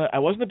was kind of, I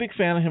wasn't a big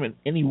fan of him in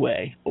any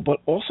way,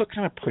 but also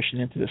kind of pushing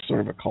into this sort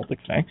of occultic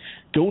thing.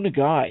 Go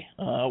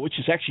Nagai, which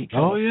is actually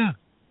kind of, yeah.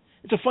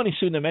 It's a funny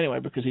pseudonym anyway,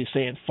 because he's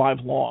saying 5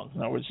 long.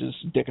 In other words, his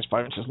dick is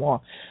 5 inches long.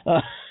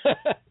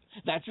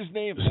 That's his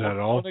name. Is that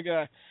all?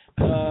 Nagai.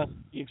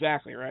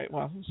 Exactly, right.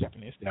 Well, he's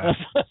Japanese. Yeah.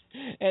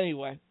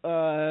 Anyway,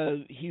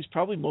 he's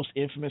probably most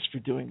infamous for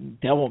doing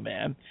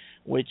Devilman,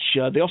 which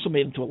they also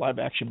made into a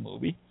live-action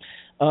movie.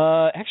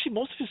 Actually,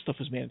 most of his stuff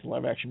was made into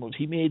live-action movies.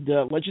 He made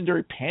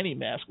Legendary Panty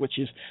Mask, which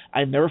is,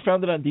 I never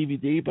found it on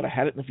DVD, but I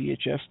had it in the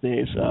VHS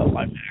days,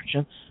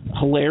 live-action.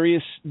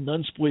 Hilarious,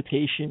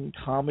 nunsploitation,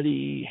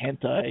 comedy,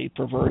 hentai,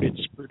 perverted,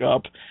 screwed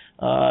up,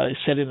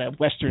 set in a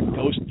Western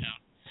ghost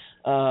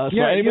town.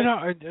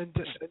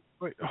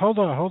 Wait, hold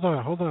on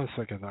a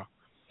second, though.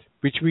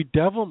 Between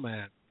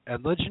Devilman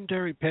and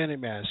Legendary Panty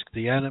Mask,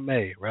 the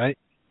anime, right?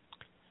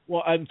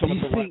 Well, I'm talking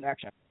about the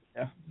live-action.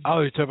 Yeah.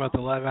 Oh, you're talking about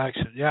the live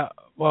action. Yeah.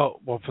 Well,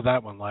 for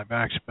that one, live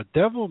action. But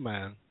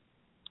Devilman,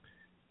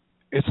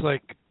 it's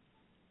like,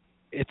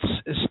 it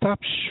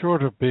stops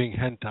short of being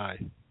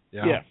hentai.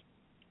 Yeah.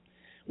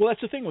 Well, that's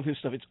the thing with his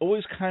stuff. It's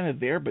always kind of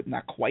there, but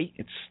not quite.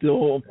 It's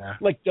still,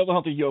 like Devil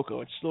Hunter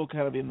Yoko, it's still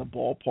kind of in the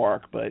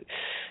ballpark. But,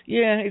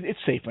 yeah, it's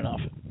safe enough.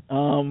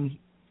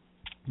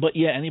 But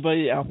yeah,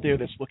 anybody out there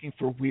that's looking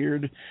for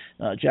weird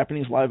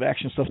Japanese live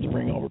action stuff to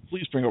bring over,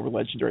 please bring over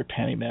Legendary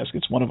Panty Mask.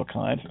 It's one of a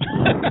kind.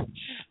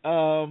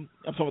 I'm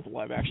talking about the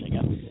live action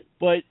again.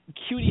 But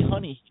Cutie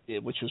Honey,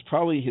 which was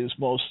probably his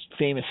most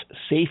famous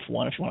safe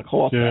one, if you want to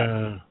call it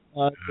that.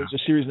 There was a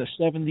series in the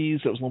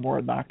 70s that was a little more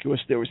innocuous.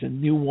 There was a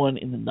new one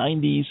in the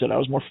 90s that I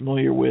was more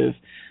familiar with.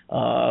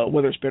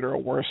 Whether it's better or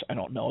worse, I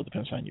don't know. It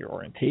depends on your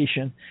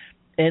orientation.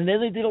 And then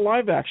they did a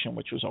live action,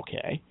 which was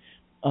okay.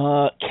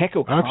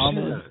 Kekko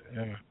Kamen,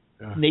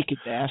 Naked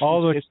Basket.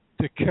 All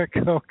the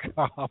Kekko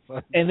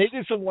Kamen. And they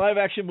did some live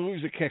action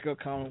movies of Kekko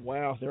Kamen.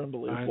 Wow, they're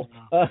unbelievable.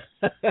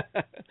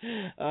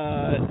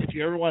 If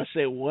you ever want to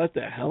say, what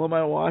the hell am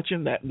I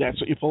watching, that's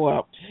what you pull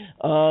out.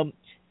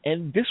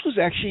 And this was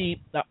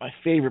actually not my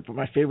favorite, but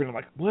my favorite. I'm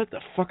like, what the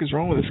fuck is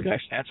wrong with this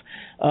guy's stats?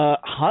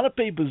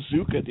 Hanape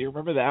Bazooka. Do you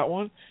remember that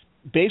one?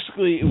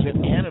 Basically, it was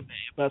an anime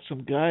about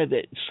some guy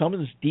that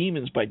summons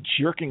demons by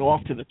jerking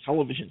off to the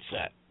television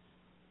set.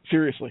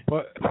 Seriously,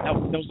 that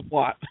was the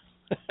plot.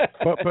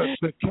 but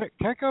the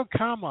Kekko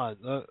Kamen.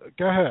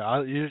 Go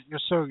ahead.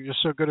 You're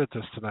so good at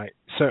this tonight.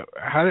 So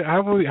how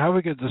are we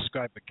going to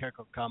describe the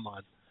Kekko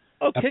Kamen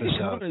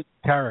episode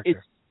character?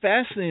 It's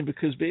fascinating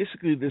because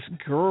basically this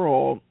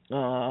girl,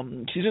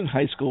 she's in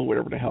high school or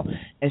whatever the hell,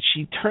 and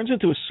she turns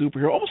into a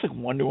superhero, almost like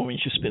Wonder Woman.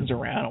 She spins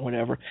around or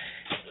whatever.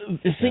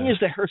 The thing is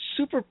that her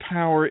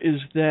superpower is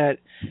that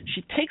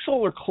she takes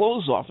all her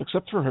clothes off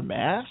except for her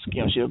mask.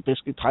 You know, she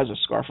basically ties a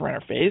scarf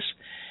around her face.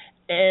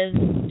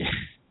 And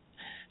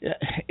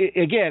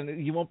again,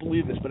 you won't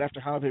believe this, but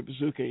after Hanape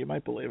Bazooka, you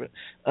might believe it.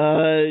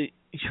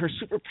 Her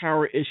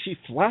superpower is she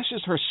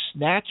flashes her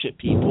snatch at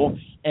people,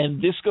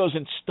 and this goes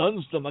and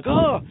stuns them like,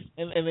 oh,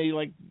 and they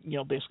like, you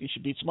know, basically she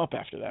beats them up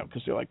after that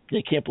because they're like,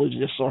 they can't believe you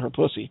just saw her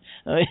pussy.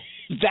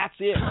 That's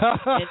it.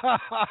 And,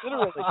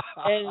 literally.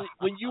 And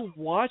when you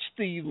watch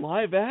the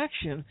live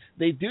action,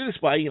 they do this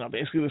by, you know,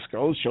 basically this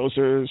girl shows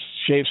her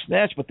shaved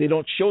snatch, but they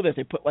don't show that.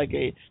 They put like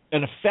an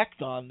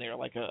effect on there,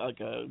 like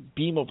a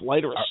beam of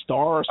light or a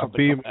star or something.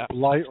 A beam of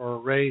light or a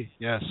ray,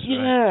 yes. Yeah,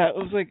 right. It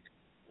was like,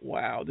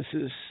 wow, this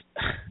is...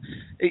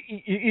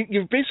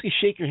 You basically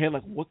shake your head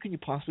like, what can you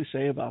possibly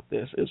say about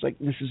this? It's like,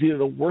 this is either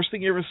the worst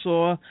thing you ever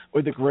saw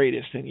or the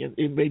greatest, and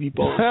it may be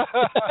both.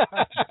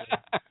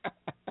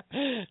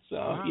 So,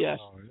 wow. Yes.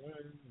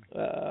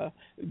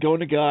 Going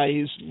to Guy,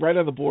 he's right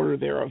on the border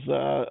there of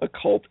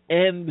occult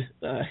and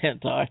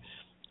hentai.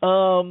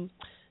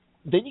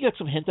 Then you got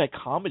some hentai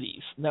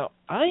comedies. Now,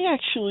 I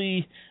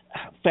actually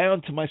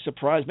found, to my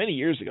surprise, many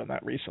years ago,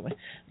 not recently,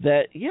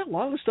 that, a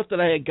lot of the stuff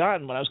that I had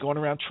gotten when I was going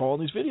around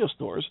trolling these video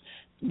stores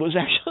was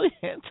actually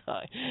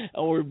hentai,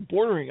 or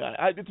bordering on it.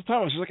 At the time,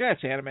 I was just like,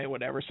 it's anime,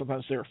 whatever.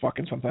 Sometimes they were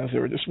fucking, sometimes they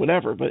were just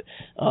whatever. But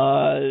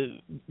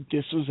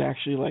this was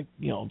actually like,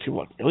 people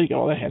were like, really? You got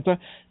all that hentai?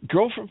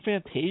 Girl from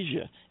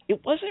Fantasia.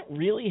 It wasn't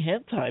really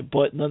hentai,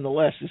 but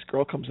nonetheless, this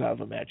girl comes out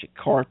of a magic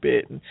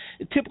carpet, and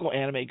a typical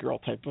anime girl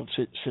type of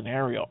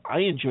scenario. I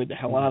enjoyed the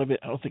hell out of it.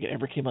 I don't think it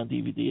ever came on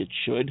DVD. It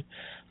should.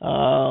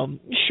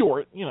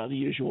 Short, the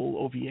usual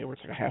OVA where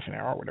it's like a half an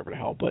hour or whatever the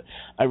hell, but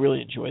I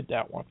really enjoyed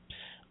that one.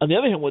 On the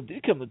other hand, what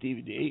did come to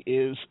DVD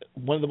is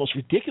one of the most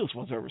ridiculous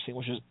ones I've ever seen,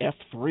 which is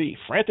F3,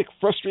 Frantic,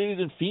 Frustrated,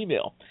 and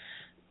Female.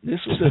 This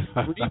was a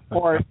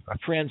 3-part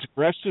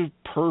transgressive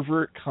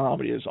pervert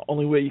comedy. Is the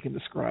only way you can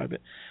describe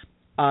it.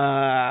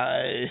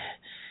 How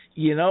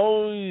we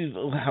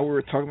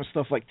were talking about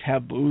stuff like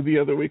Taboo the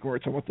other week when we were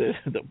talking about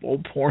the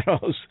old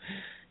pornos?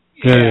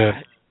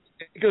 Yeah.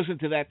 It goes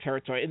into that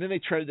territory. And then they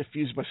try to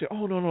defuse it by saying,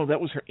 oh, no, that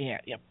was her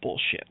aunt. Yeah,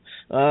 bullshit.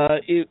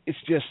 It's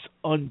just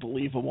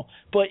unbelievable.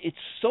 But it's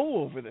so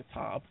over the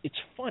top. It's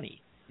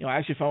funny. I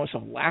actually found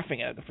myself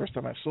laughing at it the first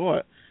time I saw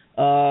it.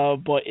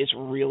 But it's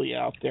really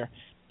out there.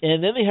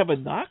 And then they have a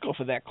knockoff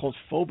of that called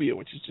Phobia,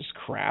 which is just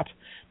crap.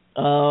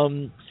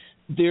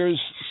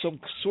 There's some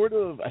sort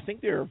of, I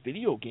think there are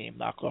video game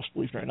knockoffs,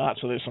 believe it or not.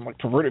 So there's some like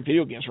perverted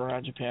video games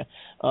around Japan.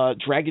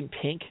 Dragon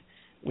Pink,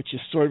 which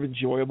is sort of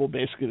enjoyable.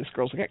 Basically, this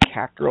girl's like a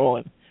cat girl,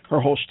 and her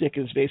whole shtick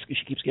is basically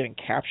she keeps getting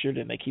captured,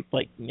 and they keep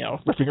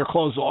ripping her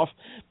clothes off.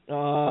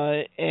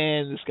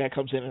 And this guy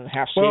comes in and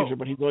half saves her,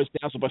 but he always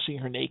down by seeing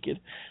her naked.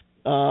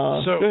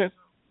 Go ahead.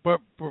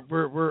 But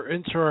we're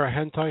into our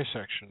hentai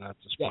section at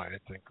this point, I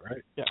think,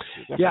 right?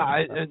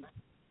 Yeah. And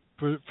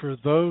for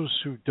those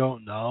who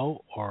don't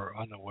know or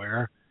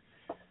unaware,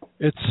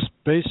 it's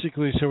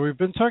basically, so we've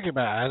been talking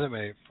about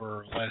anime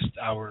for the last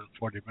hour and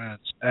 40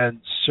 minutes, and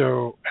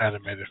so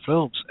animated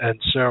films, and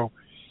so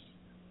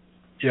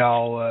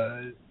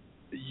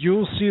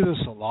you'll see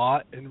this a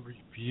lot in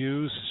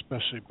reviews,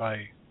 especially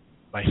by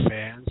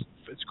fans.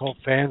 It's called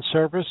fan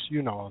service.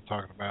 You know what I'm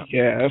talking about.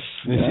 Yes.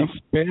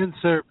 Fan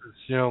service.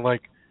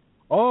 Like,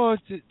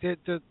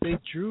 they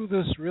drew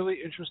this really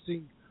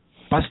interesting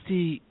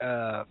busty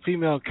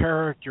female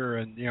character,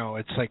 and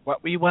it's like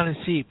what we want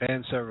to see,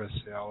 fan service,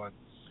 and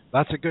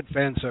lots of good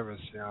fan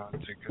service,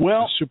 it's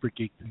a super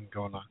geek thing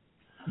going on.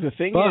 The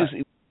thing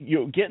is,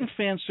 you're getting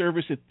fan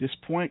service at this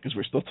point because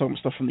we're still talking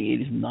stuff from the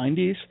 80s and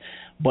 90s,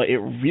 but it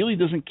really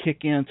doesn't kick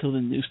in until the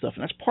new stuff.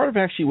 And that's part of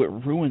actually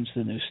what ruins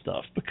the new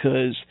stuff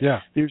because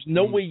there's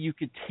no way you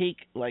could take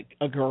like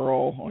a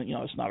girl,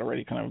 that's not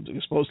already kind of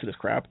exposed to this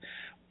crap,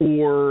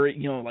 or,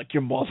 like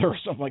your mother or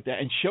something like that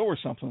and show her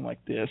something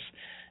like this.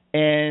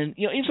 And,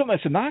 even something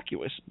that's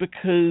innocuous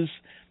because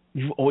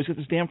you've always got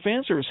this damn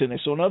fan service in there.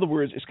 So in other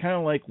words, it's kind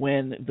of like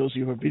when those of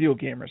you who are video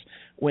gamers,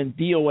 when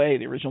DOA,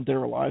 the original Dead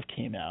or Alive,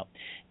 came out,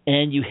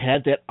 and you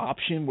had that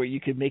option where you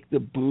could make the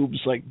boobs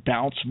like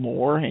bounce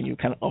more, and you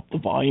kind of up the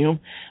volume,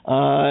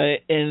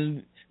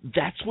 and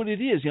that's what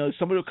it is.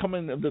 Somebody will come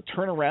in, they'll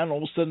turn around, and all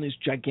of a sudden these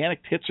gigantic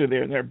tits are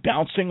there, and they're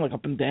bouncing like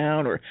up and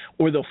down, or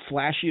they'll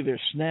flash you their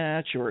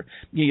snatch, or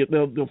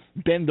they'll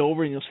bend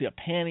over and you'll see a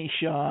panty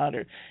shot,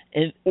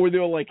 or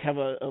they'll like have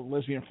a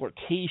lesbian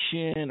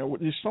flirtation, or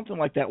there's something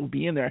like that will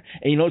be in there,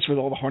 and it's with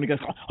all the horny guys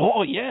going,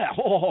 oh yeah,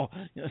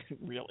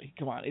 really,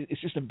 come on,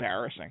 it's just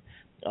embarrassing,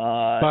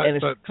 and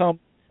it's become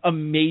a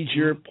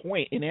major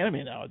point in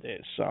anime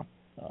nowadays. So,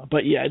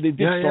 but yeah, they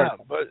did start.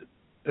 Yeah, but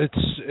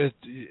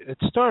it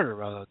started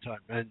around that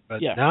time,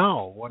 but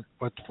now what's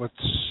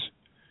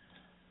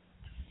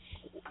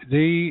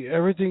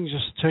everything's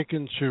just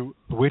taken to,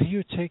 where do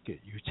you take it?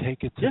 You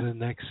take it to the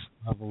next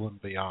level and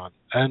beyond.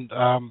 And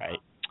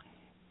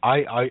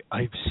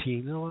I've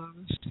seen a lot of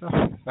this stuff,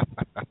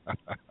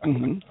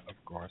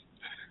 of course.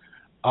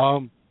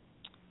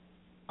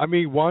 I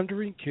mean,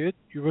 Wandering Kid,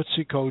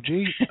 Urotsu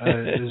Koji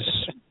is.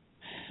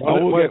 I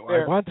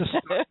want to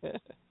start.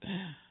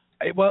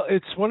 Well,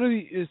 it's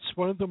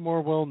one of the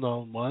more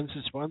well-known ones.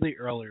 It's one of the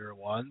earlier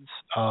ones.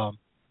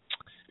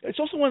 It's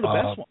also one of the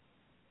best ones.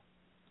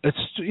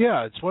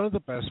 It's one of the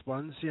best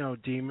ones.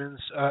 Demons.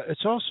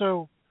 It's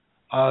also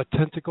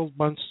tentacled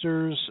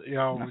monsters.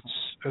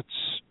 It's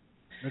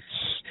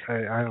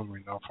I don't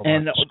really know if I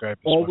want to describe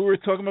it. All we were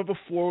talking about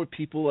before with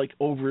people like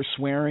over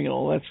swearing and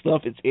all that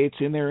stuff, it's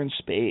in there in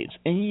spades.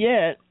 And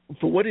yet,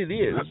 for what it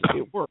is,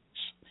 it works.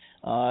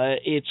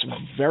 It's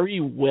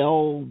very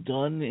well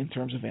done in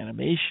terms of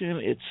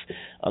animation.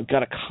 It's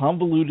got a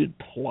convoluted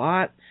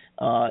plot.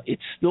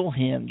 It's still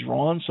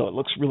hand-drawn, so it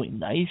looks really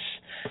nice.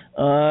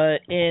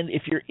 And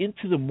if you're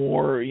into the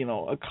more,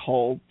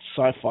 occult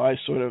sci-fi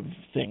sort of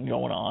thing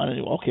going on,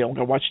 and okay, I'm going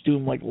to watch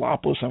Doom like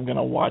Lapis, I'm going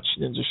to watch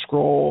Ninja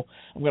Scroll,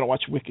 I'm going to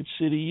watch Wicked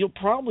City, you'll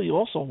probably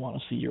also want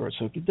to see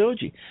Urotsuki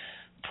Doji.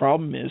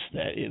 Problem is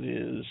that it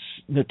is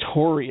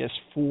notorious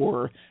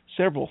for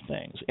several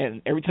things,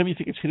 and every time you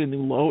think it's hit a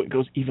new low, it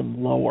goes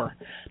even lower.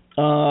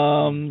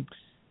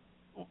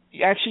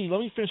 Actually, let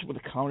me finish with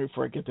a comedy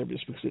before I get there,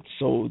 just because it's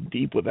so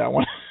deep with that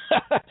one.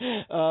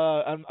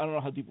 I don't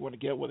know how deep we want to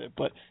get with it,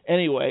 but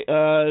anyway,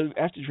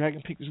 after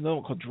Dragon Peak, there's another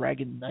one called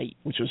Dragon Knight,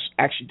 which was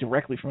actually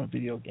directly from a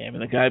video game,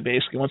 and the guy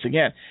basically, once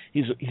again,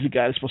 he's a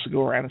guy that's supposed to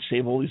go around and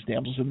save all these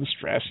damsels in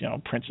distress,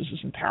 princesses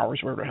and towers,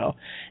 whatever the hell,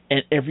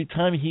 and every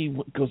time he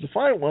goes to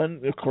find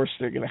one, of course,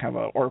 they're going to have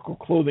an article of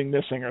clothing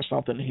missing or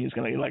something, and he's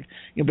going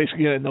to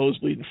basically get a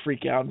nosebleed and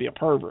freak out and be a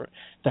pervert.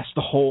 That's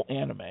the whole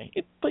anime.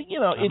 But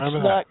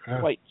it's not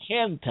quite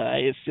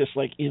hentai, it's just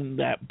like in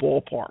that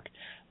ballpark.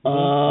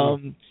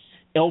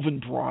 Elven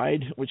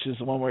Bride, which is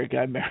the one where a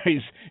guy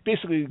marries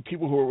basically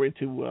people who are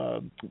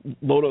into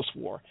Lodos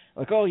War.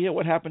 Like, oh yeah,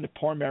 what happened to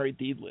poor married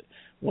Deedlit?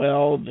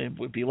 Well, it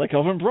would be like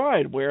Elven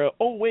Bride, where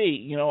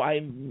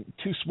I'm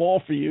too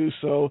small for you,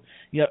 so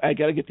I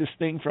got to get this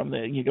thing from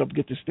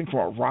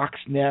a rock's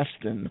nest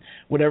and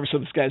whatever. So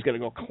this guy's got to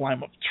go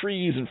climb up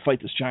trees and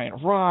fight this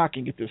giant rock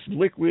and get this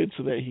liquid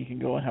so that he can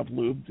go and have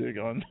lube to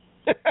go and.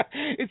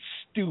 It's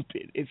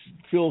stupid. It's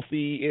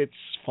filthy. It's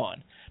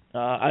fun.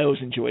 I always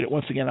enjoyed it.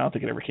 Once again, I don't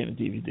think it ever came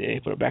to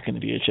DVD, but back in the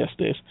VHS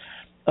days.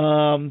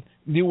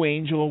 New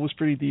Angel was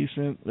pretty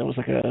decent. That was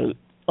like a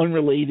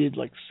unrelated,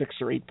 6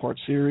 or 8 part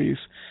series.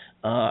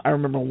 I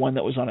remember one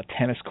that was on a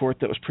tennis court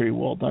that was pretty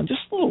well done.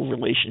 Just little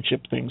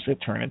relationship things that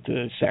turn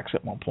into sex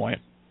at one point.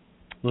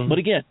 Mm-hmm. But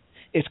again,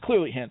 it's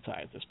clearly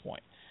hentai at this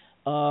point.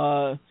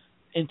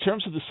 In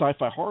terms of the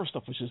sci-fi horror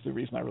stuff, which is the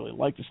reason I really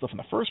like this stuff in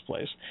the first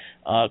place,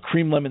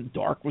 Cream Lemon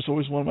Dark was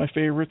always one of my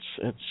favorites.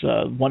 It's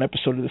one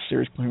episode of the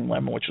series, Cream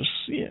Lemon, which was,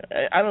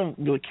 I don't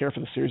really care for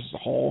the series as a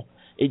whole.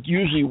 It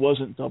usually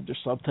wasn't dubbed or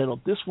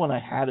subtitled. This one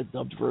I had a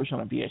dubbed version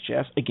on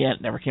VHS. Again,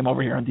 it never came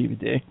over here on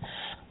DVD.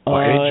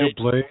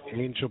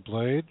 Angel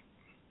Blade?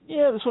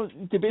 Yeah, this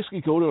one, they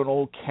basically go to an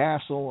old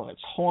castle, and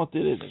it's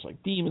haunted, and there's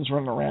demons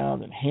running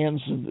around, and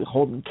hands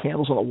holding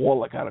candles on the wall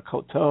like out of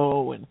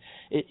Koto, and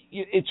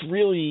it's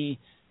really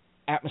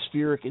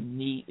atmospheric and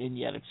neat, and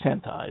yet it's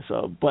hentai.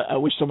 So, but I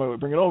wish somebody would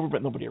bring it over,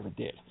 but nobody ever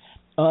did.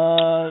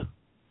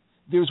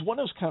 There was one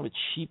that was kind of a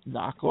cheap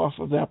knockoff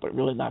of that, but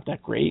really not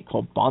that great,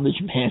 called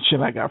Bondage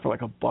Mansion. I got for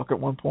 $1 at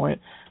one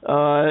point.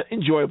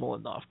 Enjoyable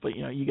enough, but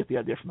you get the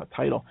idea from the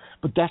title.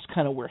 But that's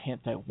kind of where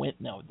hentai went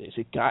nowadays.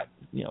 It got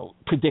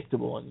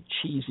predictable and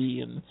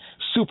cheesy and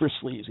super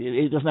sleazy.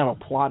 It doesn't have a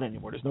plot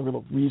anymore. There's no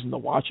real reason to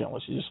watch it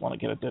unless you just want to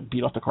get it to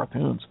beat off the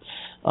cartoons.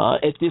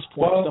 At this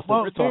point, stuff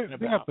that we're talking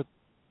about. Yeah,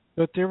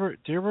 but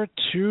there were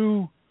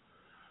two.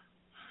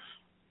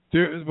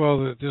 There's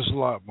a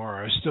lot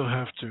more. I still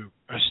have to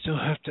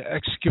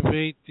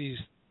excavate these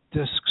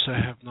discs I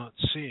have not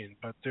seen,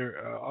 but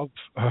they're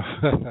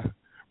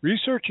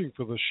researching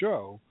for the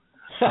show.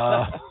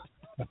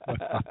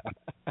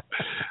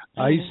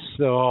 I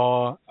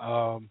saw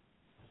a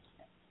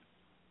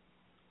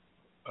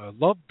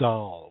Love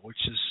Doll,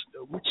 which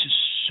is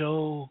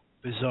so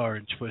bizarre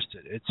and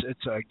twisted.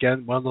 It's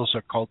again one of those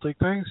occultic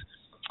things.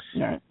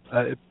 Yeah.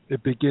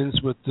 It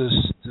begins with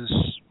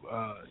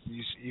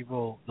these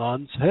evil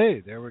nuns.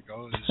 Hey, there we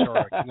go. This is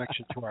our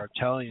connection to our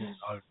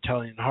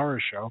Italian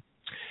horror show.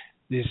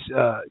 These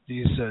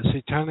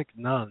satanic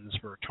nuns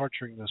were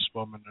torturing this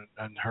woman,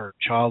 and her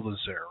child is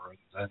there,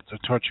 and they're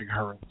torturing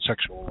her in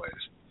sexual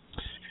ways.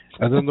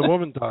 And then the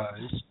woman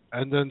dies,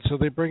 and then so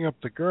they bring up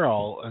the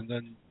girl, and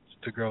then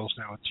the girl's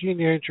now a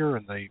teenager,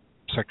 and they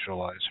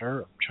sexualize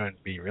her. I'm trying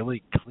to be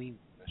really clean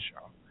in this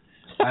show,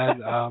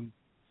 and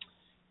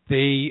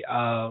they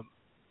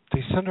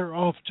send her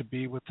off to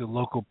be with the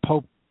local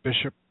Pope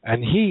bishop,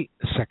 and he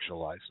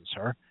sexualizes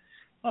her.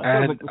 Oh,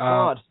 and like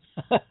Assad.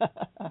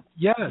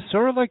 Yeah,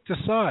 sort of like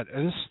Assad.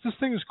 And this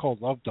thing is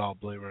called Love Doll,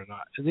 believe it or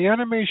not. And the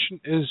animation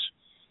is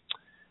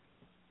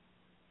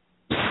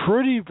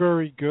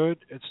very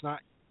good. It's not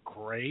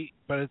great,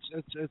 but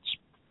it's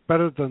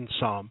better than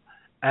some.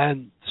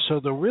 And so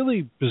the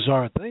really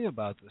bizarre thing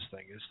about this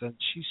thing is that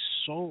she's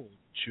sold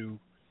to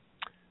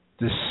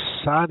this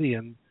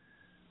Sadian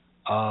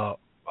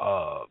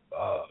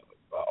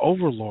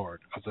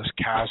overlord of this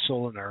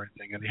castle and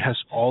everything, and he has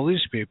all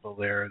these people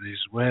there, these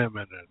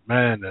women and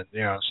men, and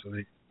so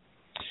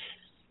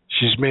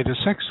she's made a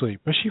sex slave,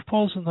 but she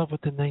falls in love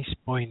with the nice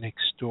boy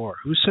next door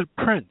who's a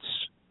prince.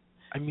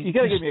 I mean, you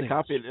gotta give me a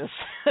copy of this.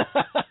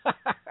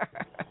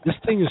 This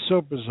thing is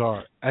so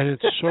bizarre, and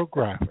it's so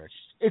graphic.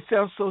 It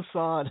sounds so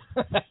sad.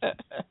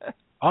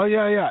 Oh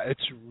yeah.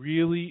 It's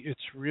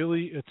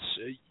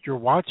you're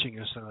watching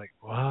this and like,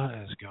 what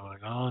is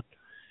going on?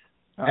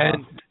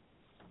 And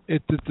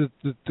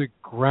the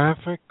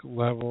graphic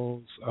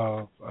levels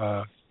of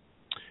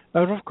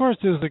and of course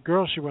there's the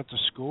girl she went to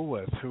school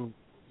with who,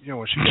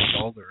 when she gets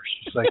older,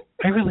 she's like,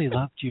 I really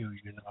loved you,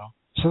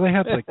 So they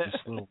had like this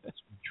little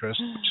interest,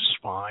 which is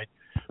fine.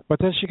 But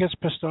then she gets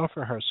pissed off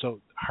at her, so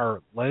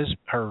her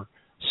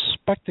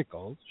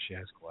spectacled, she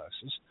has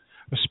glasses,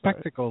 a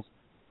spectacled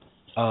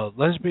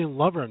lesbian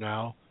lover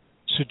now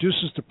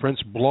seduces the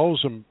prince,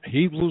 blows him,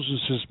 he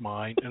loses his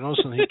mind, and all of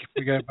a sudden he can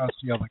forget about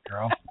the other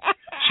girl.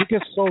 She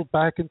gets sold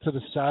back into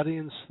the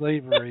Sadian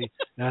slavery,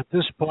 and at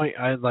this point,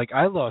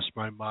 I lost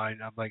my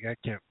mind. I'm like, I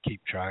can't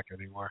keep track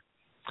anymore.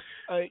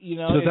 So if you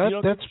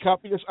don't get a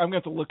copy of this, I'm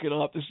going to have to look it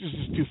up. This is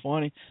just too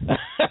funny.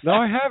 No,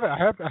 I have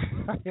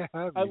it.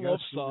 I love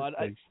Sod.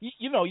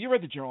 You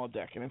read the Journal of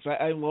Decadence.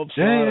 I love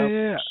Sod.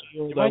 Yeah.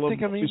 You might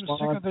think I'm even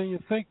sicker than you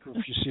think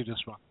if you see this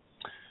one.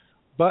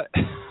 But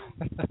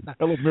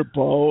I love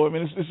Mirbeau. I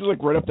mean, this is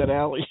like right up that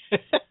alley.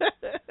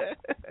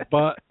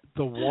 But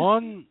the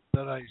one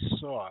that I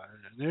saw,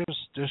 and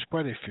there's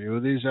quite a few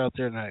of these out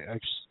there, and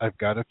I've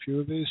got a few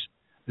of these,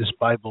 is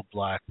Bible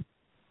Black.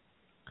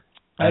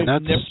 And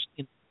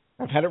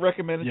I've had it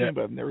recommended to me,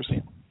 but I've never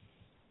seen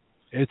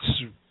it.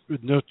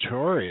 It's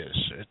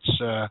notorious.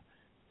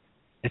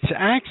 It's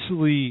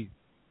actually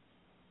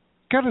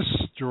got a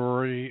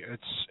story.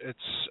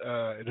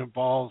 It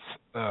involves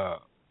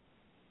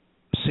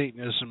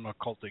Satanism,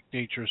 occultic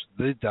natures,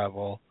 the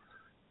devil,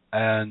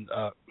 and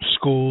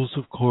schools,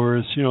 of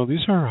course.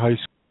 These are high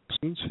school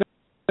students.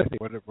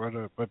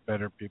 What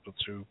better people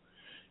to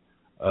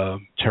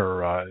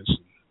terrorize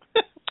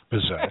and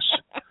possess.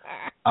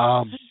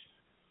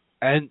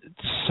 And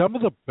some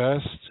of the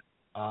best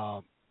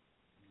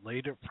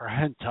later for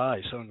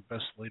hentai, some of the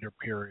best later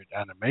period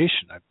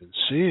animation I've been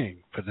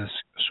seeing for this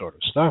sort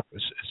of stuff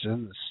is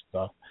in this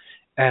stuff,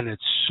 and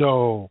it's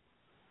so.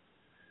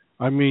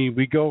 I mean,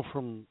 we go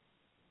from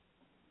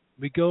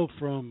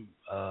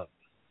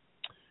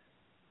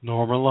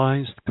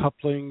normalized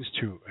couplings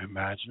to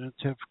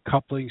imaginative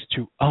couplings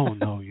to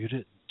no, you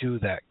didn't do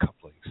that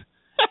couplings.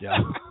 Yeah.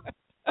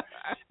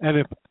 and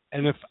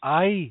if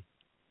I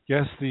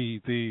guess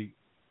the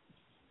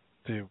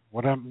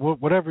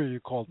whatever you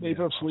called me,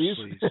 made-up sleeves.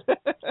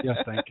 Yes,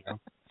 thank you.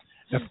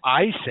 If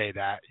I say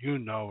that,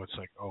 it's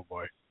like, oh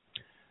boy.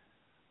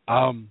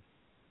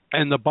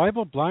 And the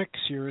Bible Black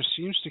series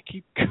seems to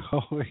keep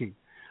going.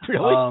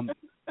 Really?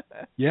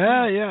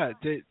 Yeah.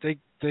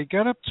 They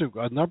got up to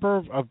a number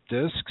of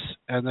discs,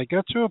 and they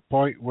got to a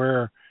point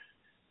where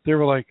they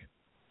were like,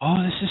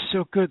 oh, this is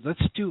so good.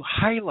 Let's do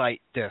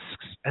highlight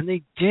discs. And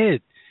they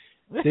did.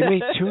 They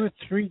made 2 or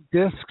 3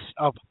 discs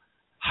of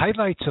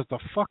highlights of the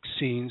fuck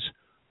scenes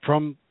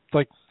from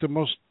like the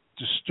most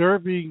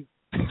disturbing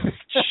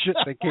shit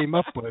they came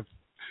up with.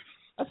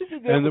 I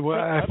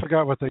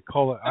forgot what they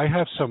call it. I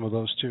have some of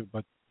those too,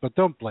 but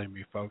don't blame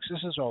me, folks.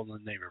 This is all in the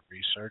name of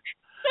research.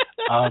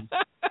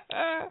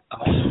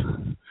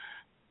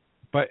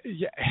 But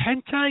yeah,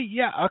 hentai,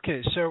 yeah,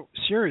 okay. So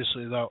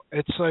seriously though,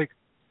 it's like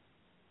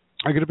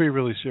I'm gonna be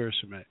really serious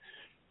a minute.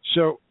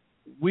 So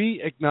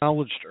we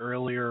acknowledged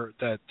earlier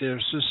that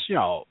there's this,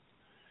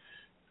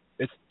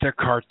 they're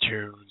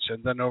cartoons,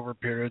 and then over a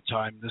period of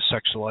time, the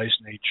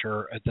sexualized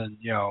nature, and then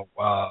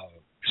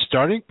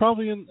starting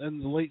probably in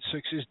the late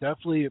 '60s,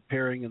 definitely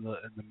appearing in the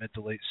mid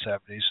to late '70s,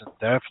 and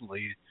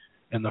definitely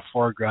in the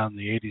foreground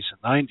in the '80s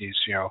and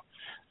 '90s.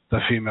 The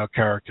female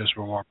characters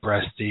were more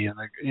breasty, and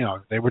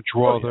they would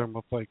draw them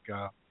with like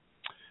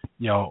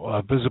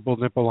visible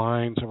nipple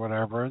lines or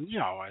whatever, and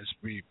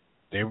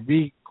there would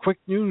be quick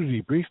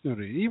nudity, brief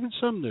nudity, even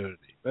some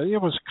nudity, but it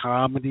was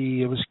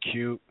comedy, it was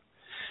cute.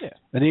 Yeah.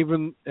 And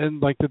even in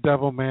like the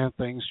Devilman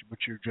things,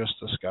 which you just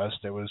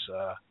discussed, it was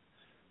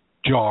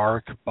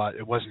dark, but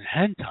it wasn't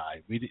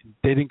hentai. They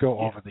didn't go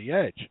over the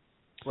edge.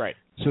 Right.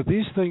 So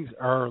these things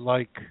are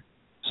like,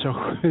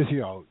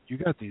 you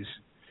got these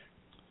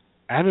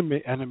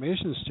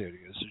animation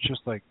studios. It's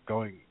just like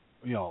going,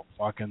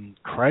 fucking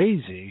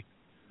crazy.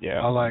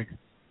 Yeah. I'm like,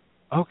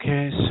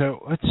 okay,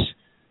 so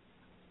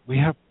we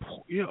have,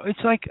 it's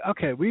like,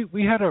 okay,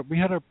 we had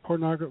a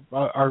pornography,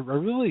 a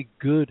really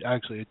good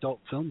actually adult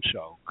film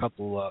show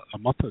a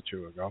month or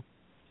two ago.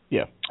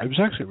 Yeah, it was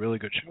actually a really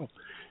good show,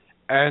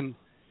 and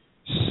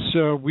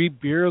so we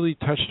barely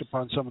touched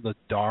upon some of the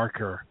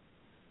darker,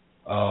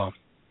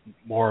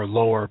 more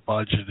lower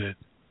budgeted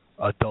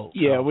adult.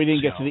 Yeah, films, we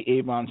didn't get to the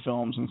Avon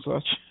films and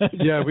such.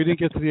 Yeah, we didn't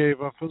get to the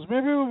Avon films.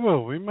 Maybe we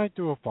will. We might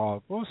do a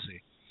follow-up. We'll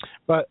see.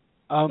 But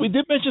we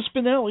did mention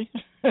Spinelli.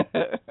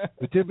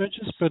 We did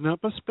mention Spinelli,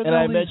 but Spinelli. And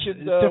I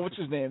mentioned what's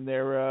his name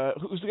there?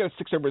 Who's the guy that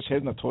sticks everybody's head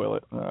in the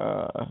toilet?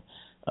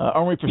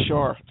 Henri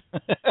Pichard.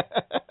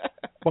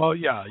 Well,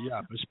 yeah,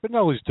 but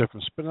Spinelli's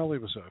different. Spinelli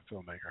was a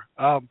filmmaker.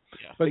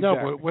 But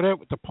exactly. No,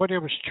 the point I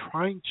was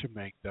trying to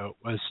make though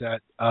was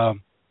that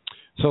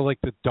so like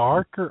the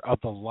darker of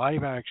the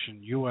live action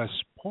U.S.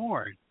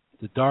 porn,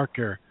 the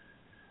darker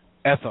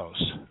ethos,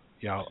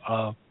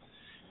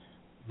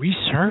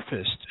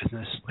 resurfaced in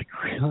this like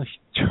really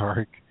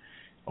dark,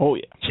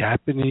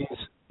 Japanese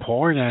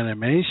porn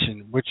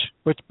animation, but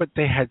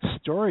they had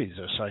stories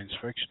of science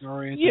fiction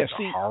oriented,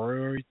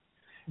 horror.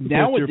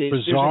 Nowadays,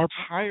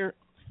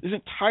 there's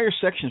entire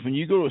sections when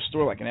you go to a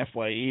store like an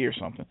FYE or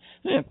something.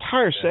 There's an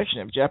entire section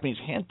of Japanese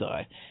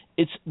hentai.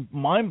 It's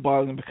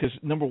mind-boggling because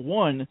number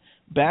one,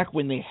 back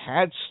when they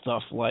had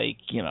stuff like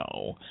things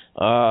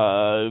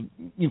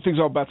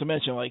I'm about to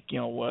mention, like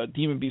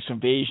Demon Beast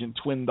Invasion,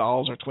 Twin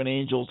Dolls or Twin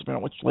Angels, depending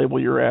on which label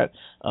you're at,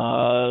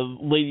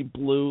 Lady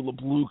Blue, La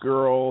Blue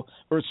Girl,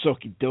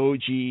 Urtsuki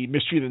Doji,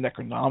 Mystery of the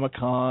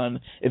Necronomicon,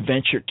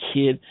 Adventure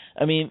Kid.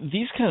 I mean,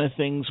 these kind of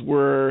things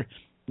were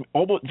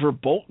all but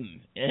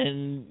verboten,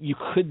 and you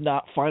could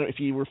not find it. If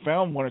you were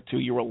found one or two,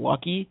 you were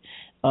lucky.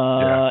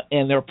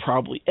 And they're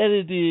probably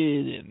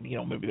edited, and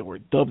maybe they were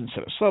dubbed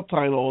instead of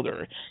subtitled,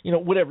 or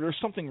whatever. There's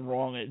something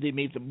wrong. They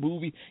made the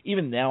movie.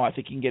 Even now, I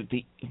think you can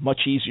get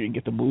much easier. You can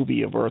get the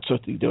movie of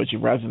Urtsuki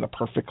Doji rather than the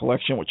Perfect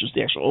Collection, which is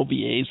the actual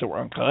OVAs that were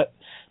uncut.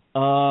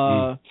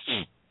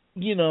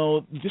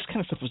 This kind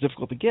of stuff was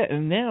difficult to get,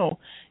 and now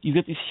you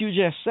get these huge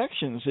ass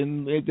sections,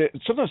 and they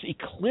sometimes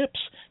eclipse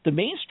the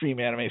mainstream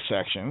anime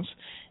sections.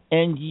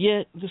 And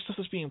yet, the stuff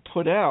that's being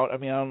put out, I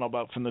mean, I don't know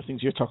about from the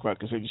things you're talking about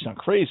because they just sound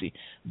crazy,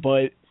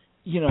 but,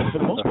 for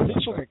the most part,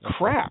 it's sort of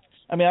crap.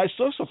 I mean, I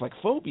saw stuff like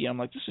Phobia. I'm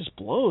like, this just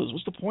blows.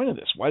 What's the point of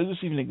this? Why does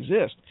this even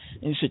exist?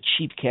 And it's a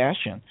cheap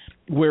cash-in.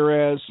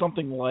 Whereas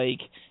something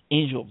like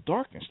Angel of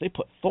Darkness, they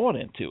put thought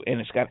into,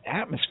 and it's got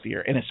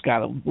atmosphere, and it's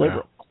got a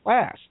liberal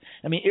class.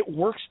 I mean, it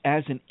works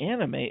as an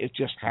anime. It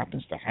just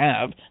happens to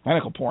have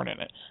medical porn in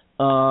it.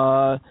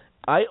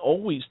 I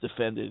always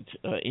defended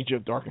Angel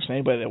of Darkness to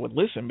anybody that would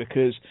listen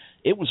because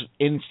it was,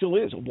 and still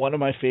is, one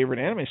of my favorite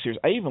anime series.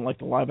 I even like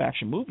the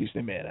live-action movies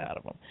they made out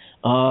of them,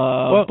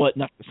 but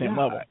not the same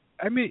level.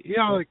 I mean,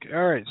 all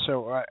right,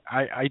 so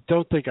I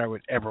don't think I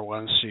would ever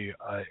want to see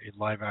a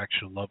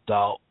live-action Love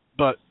Doll,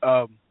 but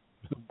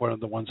one of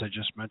the ones I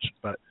just mentioned.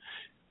 But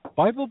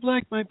Bible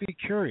Black might be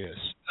curious.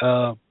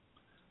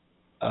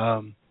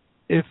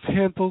 If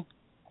handled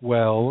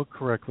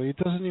correctly, it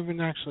doesn't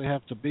even actually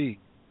have to be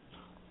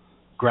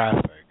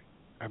graphic.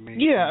 I mean,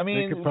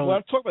 when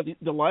I'm talking about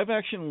the live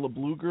action La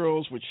Blue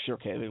Girls, which the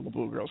La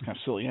Blue Girls kind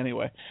of silly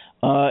anyway,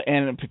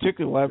 and in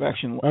particular live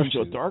action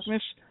Angel of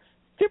Darkness,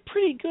 they're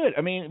pretty good.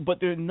 I mean, but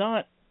they're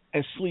not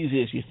as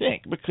sleazy as you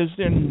think because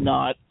they're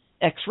not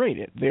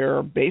X-rated.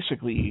 They're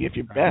basically, if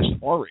you're best,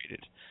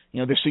 R-rated.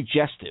 They're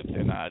suggestive.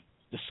 They're not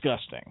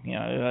disgusting.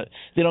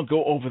 They don't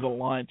go over the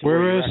line.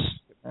 Whereas,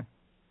 go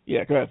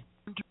ahead.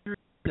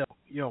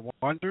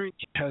 Wandering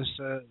has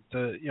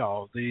the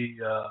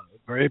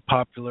very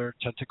popular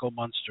tentacle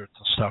monster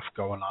stuff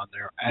going on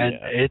there,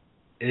 and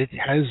it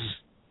has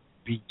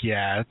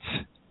begat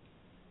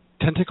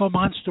tentacle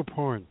monster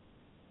porn.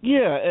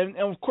 Yeah, and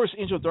of course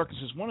Angel of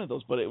Darkness is one of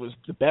those, but it was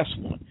the best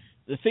one.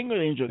 The thing with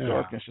Angel of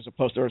Darkness as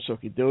opposed to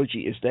Urtsuki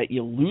Doji is that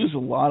you lose a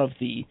lot of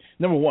the,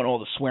 number one, all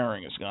the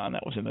swearing is gone.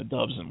 That was in the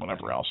dubs and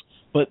whatever else.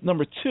 But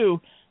number two,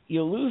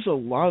 you lose a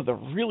lot of the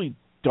really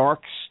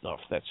dark stuff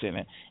that's in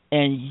it,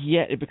 and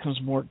yet it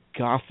becomes more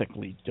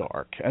gothically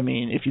dark. I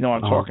mean, if you know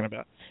what I'm talking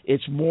about.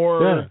 It's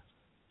more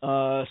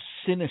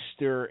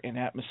sinister and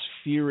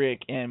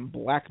atmospheric and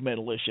black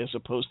metalish as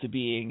opposed to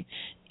being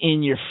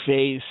in your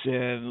face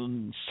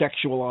and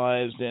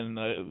sexualized and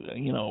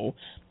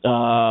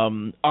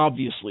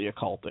obviously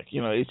occultic.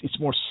 It's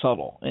more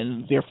subtle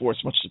and therefore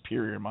it's much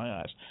superior in my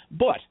eyes.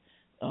 But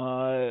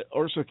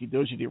Urusaki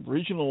Doji, the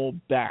original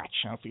batch,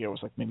 I forget, it was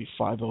like maybe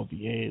 5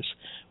 OVAs,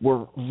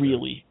 were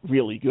really,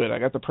 really good. I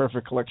got the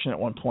Perfect Collection at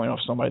one point off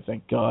somebody,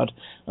 thank God,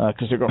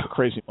 because they're going for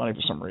crazy money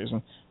for some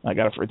reason. I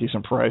got it for a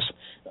decent price.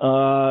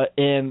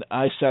 And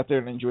I sat there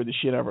and enjoyed the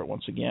shit out of it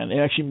once again.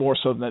 And actually more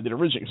so than I did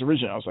originally. Because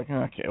originally I was like,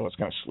 okay, well, it's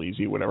kind of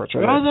sleazy, whatever.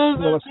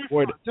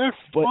 They're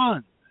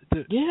fun.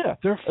 Yeah,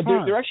 they're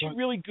fun. They're actually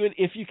really good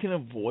if you can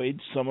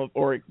avoid some of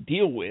or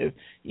deal with,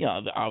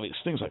 the obvious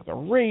things like the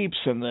rapes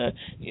and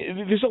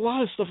there's a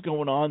lot of stuff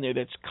going on there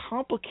that's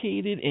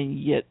complicated and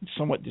yet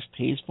somewhat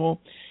distasteful.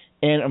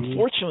 And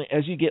unfortunately,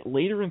 as you get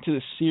later into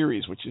the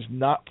series, which is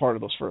not part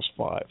of those first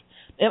 5,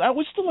 and I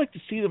would still like to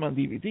see them on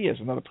DVD as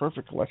another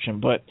Perfect Collection,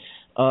 but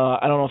I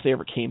don't know if they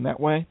ever came that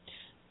way.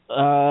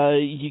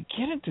 You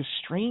get into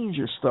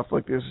stranger stuff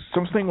like there's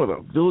something with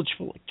a village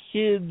full of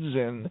kids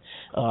and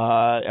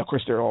of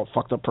course they're all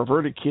fucked up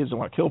perverted kids that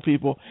want to kill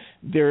people.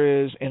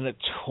 There is a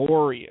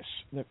notorious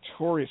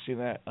in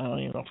that I don't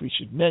even know if we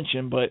should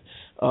mention, but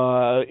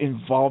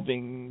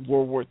involving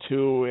World War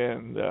II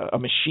and a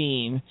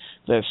machine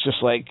that's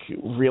just like,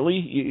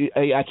 really?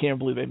 I can't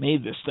believe they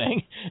made this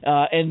thing.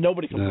 And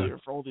nobody can believe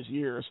it for all these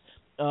years.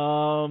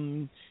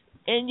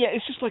 And yeah,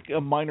 it's just like a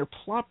minor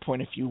plot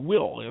point, if you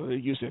will. They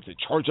use it to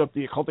charge up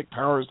the occultic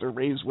powers, to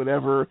raise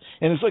whatever,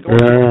 and it's like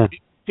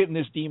pitting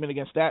this demon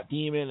against that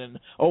demon, and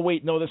oh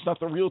wait, no, that's not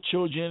the real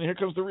Chojin. Here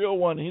comes the real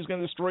one, and he's going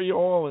to destroy you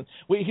all. And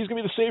wait, he's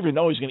going to be the savior.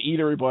 No, he's going to eat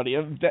everybody.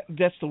 And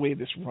that's the way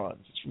this runs.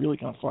 It's really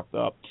kind of fucked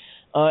up,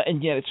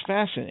 and yet it's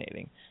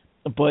fascinating.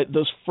 But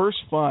those first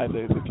 5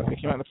 that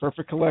came out in the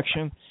Perfect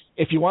Collection,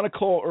 if you want to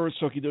call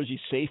Urusaki Doji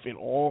safe at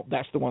all,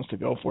 that's the ones to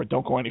go for.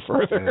 Don't go any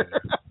further.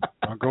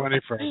 Don't go any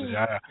further.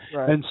 Yeah.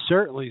 Right. And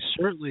certainly,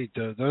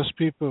 those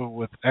people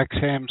with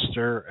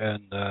X-Hamster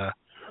and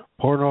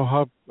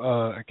Pornhub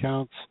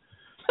accounts,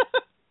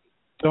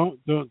 don't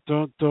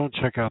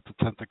check out the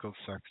tentacle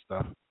sex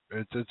stuff.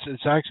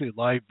 It's actually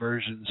live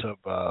versions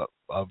of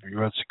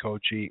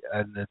Urusaki,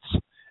 and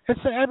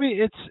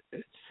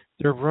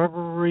they're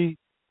rubbery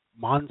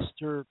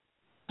monster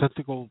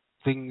tentacle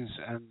things,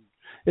 and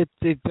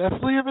they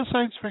definitely have a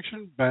science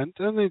fiction bent,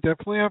 and they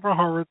definitely have a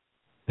horror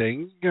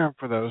thing,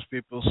 for those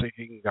people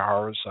seeking the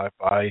horror,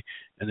 sci-fi,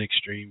 and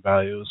extreme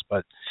values.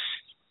 But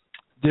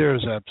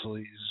there's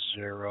absolutely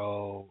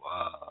zero,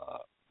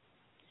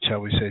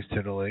 shall we say,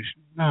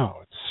 titillation. No,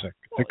 it's sick.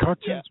 The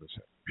cartoons were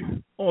sick.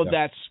 Well,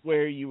 that's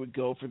where you would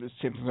go for the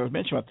same things I was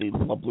mentioning about the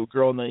Love Blue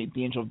Girl and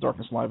the Angel of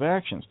Darkness live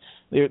actions.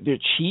 They're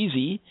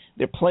cheesy.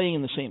 They're playing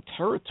in the same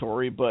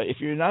territory, but if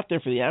you're not there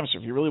for the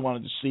atmosphere, if you really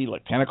wanted to see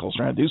like tentacles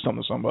trying to do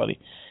something to somebody,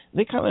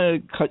 they kind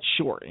of cut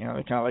short.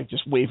 They're kind of like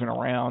just waving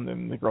around,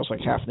 and the girl's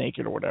like half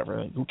naked or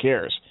whatever. Who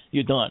cares?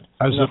 You're done.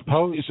 As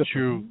opposed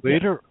to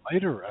later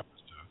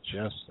episodes,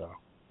 yes, though.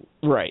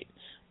 Right.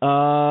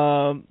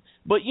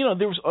 But,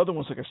 there was other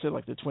ones, like I said,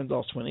 like the Twin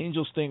Dolls, Twin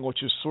Angels thing,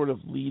 which was sort of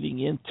leading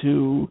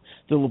into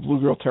the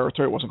Blue Girl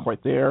territory. It wasn't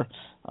quite there.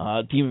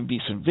 Demon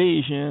Beast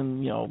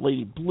Invasion,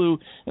 Lady Blue.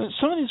 And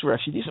some of these were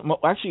actually decent.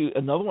 Actually,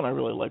 another one I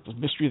really liked was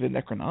Mystery of the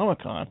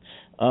Necronomicon.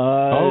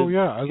 Oh,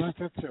 yeah, I like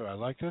that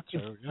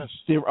too. Yes.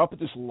 They were up at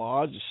this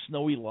lodge, this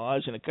snowy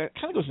lodge, and it kind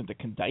of goes into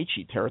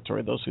Kandaichi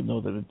territory, those who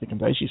know the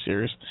Kandaichi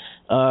series.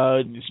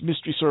 This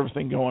mystery sort of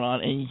thing going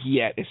on, and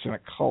yet it's an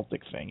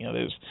occultic thing.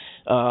 There's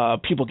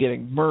people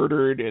getting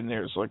murdered, and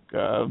there's like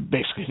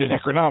basically the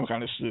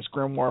Necronomicon, this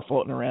grimoire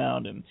floating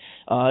around, and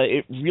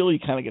it really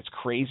kind of gets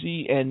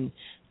crazy. And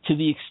to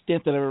the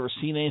extent that I've ever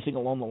seen anything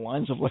along the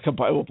lines of like a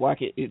Bible Black,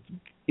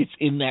 it's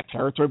in that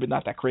territory, but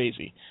not that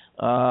crazy.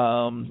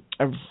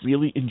 I've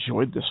really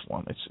enjoyed this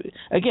one. It's,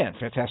 again,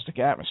 fantastic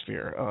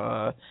atmosphere.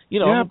 I'm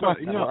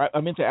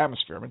into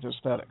atmosphere. I'm into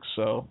aesthetics.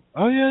 So.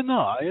 Oh yeah, no,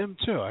 I am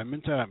too. I'm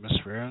into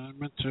atmosphere, and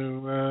I'm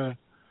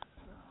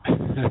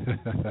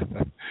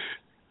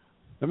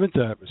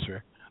into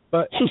atmosphere.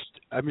 But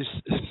I mean,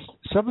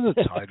 some of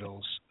the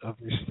titles of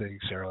these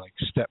things are like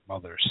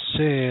Stepmother's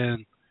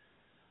Sin.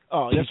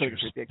 Oh, that's like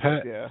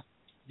ridiculous.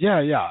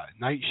 Yeah.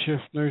 Night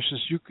Shift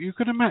Nurses. You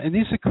could imagine. And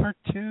these are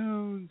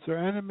cartoons or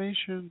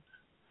animation.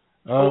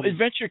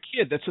 Adventure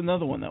Kid. That's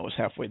another one that was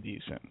halfway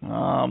decent.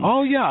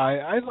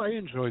 I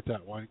enjoyed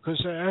that one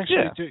because I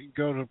actually didn't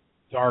go to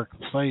dark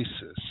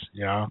places.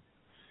 Yeah.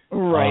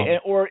 Right,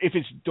 or if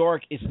it's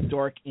dark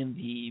in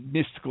the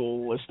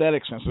mystical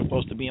aesthetic sense, as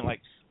opposed to being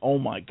like, oh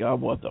my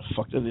God, what the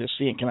fuck did I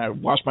see? And can I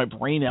wash my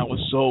brain out with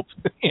soap?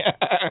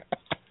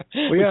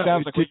 Well, yeah.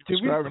 Sounds like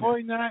did we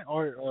coin that,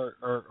 or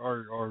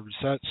was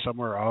that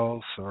somewhere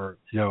else, or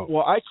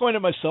Well, I coined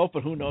it myself,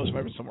 but who knows?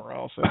 Maybe somewhere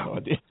else. I have no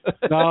idea.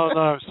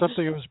 No,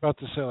 something I was about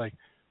to say, like,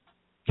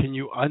 can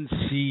you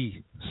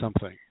unsee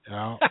something?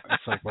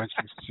 It's like once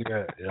you see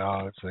it,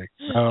 it's like,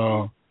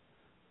 oh.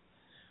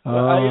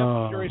 I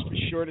am curious for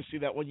sure to see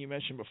that one you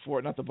mentioned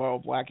before, not the Bottle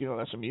Black.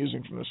 That's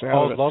amusing from the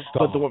sound of it. Love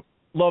Doll.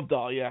 Love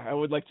Doll, yeah. I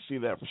would like to see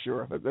that for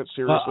sure. That's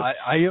seriously.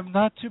 I am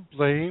not to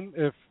blame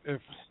if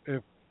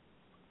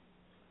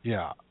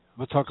yeah.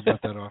 We'll talk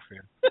about that off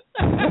here.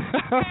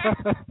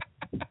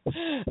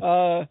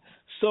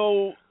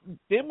 So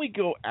then we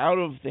go out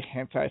of the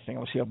hentai thing,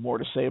 unless you have more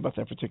to say about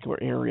that particular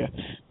area.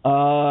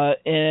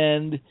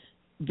 And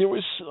there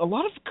was a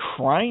lot of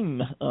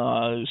crime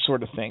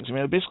sort of things. I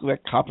mean, basically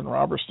like cop and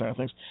robber kind of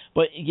things.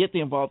 But yet they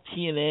involved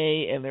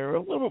TNA, and they're a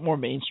little bit more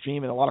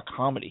mainstream and a lot of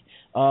comedy.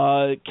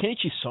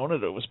 Kenichi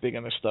Sonoda was big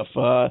on this stuff.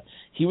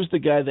 He was the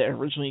guy that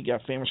originally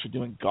got famous for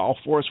doing Golf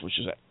Force, which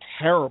is a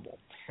terrible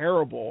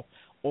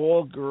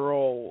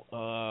all-girl,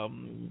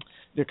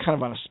 they're kind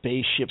of on a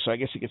spaceship, so I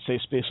guess you could say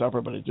space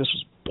opera, but it just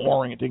was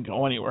boring. It didn't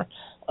go anywhere.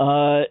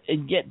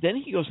 And yet then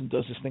he goes and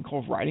does this thing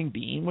called Riding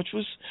Bean, which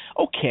was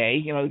okay.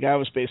 You know, the guy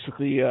was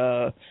basically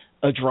a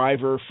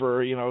driver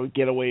for, you know,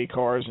 getaway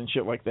cars and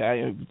shit like that,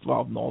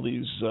 involved in all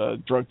these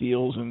drug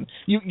deals. And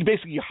you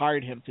basically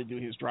hired him to do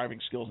his driving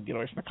skills and get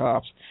away from the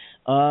cops.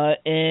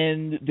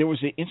 And there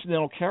was an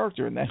incidental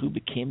character in that who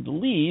became the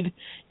lead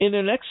in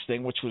the next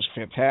thing, which was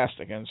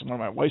fantastic. And it's one of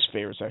my wife's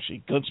favorites,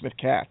 actually, Gunsmith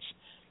Cats.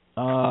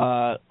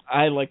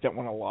 I like that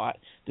one a lot.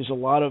 There's a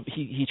lot of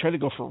he tried to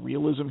go for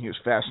realism. He was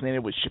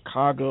fascinated with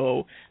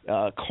Chicago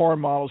car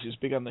models. He was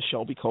big on the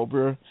Shelby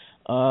Cobra.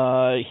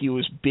 He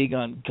was big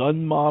on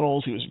gun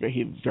models. He's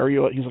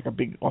like a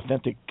big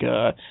authentic,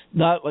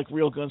 not like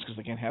real guns because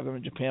they can't have them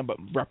in Japan, but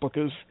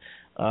replicas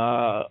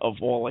of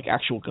all like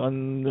actual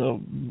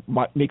gun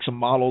makes and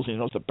models. And he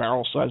knows the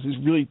barrel size. He's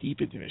really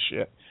deep into this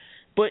shit.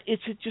 But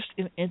it's just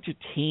an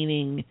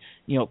entertaining,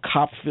 you know,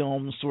 cop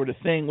film sort of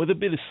thing with a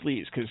bit of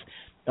sleaze because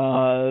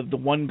the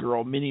one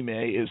girl, Minnie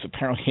May, is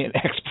apparently an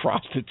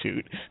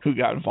ex-prostitute who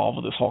got involved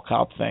with this whole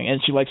cop thing, and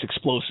she likes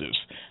explosives.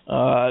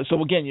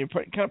 So again, you're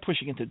kind of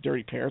pushing into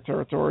dirty pair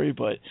territory,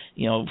 but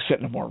you know, set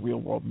in a more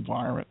real-world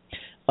environment.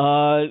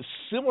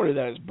 Similar to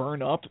that is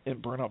Burn Up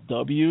and Burn Up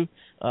W.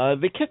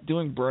 They kept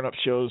doing Burn Up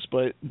shows,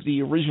 but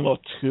the original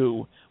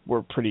two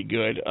were pretty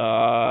good.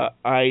 The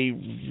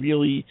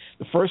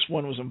first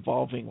one was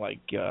involving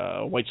like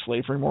white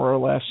slavery, more or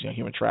less, you know,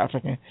 human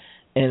trafficking.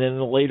 And then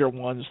the later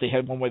ones, they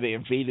had one where they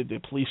invaded the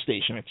police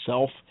station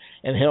itself.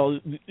 And hell,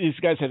 these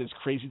guys had these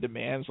crazy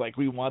demands, like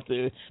we want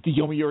the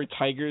Yomiuri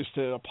Tigers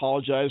to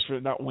apologize for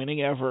not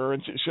winning ever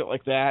and shit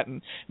like that.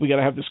 And we got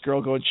to have this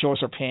girl go and show us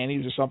her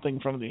panties or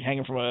something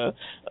hanging from a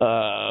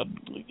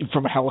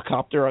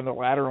helicopter on the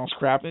ladder and all this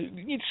crap.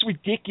 It's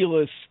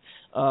ridiculous,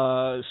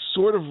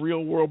 sort of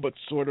real world, but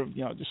sort of,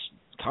 you know, just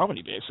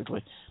comedy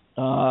basically.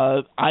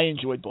 I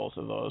enjoyed both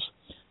of those.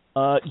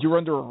 You're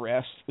Under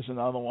Arrest is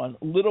another one.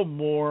 A little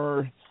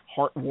more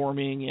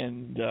heartwarming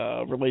and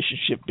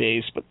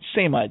relationship-based, but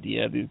same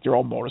idea. They're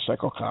all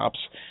motorcycle cops.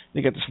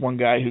 They got this one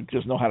guy who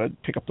doesn't know how to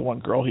pick up the one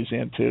girl he's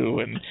into,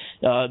 and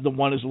the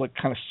one is like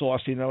kind of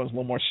saucy, is a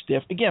little more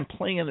stiff. Again,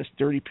 playing on this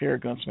dirty pair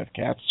of Gunsmith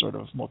Cats sort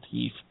of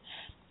motif.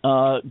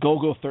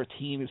 Go-Go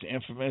 13 is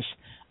infamous.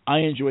 I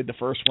enjoyed the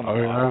first one a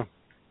lot. Yeah.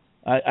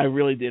 I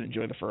really did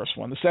enjoy the first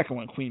one. The second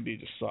one, Queen Bee,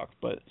 just sucked.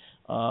 But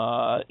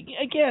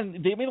again,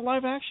 they made a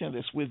live action of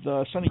this with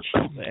Sonny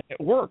Chiba.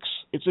 It works.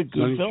 It's a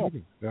good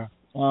film. Yeah.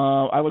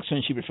 I like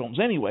Sonny Chiba films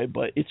anyway,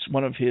 but it's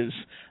one of his,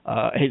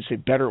 I hate to say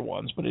better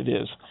ones, but it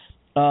is.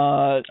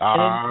 I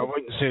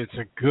wouldn't say it's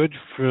a good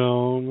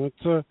film.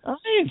 I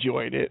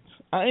enjoyed it.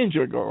 I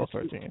enjoyed Go-Go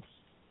 13.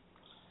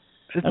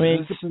 It's an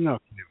okay movie.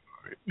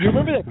 You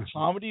remember that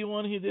comedy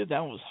one he did? That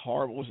one was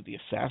horrible. Was it The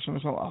Assassin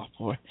or something? Oh,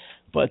 boy.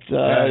 But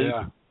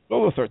yeah.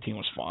 Go-Go 13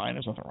 was fine.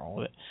 There's nothing wrong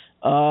with it.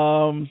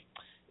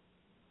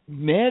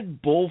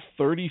 Mad Bull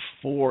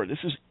 34. This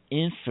is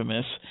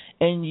infamous.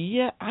 And,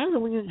 yeah, I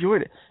really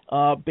enjoyed it.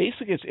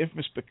 Basically, it's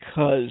infamous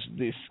because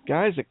this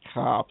guy's a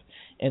cop,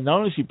 and not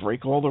only does he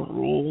break all the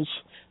rules,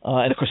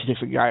 and, of course, he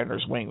takes a guy under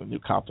his wing, the new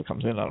cop that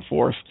comes in on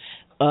force,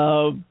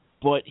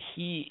 but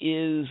he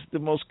is the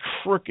most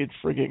crooked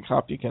friggin'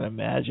 cop you can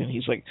imagine.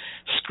 He's like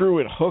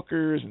screwing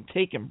hookers and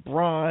taking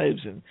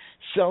bribes and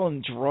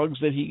selling drugs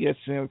that he gets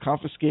and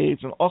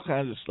confiscates and all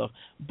kinds of stuff.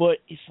 But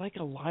it's like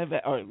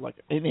like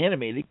an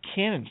animated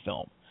Cannon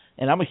film.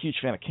 And I'm a huge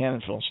fan of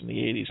Cannon films from the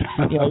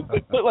 80s. You know,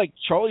 put like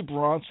Charlie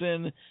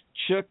Bronson,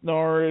 Chuck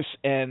Norris,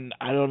 and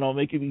I don't know,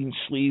 make it even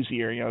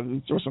sleazier. You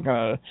know, throw some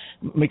kind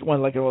of make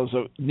one like those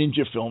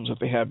ninja films that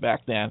they had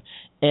back then,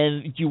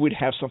 and you would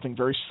have something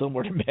very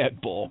similar to Mad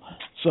Bull.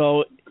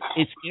 So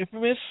it's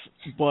infamous,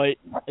 but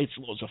it's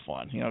loads of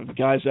fun. You know, the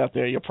guys out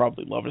there, you'll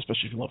probably love it,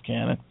 especially if you love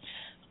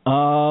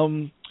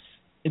Cannon.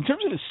 In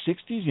terms of the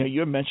 60s, you know, you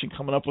had mentioned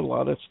coming up with a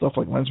lot of that stuff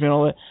like Lensman and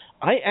all that.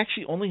 I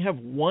actually only have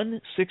one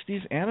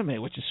 60s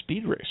anime, which is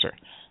Speed Racer.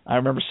 I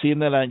remember seeing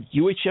that on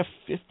UHF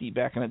 50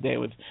 back in the day.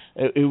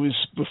 It was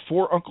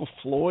before Uncle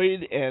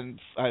Floyd, and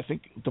I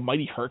think the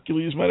Mighty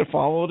Hercules might have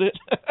followed it.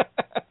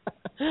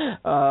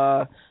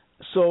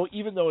 So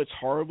even though it's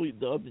horribly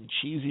dubbed and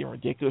cheesy and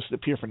ridiculous, the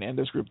Pierre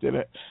Fernandez group did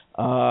it.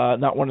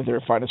 Not one of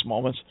their finest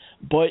moments,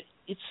 but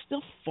it's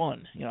still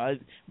fun.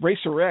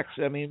 Racer X,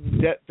 I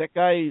mean, that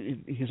guy,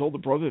 his older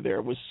brother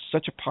there, was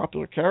such a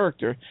popular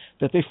character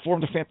that they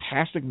formed a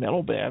fantastic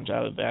metal band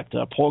out of that.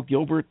 Paul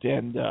Gilbert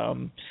and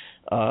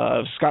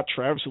Scott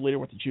Travis, who later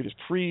went to Judas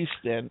Priest.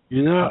 And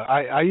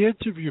I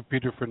interviewed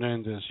Peter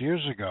Fernandez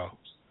years ago.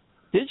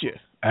 Did you?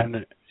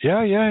 And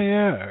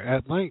yeah,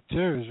 at length too.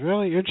 It was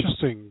really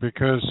interesting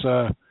because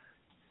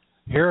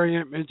here I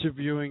am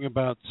interviewing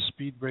about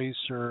Speed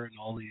Racer and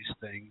all these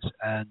things,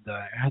 and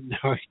I had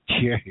no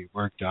idea he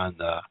worked on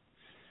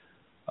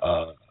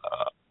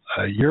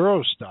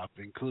Euro stuff,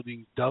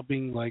 including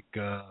dubbing like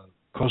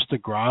Costa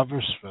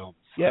Gravas films.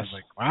 Yes. I was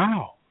like,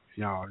 wow.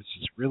 I was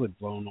just really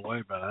blown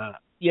away by that.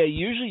 Yeah,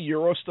 usually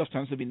Euro stuff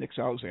tends to be Nick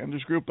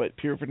Alexander's group, but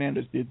Peter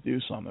Fernandez did do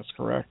some. That's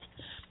correct.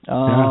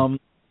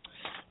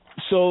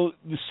 So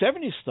the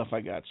 70s stuff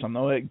I got some,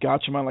 though.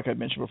 Gatchaman, like I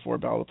mentioned before,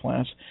 Battle of the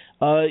Planets.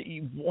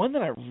 One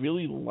that I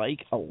really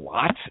like a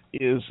lot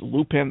is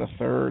Lupin the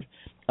Third.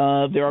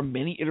 There are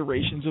many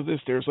iterations of this.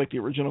 There's like the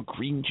original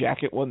Green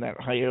Jacket one that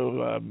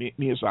Hayao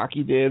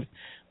Miyazaki did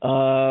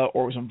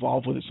or was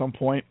involved with at some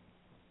point.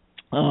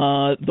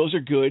 Those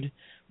are good.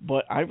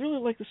 But I really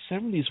like the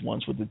 70s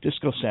ones with the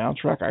disco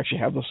soundtrack. I actually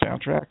have those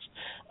soundtracks.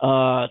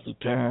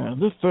 Lupin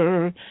the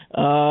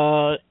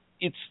Third.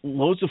 It's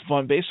loads of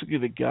fun. Basically,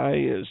 the guy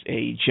is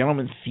a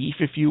gentleman thief,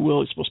 if you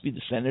will. He's supposed to be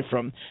descended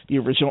from the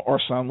original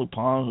Arsène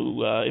Lupin,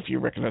 who, if you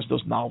recognize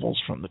those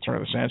novels from the turn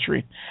of the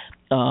century,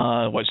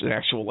 was an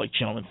actual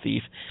gentleman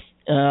thief.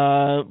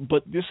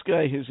 But this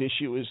guy, his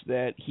issue is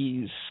that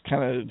he's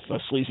kind of a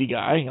sleazy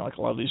guy, like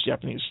a lot of these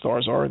Japanese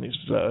stars are in these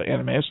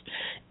animes,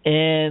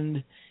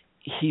 and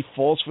he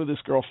falls for this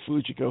girl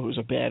Fujiko, who's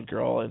a bad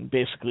girl, and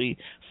basically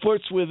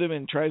flirts with him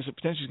and tries to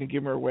potentially can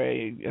give her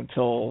away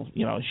until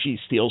she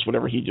steals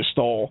whatever he just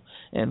stole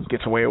and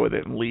gets away with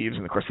it and leaves.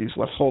 And of course he's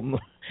left holding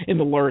in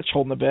the lurch,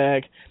 holding the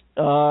bag.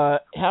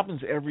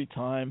 Happens every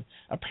time.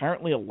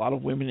 Apparently, a lot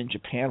of women in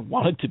Japan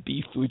wanted to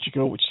be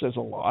Fujiko, which says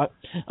a lot.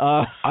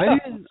 I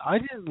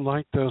didn't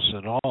like those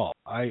at all.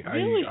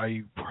 Really?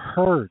 I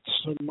heard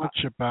so much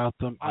about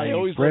them. I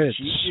always read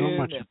Jigen so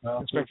much about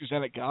them. Inspector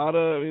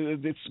Zenigata. I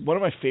mean, it's one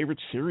of my favorite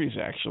series,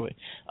 actually.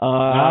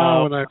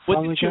 Now, when I what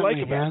finally did you got like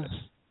my about hands,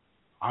 it?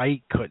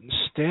 I couldn't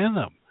stand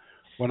them.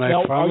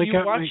 Now, are you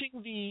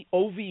watching the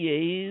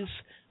OVAs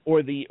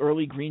or the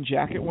early Green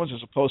Jacket ones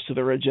as opposed to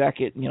the Red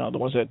Jacket, the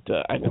ones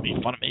that I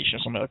think Funimation or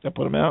something like that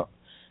put them out?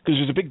 Because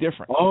there's a big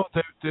difference. Oh,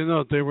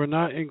 they were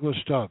not English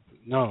dubbed.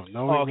 No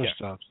English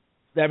dubs.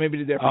 That may be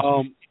the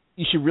difference.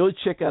 You should really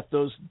check out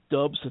those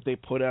dubs that they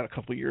put out a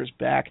couple of years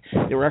back.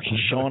 They were actually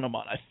showing them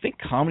on, I think,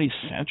 Comedy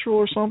Central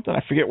or something.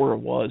 I forget where it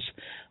was.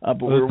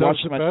 But we were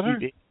watching them on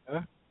TV.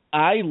 Yeah.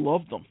 I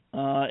love them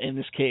in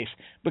this case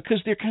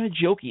because they're kind of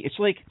jokey. It's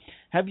like,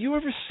 have you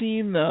ever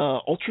seen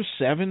Ultra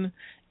 7?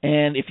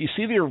 And if you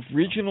see the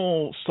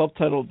original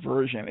subtitled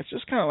version, it's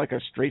just kind of like a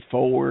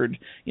straightforward,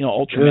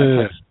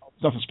 Ultraman type,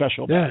 nothing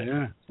special about it.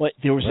 Yeah. But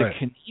there was a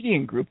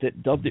Canadian group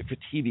that dubbed it for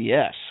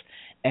TBS,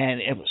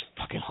 and it was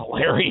fucking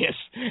hilarious.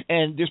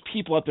 And there's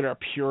people out there that are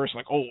purists,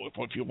 like, oh,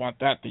 if you want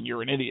that, then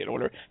you're an idiot.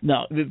 Or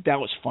no, that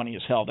was funny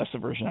as hell. That's the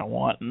version I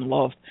want and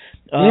love.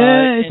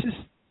 It's just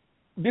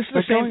this is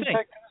the same thing.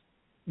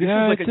 This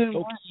is like a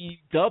jokey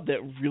dub that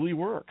really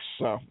works.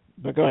 So,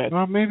 but go ahead.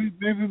 Well, maybe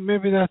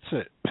that's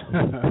it.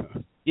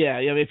 Yeah,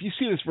 if you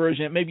see this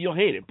version, maybe you'll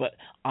hate it, but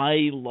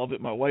I love it.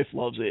 My wife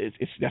loves it.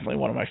 It's definitely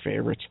one of my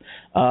favorites.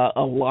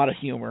 A lot of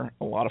humor,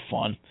 a lot of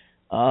fun.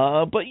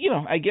 But,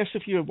 I guess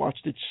if you had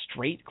watched it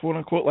straight, quote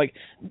unquote, like,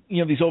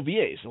 these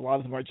OVAs, a lot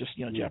of them are just,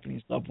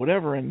 Japanese dub,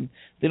 whatever, and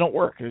they don't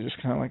work. They're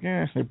just kind of like,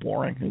 they're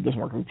boring. It doesn't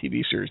work like the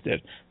TV series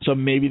did. So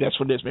maybe that's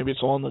what it is. Maybe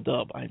it's all in the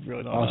dub. I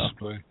really don't know.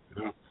 Possibly,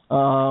 yeah.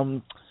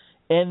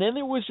 And then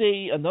there was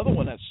another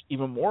one that's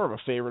even more of a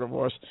favorite of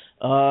ours,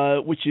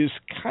 which is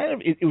kind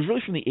of, it was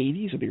really from the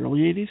 80s or the early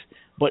 80s,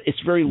 but it's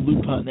very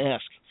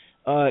Lupin-esque.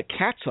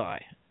 Cat's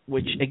Eye,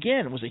 which,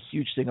 again, was a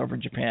huge thing over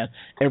in Japan.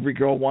 Every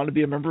girl wanted to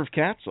be a member of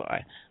Cat's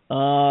Eye.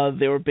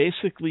 They were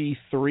basically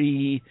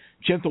 3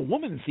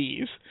 gentlewoman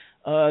thieves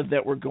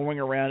that were going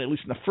around, at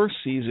least in the first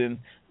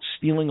season,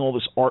 stealing all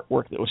this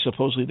artwork that was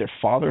supposedly their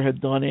father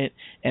had done it,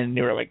 and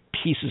they were like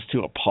pieces to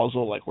a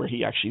puzzle, like where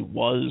he actually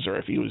was, or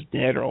if he was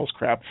dead, or all this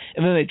crap.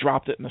 And then they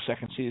dropped it in the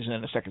second season,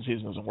 and the second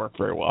season doesn't work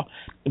very well.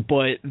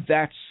 But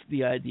that's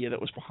the idea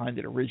that was behind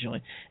it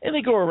originally. And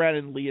they go around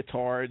in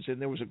leotards,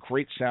 and there was a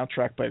great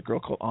soundtrack by a girl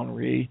called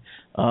Henri.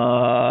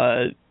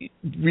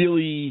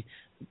 Really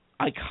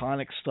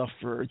iconic stuff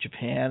for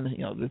Japan.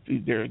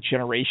 There are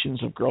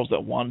generations of girls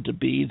that wanted to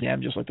be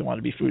them, just like they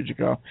wanted to be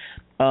Fujiko.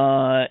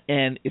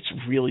 And it's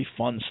really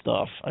fun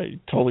stuff. I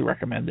totally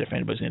recommend it if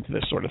anybody's into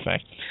this sort of thing.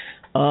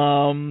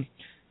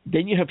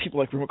 Then you have people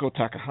like Rumiko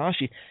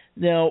Takahashi.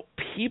 Now,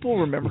 people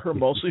remember her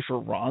mostly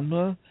for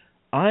Ranma.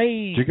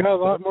 You got a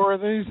lot more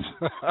of these?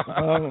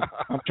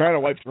 I'm trying to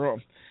wipe through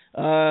them.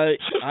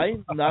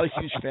 I'm not a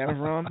huge fan of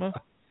Ranma,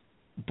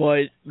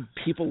 but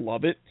people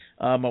love it.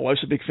 My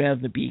wife's a big fan of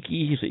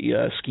Nabiki,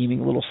 the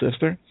scheming little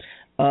sister.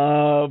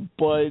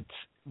 But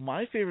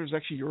My favorite is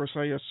actually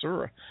Yorosei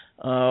Yasura,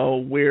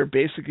 where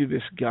basically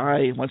this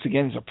guy, once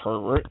again, is a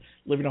pervert,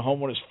 living at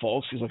home with his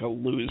folks. He's like a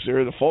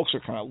loser. The folks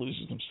are kind of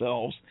losers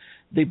themselves.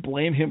 They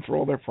blame him for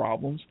all their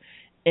problems.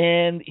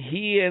 And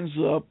he ends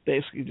up,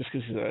 basically, just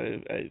because he's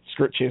a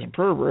skirt-chasing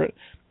pervert,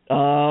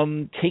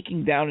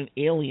 taking down an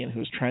alien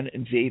who's trying to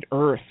invade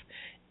Earth.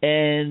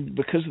 And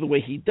because of the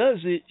way he does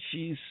it,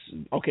 she's,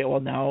 okay,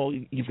 well, now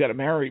you've got to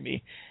marry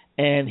me.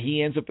 And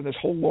he ends up in this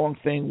whole long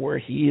thing where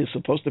he is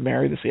supposed to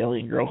marry this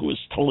alien girl who is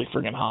totally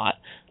friggin' hot.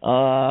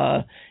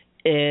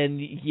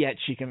 And yet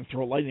she can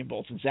throw lightning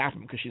bolts and zap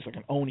him because she's like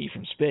an Oni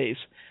from space.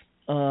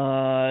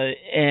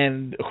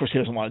 And, of course, he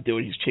doesn't want to do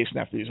it. He's chasing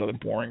after these other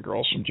boring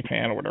girls from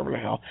Japan or whatever the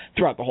hell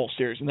throughout the whole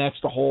series. And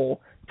that's the whole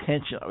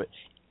tension of it.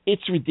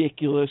 It's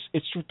ridiculous.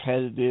 It's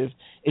repetitive.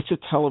 It's a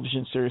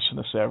television series from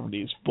the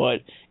 70s, but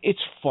it's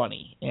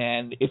funny.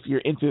 And if you're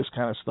into this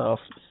kind of stuff,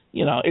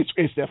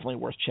 it's definitely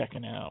worth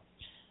checking out.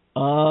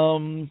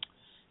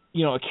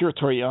 Akira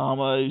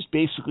Toriyama is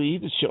basically, he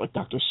did shit like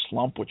Dr.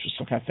 Slump, which was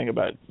some kind of thing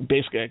about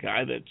basically a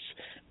guy that's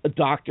a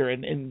doctor,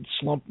 and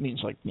slump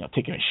means like,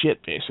 taking a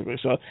shit, basically.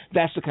 So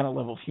that's the kind of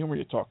level of humor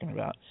you're talking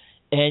about.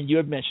 And you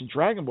had mentioned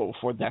Dragon Ball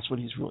before. That's what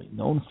he's really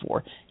known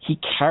for. He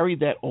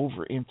carried that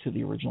over into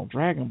the original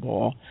Dragon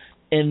Ball,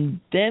 and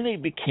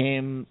then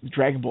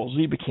Dragon Ball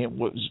Z became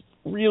what was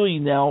really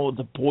now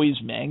the boys'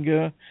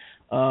 manga,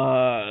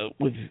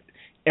 with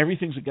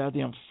everything's a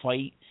goddamn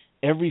fight.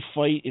 Every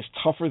fight is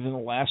tougher than the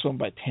last one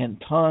by 10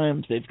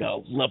 times. They've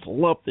got to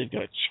level up. They've got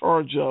to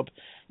charge up.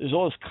 There's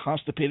all this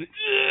constipated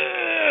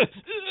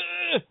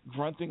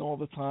grunting all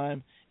the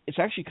time. It's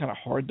actually kind of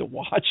hard to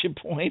watch at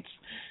points,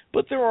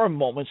 but there are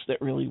moments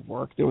that really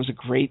work. There was a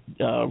great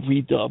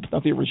redub,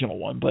 not the original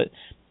one, but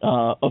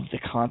of the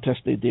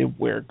contest they did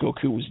where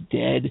Goku was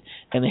dead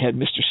and they had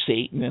Mr.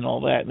 Satan and all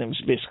that, and it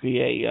was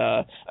basically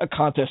a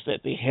contest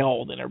that they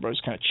held and everybody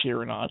was kind of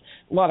cheering on.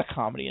 A lot of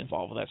comedy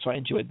involved with that, so I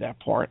enjoyed that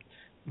part.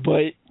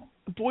 But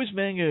boys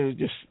manga,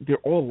 they're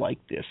all like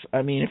this.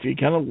 I mean, if you're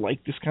going to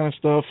like this kind of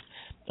stuff,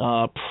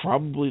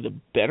 probably the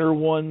better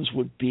ones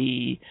would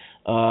be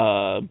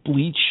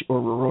Bleach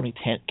or Rurouni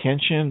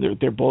Kenshin.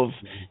 They're both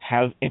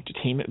have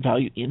entertainment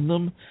value in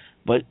them,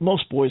 but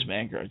most boys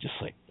manga are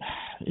just like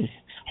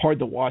hard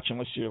to watch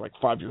unless you're like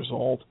 5 years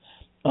old.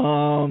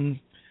 Then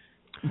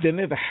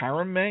they have the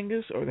harem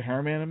mangas or the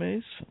harem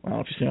animes. I don't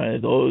know if you've seen any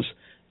of those.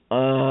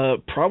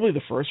 Probably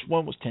the first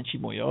one was Tenchi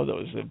Muyo. That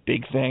was a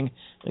big thing.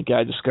 The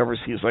guy discovers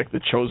he's like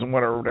the chosen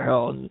whatever the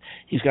hell, and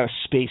he's got a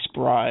space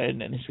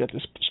bride, and he's got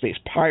this space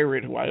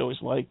pirate who I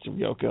always liked,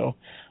 Ryoko.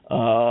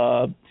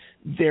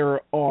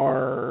 There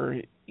are,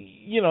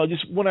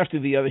 just one after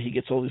the other, he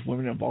gets all these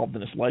women involved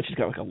in his life. He's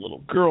got like a little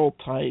girl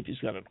type. He's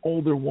got an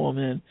older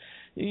woman.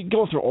 You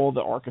go through all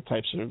the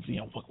archetypes of,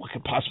 what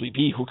could possibly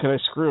be? Who could I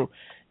screw?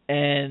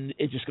 And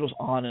it just goes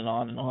on and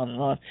on and on and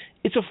on.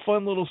 It's a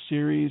fun little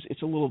series.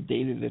 It's a little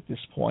dated at this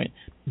point,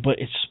 but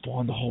it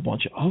spawned a whole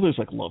bunch of others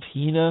like Love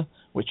Hina,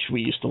 which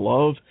we used to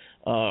love.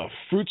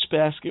 Fruits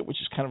Basket,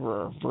 which is kind of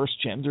a reverse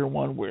gender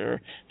one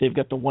where they've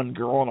got the one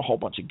girl and a whole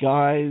bunch of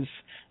guys.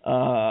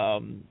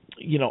 Oh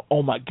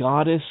My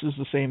Goddess is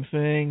the same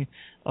thing.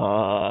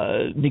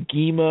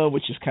 Negima,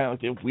 which is kind of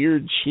like the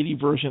weird,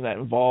 shitty version that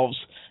involves,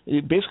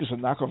 basically it's a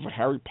knockoff of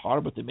Harry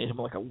Potter, but they made him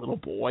like a little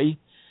boy.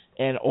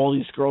 And all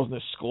these girls in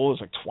this school,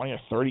 there's like 20 or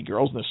 30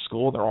 girls in this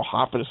school, and they're all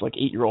hot for this like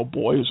 8-year-old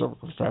boy who's a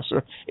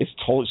professor. It's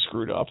totally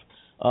screwed up.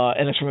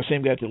 And it's from the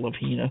same guy that did Love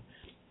Hina.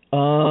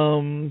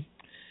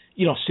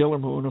 Sailor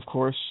Moon, of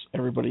course.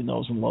 Everybody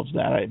knows and loves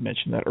that. I had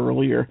mentioned that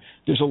earlier.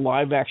 There's a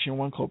live-action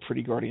one called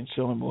Pretty Guardian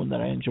Sailor Moon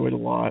that I enjoyed a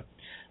lot.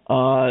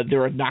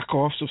 There are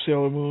knockoffs of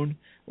Sailor Moon,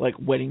 like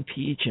Wedding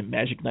Peach and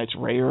Magic Knight's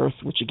Ray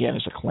Earth, which again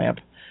is a Clamp.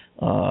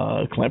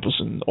 Clamp was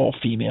an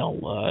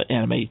all-female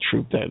anime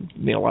troupe that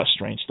made a lot of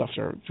strange stuff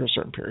for a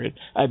certain period.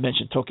 I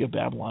mentioned Tokyo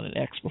Babylon and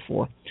X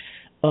before.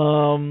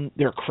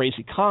 There are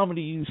crazy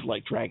comedies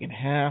like Dragon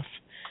Half.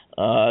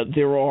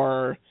 There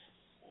are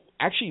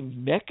actually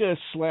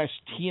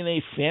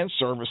mecha/TNA fan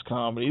service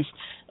comedies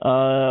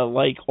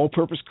like All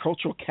Purpose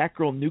Cultural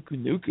Catgirl Nuku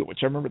Nuku,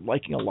 which I remember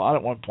liking a lot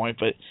at one point,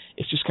 but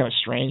it's just kind of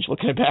strange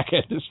looking back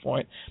at this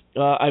point.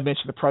 I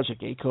mentioned the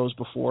Project Eikos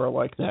before, I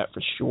like that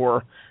for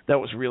sure. That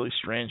was really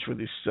strange for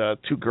these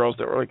two girls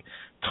that were like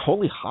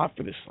totally hot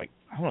for this, like,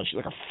 I don't know, she's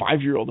like a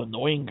 5-year-old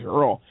annoying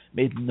girl.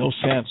 Made no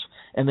sense.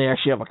 And they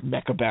actually have like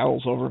mecha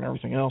battles over and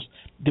everything else.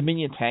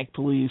 Dominion Tank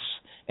Police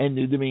and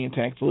New Dominion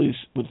Tank Police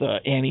with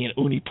Annie and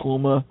Uni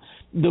Puma.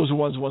 Those are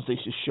ones they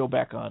used to show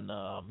back on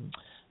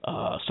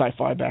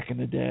Sci-Fi back in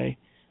the day.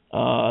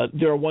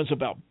 There are ones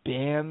about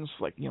bands,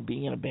 like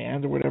being in a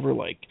band or whatever,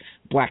 like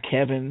Black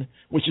Heaven,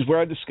 which is where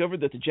I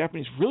discovered that the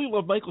Japanese really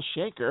love Michael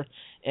Schenker,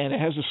 and it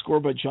has a score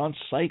by John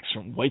Sykes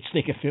from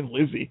Whitesnake and Thin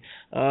Lizzy,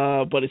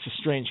 but it's a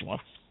strange one.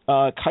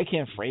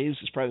 Kaikan Phrase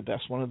is probably the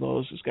best one of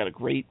those. It's got a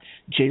great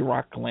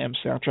J-rock glam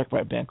soundtrack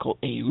by a band called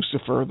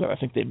Aeusifer that I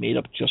think they made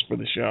up just for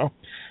the show.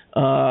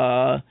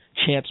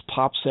 Chance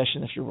Pop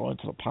Session, if you're rolling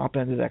to the pop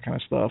end of that kind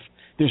of stuff.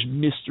 There's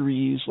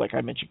mysteries, like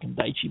I mentioned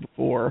Kandaichi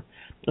before.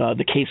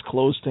 The Case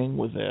Closed thing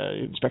with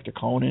Inspector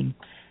Conan.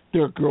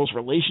 There are girls'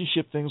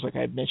 relationship things, like I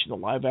had mentioned the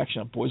live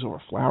action on Boys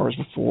Over Flowers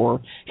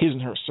before, His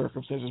and Her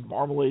Circumstances,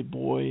 Marmalade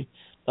Boy,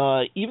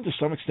 even to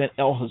some extent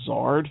El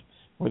Hazard,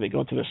 where they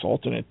go to this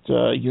alternate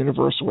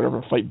universe or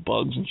whatever, fight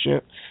bugs and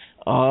shit.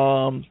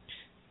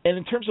 And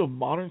in terms of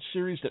modern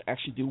series that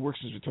actually do work,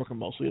 since we're talking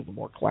mostly of the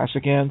more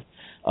classic end,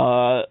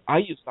 I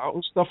use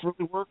that stuff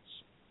really works.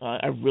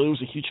 I really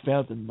was a huge fan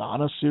of the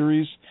Nana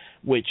series,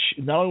 which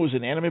not only was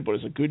an anime, but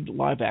is a good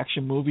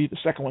live-action movie. The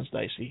second one's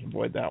dicey.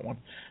 Avoid that one.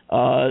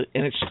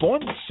 And it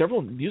spawned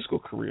several musical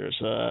careers.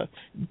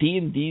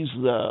 D&D's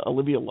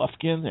Olivia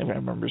Lufkin. Everyone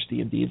remembers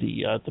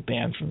D&D, the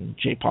band from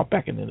J-pop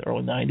back in the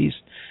early 90s.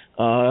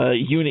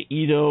 Yuna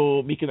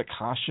Ito, Mika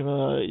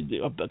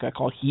Nakashima, a guy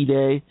called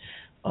Hide.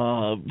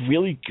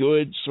 Really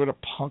good sort of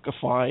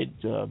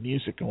punkified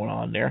music going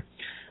on there.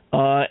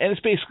 And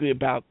it's basically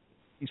about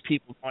these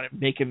people kind of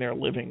making their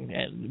living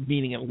and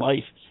meaning in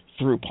life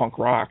through punk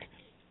rock.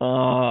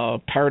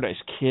 Paradise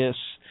Kiss,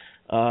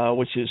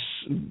 which is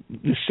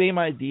the same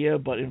idea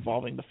but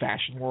involving the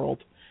fashion world.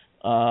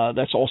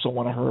 That's also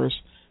one of hers.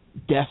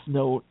 Death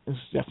Note is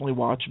definitely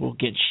watchable.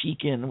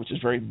 Genshiken, which is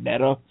very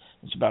meta.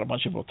 It's about a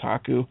bunch of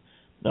otaku.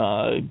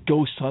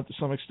 Ghost Hunt to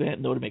some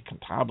extent. Notame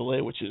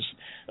Cantabile, which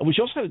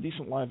also had a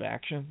decent live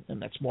action,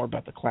 and that's more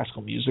about the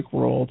classical music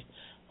world.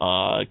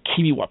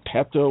 Kimi wa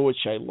Petto,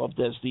 which I loved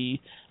as the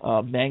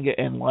manga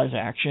and live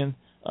action.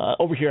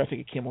 Over here, I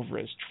think it came over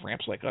as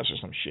Tramps Like Us or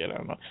some shit. I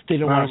don't know. They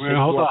don't want to say.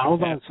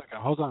 Hold on a second.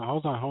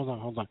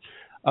 Hold on.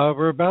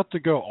 We're about to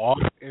go off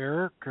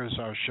air because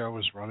our show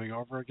is running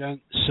over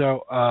again.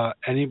 So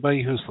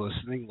anybody who's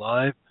listening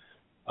live,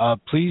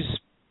 please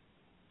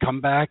come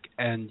back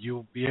and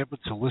you'll be able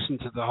to listen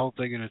to the whole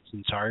thing in its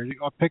entirety,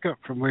 or pick up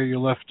from where you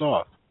left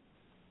off.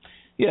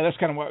 Yeah, that's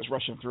kind of why I was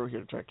rushing through here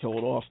to try to kill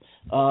it off.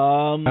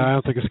 I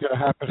don't think it's going to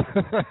happen.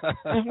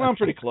 Well, I'm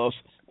pretty close.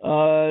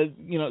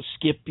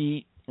 Skip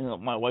Beat.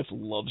 My wife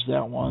loves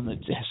that one.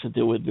 It has to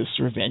do with this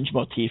revenge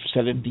motif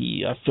set in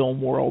the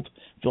film world,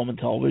 film and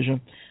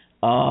television.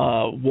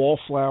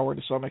 Wallflower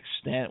to some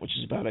extent, which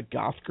is about a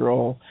goth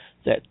girl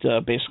that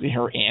basically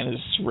her aunt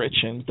is rich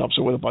and dumps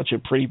her with a bunch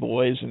of pretty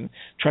boys and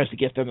tries to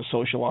get them to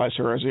socialize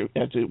her as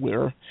it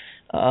were.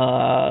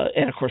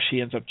 And of course she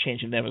ends up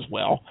changing them as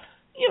well.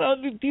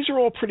 These are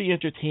all pretty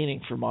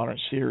entertaining for modern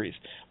series.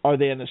 Are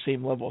they on the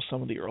same level as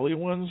some of the earlier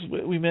ones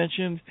we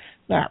mentioned?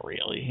 Not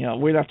really.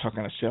 We're not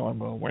talking a Sailor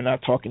Moon. We're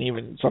not talking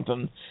even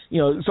something,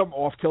 something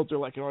off-kilter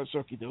like an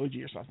Aratsuki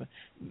Doji or something.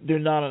 They're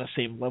not on the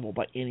same level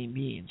by any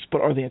means.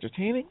 But are they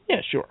entertaining?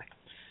 Yeah, sure.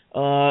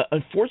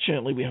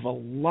 Unfortunately, we have a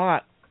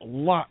lot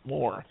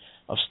more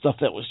of stuff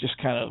that was just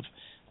kind of,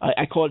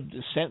 I call it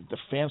the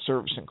fan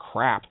service and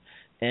crap.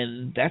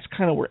 And that's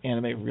kind of where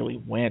anime really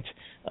went.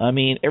 I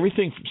mean,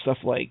 everything from stuff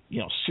like,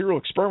 Serial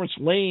Experiments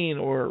Lane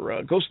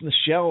or Ghost in the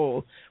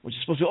Shell, which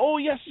is supposed to be, oh,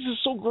 yes, this is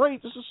so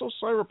great, this is so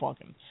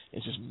cyberpunk. And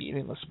it's just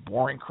meaningless,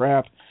 boring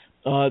crap,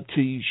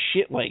 to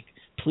shit like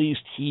Please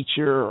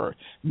Teacher or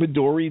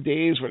Midori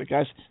Days, where the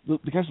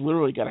guy's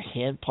literally got a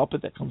hand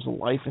puppet that comes to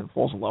life and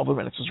falls in love with him,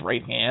 and it's his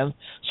right hand.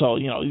 So,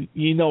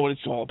 you know what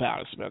it's all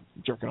about. It's about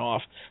jerking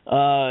off.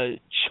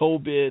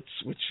 Chobits,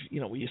 which,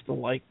 we used to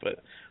like,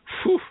 but,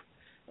 whew.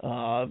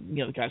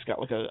 The guy's got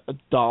like a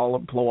doll, a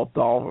blow-up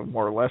doll,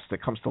 more or less,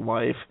 that comes to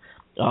life.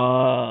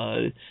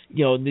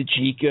 Nijika,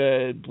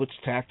 Blitz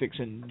Tactics,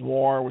 and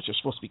Noir, which are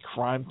supposed to be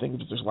crime things,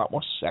 but there's a lot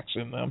more sex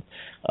in them.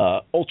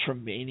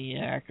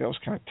 Ultramaniac, that was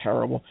kind of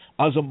terrible.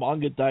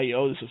 Azumanga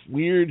Daioh, this is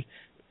weird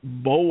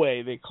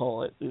moe, they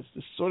call it. This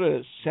sort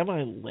of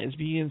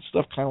semi-lesbian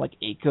stuff, kind of like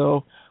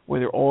Eiko, where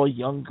they're all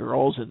young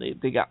girls, and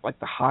they got like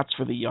the hots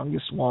for the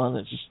youngest one.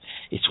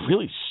 It's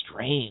really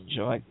strange.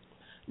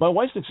 My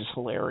wife thinks it's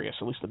hilarious,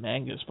 at least the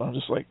mangas, but I'm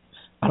just like,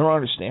 I don't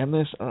understand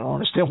this. I don't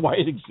understand why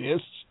it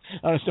exists. I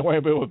don't understand why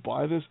anybody would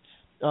buy this.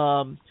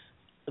 And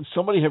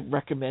somebody had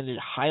recommended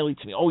highly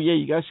to me, oh, yeah,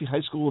 you guys see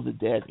High School of the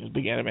Dead. He was a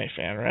big anime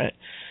fan, right?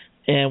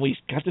 And we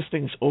got this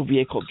thing, this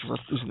OVA called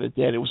Drifters of the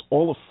Dead. It was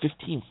all of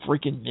 15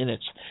 freaking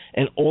minutes,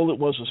 and all it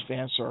was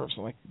fan service.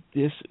 I'm like,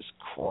 this is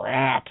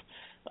crap.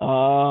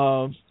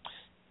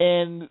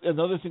 And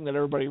another thing that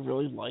everybody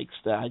really likes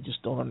that I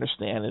just don't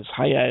understand is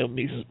Hayao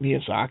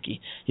Miyazaki.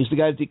 He's the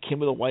guy that did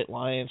Kim of the White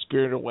Lion,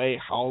 Spirited Away,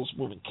 Howl's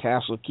Moving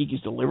Castle,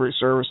 Kiki's Delivery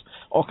Service,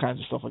 all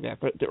kinds of stuff like that.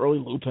 But the early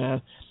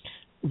Lupin.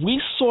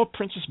 We saw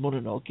Princess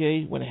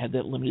Mononoke when it had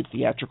that limited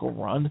theatrical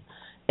run,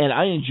 and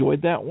I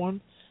enjoyed that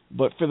one.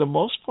 But for the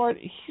most part,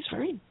 he's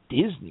very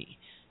Disney.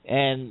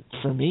 And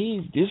for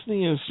me,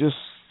 Disney is just,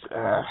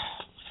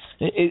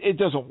 it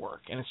doesn't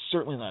work, and it's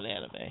certainly not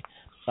anime.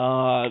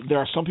 There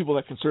are some people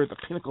that consider it the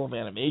pinnacle of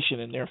animation,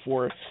 and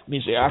therefore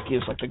Miyazaki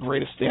is like the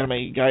greatest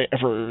anime guy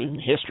ever in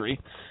history.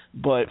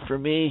 But for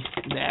me,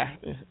 nah,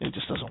 it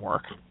just doesn't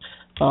work.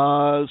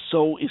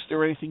 So is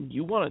there anything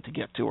you wanted to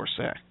get to or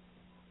say?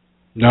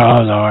 No,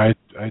 I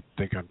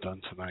think I'm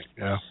done tonight,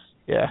 yeah.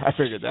 Yeah, I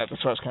figured that.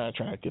 That's why I was kind of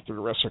trying to get through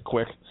the rest of it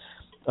quick.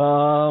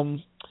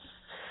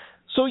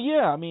 So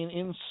yeah, I mean,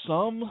 in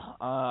sum,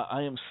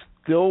 I am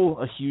still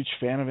a huge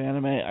fan of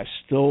anime. I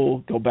still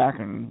go back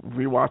and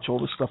rewatch all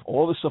this stuff.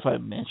 All the stuff I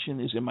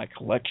mentioned is in my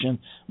collection.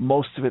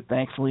 Most of it,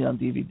 thankfully, on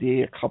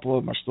DVD. A couple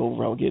of them are still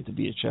relegated to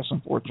VHS,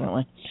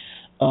 unfortunately.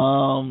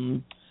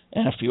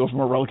 And a few of them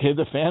are relegated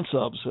to fan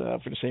subs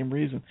for the same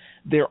reason.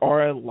 There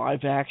are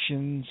live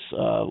actions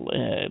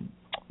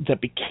that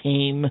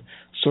became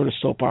sort of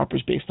soap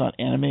operas based on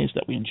animes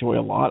that we enjoy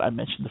a lot. I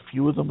mentioned a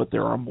few of them, but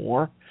there are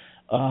more.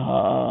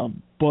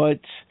 But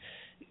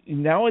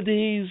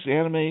nowadays,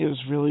 anime has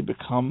really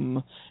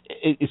become...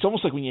 It's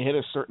almost like when you hit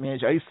a certain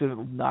age. I used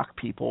to knock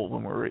people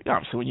when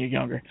when you're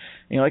younger. And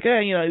you're like,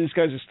 hey, these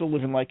guys are still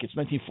living like it's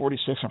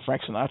 1946 and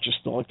Frank Sinatra's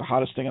still like the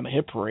hottest thing on the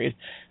hit parade.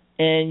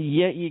 And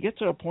yet you get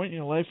to a point in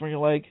your life where you're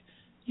like,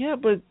 yeah,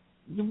 but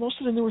most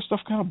of the newer stuff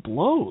kind of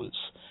blows.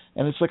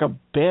 And it's like a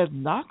bad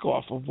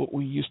knockoff of what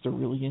we used to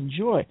really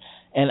enjoy.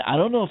 And I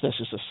don't know if that's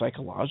just a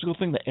psychological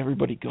thing that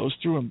everybody goes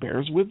through and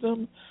bears with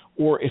them,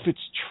 or if it's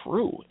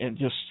true and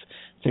just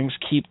things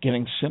keep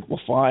getting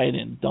simplified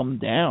and dumbed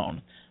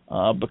down,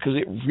 because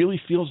it really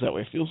feels that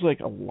way. It feels like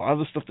a lot of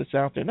the stuff that's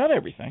out there, not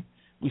everything,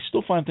 we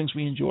still find things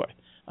we enjoy.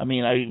 I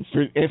mean,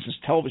 for instance,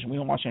 television, we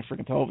don't watch any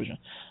freaking television.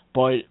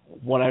 But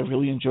what I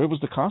really enjoyed was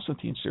the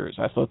Constantine series.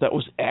 I thought that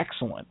was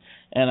excellent.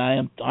 And I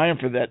am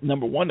for that,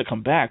 number one, to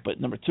come back, but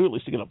number two, at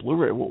least to get a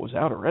Blu-ray of what was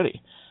out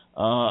already.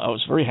 I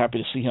was very happy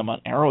to see him on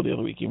Arrow the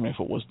other week, even if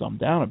it was dumbed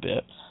down a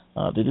bit.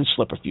 They did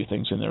slip a few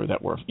things in there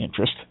that were of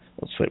interest.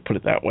 Let's put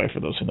it that way for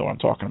those who know what I'm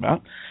talking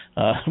about.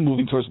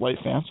 Moving towards light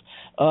fans.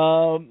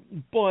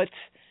 But...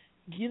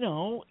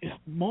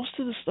 most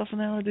of the stuff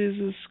nowadays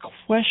is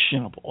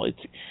questionable.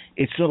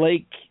 It's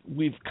like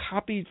we've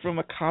copied from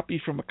a copy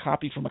from a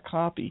copy from a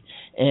copy.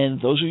 And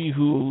those of you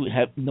who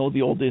know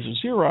the old days of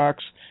Xerox,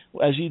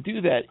 as you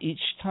do that, each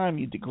time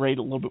you degrade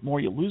a little bit more,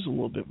 you lose a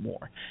little bit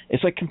more.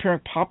 It's like comparing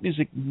pop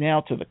music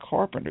now to the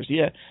Carpenters.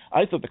 Yeah,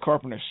 I thought the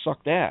Carpenters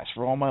sucked ass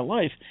for all my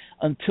life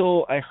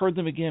until I heard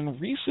them again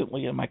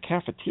recently in my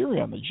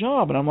cafeteria on the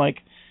job, and I'm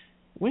like,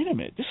 wait a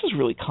minute, this is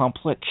really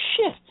complex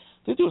shit.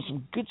 They're doing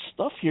some good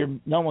stuff here,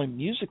 not only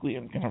musically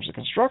in terms of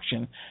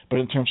construction, but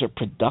in terms of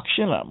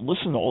production. I'm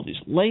listening to all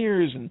these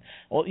layers and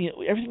all,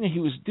 everything that he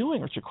was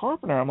doing, Richard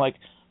Carpenter. I'm like,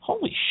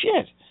 holy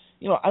shit!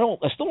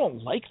 I still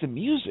don't like the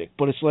music,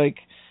 but it's like,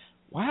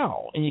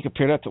 wow. And you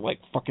compare that to like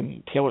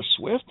fucking Taylor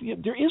Swift.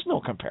 There is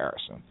no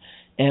comparison.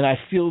 And I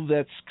feel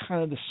that's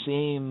kind of the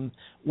same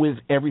with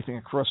everything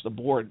across the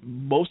board.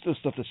 Most of the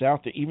stuff that's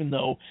out there, even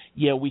though,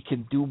 we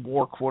can do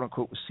more,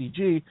 quote-unquote, with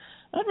CG,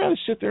 I'd rather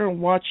sit there and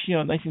watch,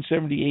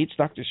 1978's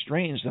Doctor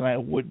Strange than I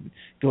would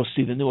go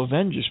see the new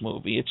Avengers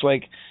movie. It's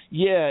like,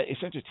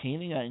 it's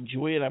entertaining. I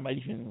enjoy it. I might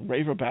even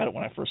rave about it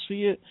when I first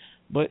see it,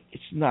 but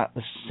it's not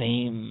the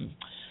same...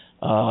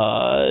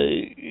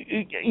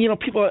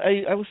 people,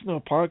 I listen to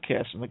a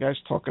podcast and the guy's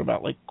talking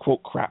about like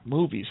quote crap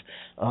movies,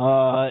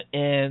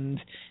 and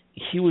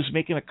he was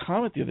making a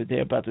comment the other day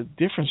about the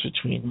difference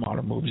between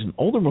modern movies and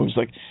older movies.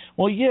 Like,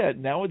 well,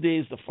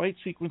 nowadays the fight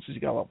sequences, you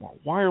got a lot more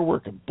wire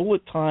work and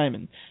bullet time,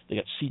 and they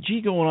got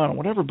CG going on and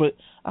whatever. But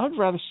I would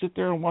rather sit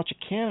there and watch a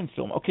Cannon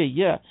film. Okay,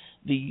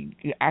 the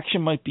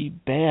action might be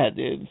bad,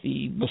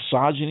 the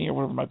misogyny or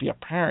whatever might be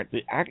apparent,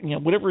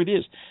 whatever it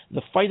is,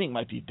 the fighting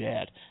might be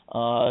bad,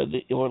 or a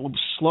little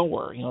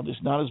slower.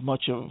 There's not as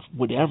much of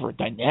whatever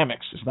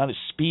dynamics. It's not as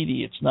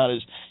speedy. It's not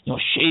as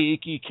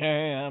shaky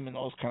cam and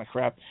all this kind of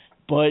crap.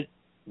 But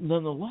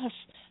nonetheless,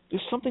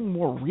 there's something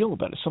more real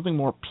about it, something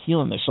more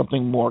appealing. There's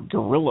something more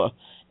guerrilla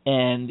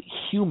and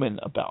human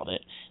about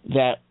it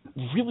that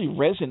really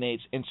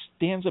resonates and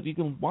stands up. You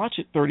can watch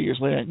it 30 years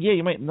later, and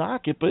you might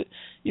knock it, but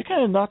you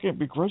kind of knock it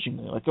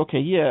begrudgingly. Like, okay,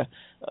 it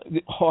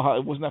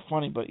wasn't that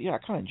funny, but I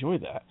kind of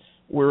enjoyed that.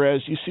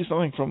 Whereas you see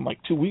something from like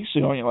 2 weeks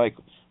ago, and you're like,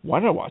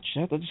 why did I watch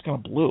that? That just kind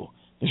of blew.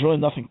 There's really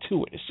nothing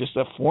to it. It's just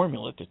a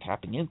formula they're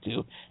tapping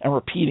into and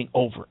repeating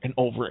over and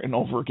over and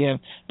over again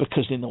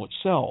because they know it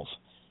sells.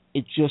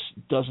 It just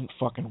doesn't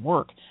fucking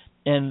work.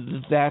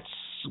 And that's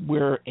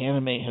where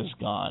anime has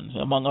gone,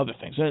 among other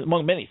things,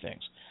 among many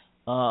things.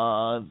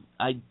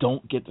 I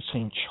don't get the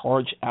same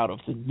charge out of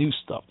the new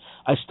stuff.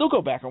 I still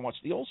go back and watch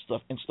the old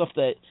stuff and stuff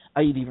that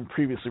I had even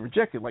previously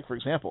rejected, like, for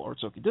example,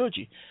 Oretsuki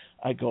Doji.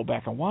 I go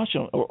back and watch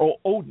them, or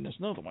Odin is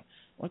another one.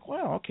 I'm like,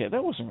 wow, okay,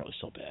 that wasn't really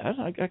so bad.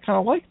 I kind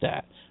of like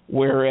that.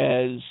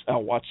 Whereas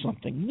I'll watch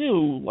something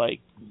new,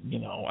 like,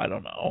 I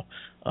don't know,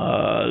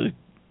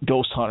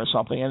 Ghost Hunt or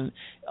something, and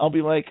I'll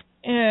be like,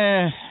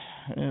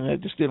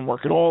 it just didn't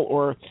work at all,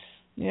 or,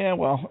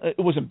 it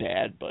wasn't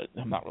bad, but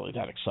I'm not really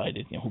that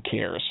excited. Who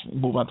cares?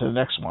 Move on to the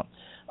next one.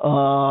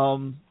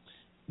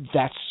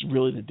 That's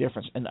really the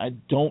difference, and I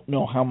don't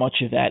know how much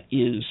of that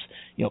is,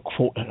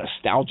 quote, a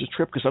nostalgia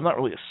trip, because I'm not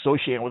really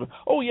associating with it.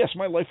 Oh, yes,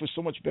 my life was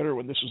so much better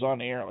when this was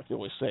on air, like they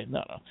always say.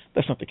 No,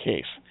 that's not the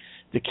case.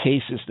 The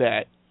case is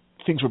that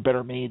things were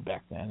better made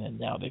back then, and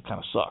now they kind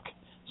of suck.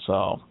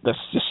 So that's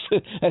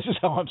just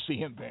how I'm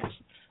seeing things.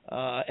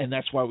 And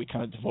that's why we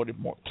kind of devoted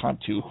more time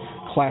to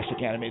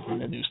classic anime than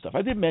the new stuff.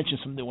 I did mention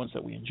some new ones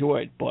that we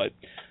enjoyed, but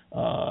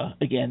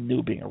again,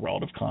 new being a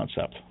relative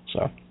concept.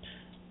 So,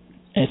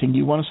 anything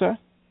you want to say?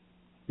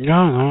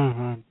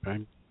 No,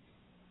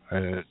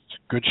 It's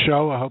a good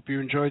show. I hope you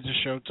enjoyed the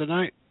show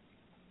tonight.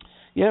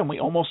 Yeah, and we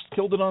almost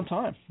killed it on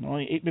time.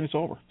 Only 8 minutes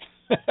over.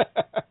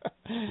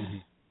 Mm-hmm.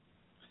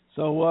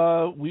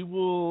 So we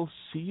will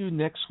see you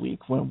next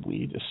week when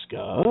we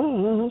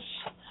discuss.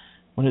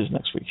 When is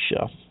next week's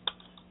show?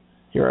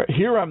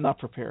 Here I'm not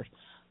prepared.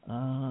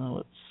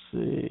 Let's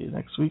see.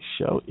 Next week's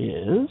show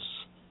is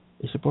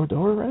it Bordeaux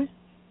already?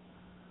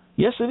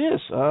 Yes, it is.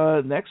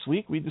 Next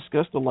week, we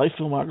discuss the life,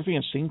 filmography,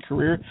 and singing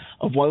career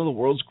of one of the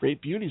world's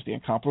great beauties, the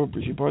incomparable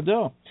Brigitte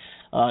Bardot.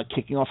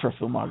 Kicking off her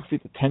filmography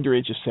at the tender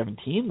age of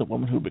 17, the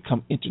woman who would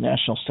become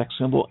international sex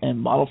symbol and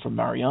model for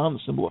Marianne,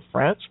 the symbol of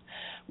France,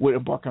 would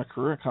embark on a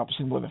career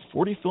encompassing more than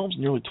 40 films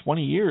in nearly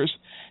 20 years,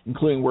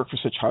 including work for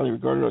such highly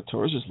regarded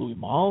auteurs as Louis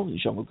Malle,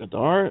 Jean-Luc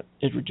Godard,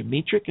 Edward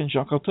Dmytryk, and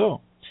Jean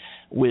Cocteau.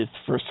 With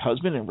first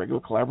husband and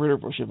regular collaborator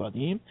Roger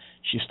Vadim,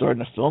 she starred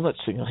in a film that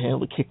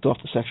single-handedly kicked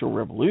off the sexual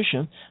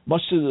revolution,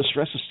 much to the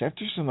distress of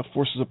sectors and the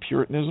forces of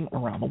Puritanism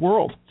around the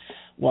world.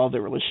 While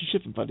their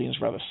relationship and Vadim's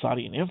rather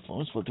Sadian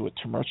influence led to a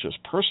tumultuous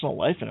personal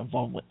life and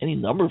involved with any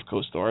number of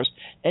co-stars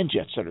and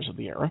jet-setters of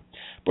the era,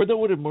 Bardot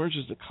would emerge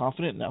as the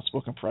confident and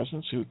outspoken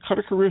presence who cut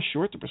her career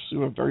short to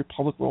pursue a very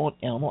public role in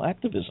animal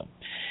activism.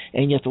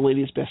 And yet the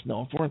lady is best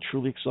known for and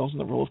truly excels in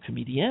the role of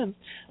comedienne,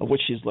 of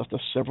which she has left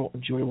us several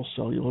enjoyable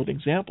celluloid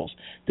examples.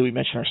 Did we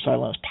mention her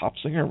sideline as pop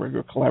singer and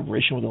regular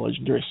collaboration with the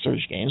legendary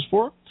Serge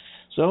Gainsbourg?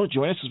 So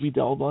join us as we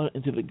delve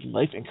into the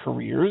life and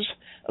careers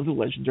of the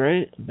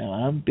legendary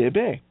Madame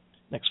Bébé.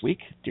 Next week,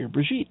 dear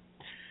Brigitte.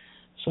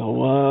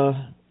 So,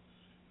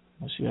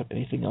 unless you have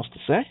anything else to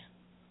say?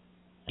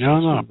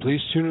 No.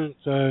 Please tune in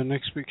to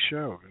next week's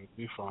show. It'll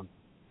be fun.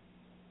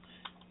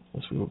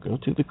 Yes, we will go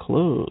to the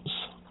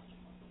close.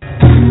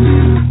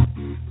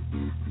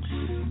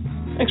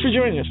 Thanks for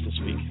joining us this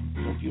week.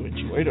 Hope you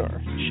enjoyed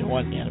our show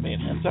on anime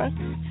and hentai.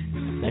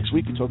 Next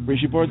week, we talk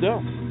Brigitte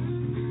Bardot.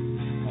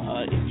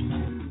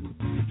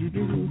 If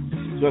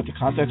you'd like to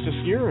contact us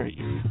here, or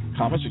your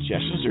comments,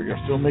 suggestions, or you're a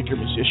filmmaker,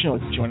 musician, or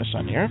like to join us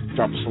on air,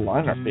 drop us a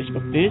line on our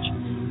Facebook page,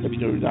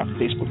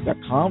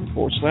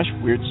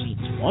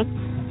 www.facebook.com/WeirdScenes1,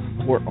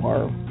 or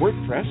our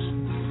WordPress,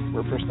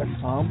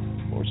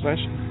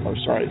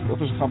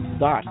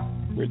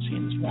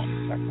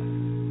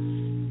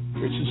 WordPress.com/WeirdScenes1.com.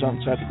 Weird Scenes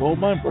Outside the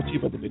Goldmine, brought to you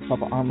by the Big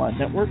Papa Online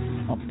Network.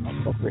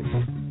 I'm Buck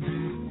Ringler.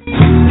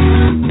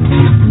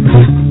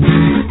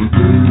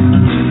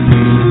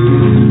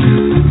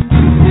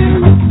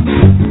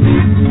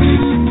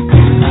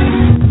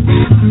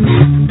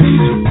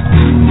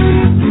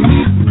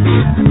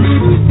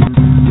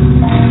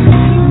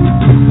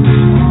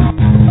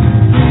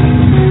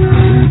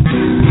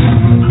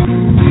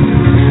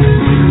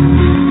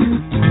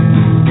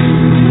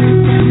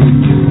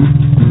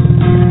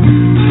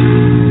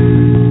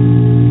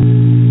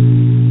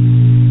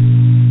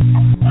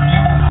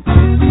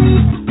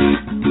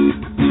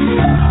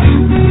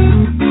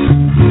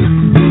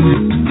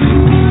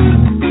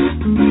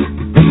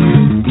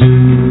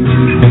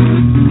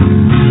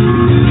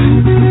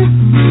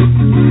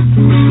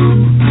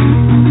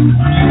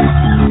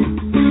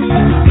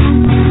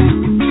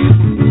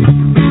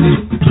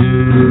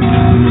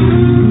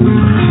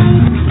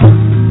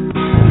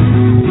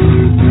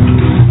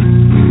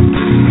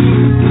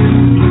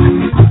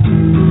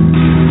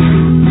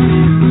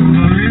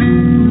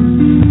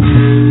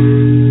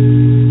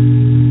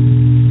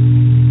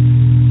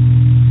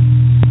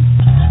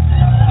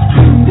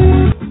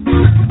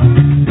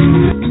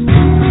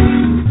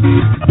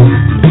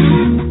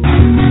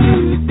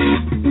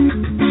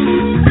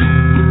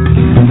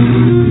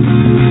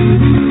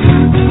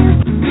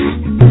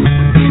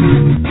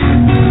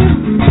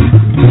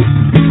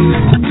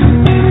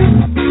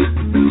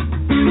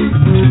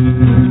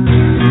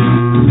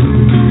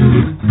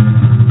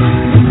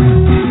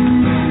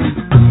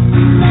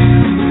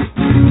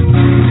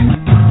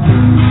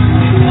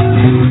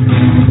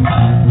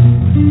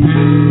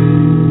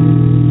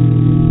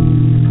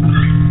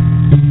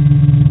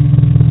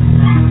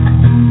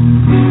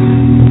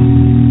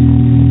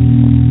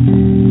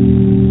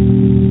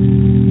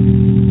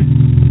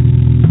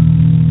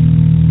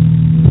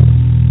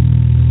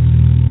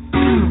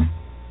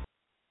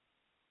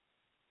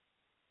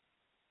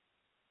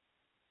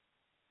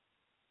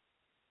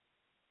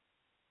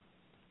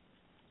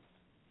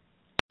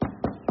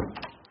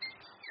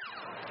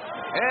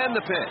 And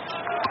the pitch.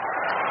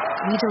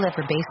 We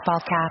deliver baseball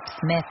caps,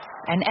 mitts,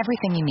 and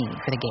everything you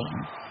need for the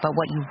game. But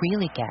what you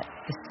really get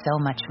is so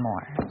much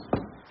more.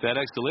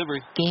 FedEx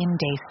Delivery. Game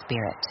day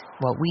spirit.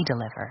 What we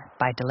deliver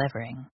by delivering.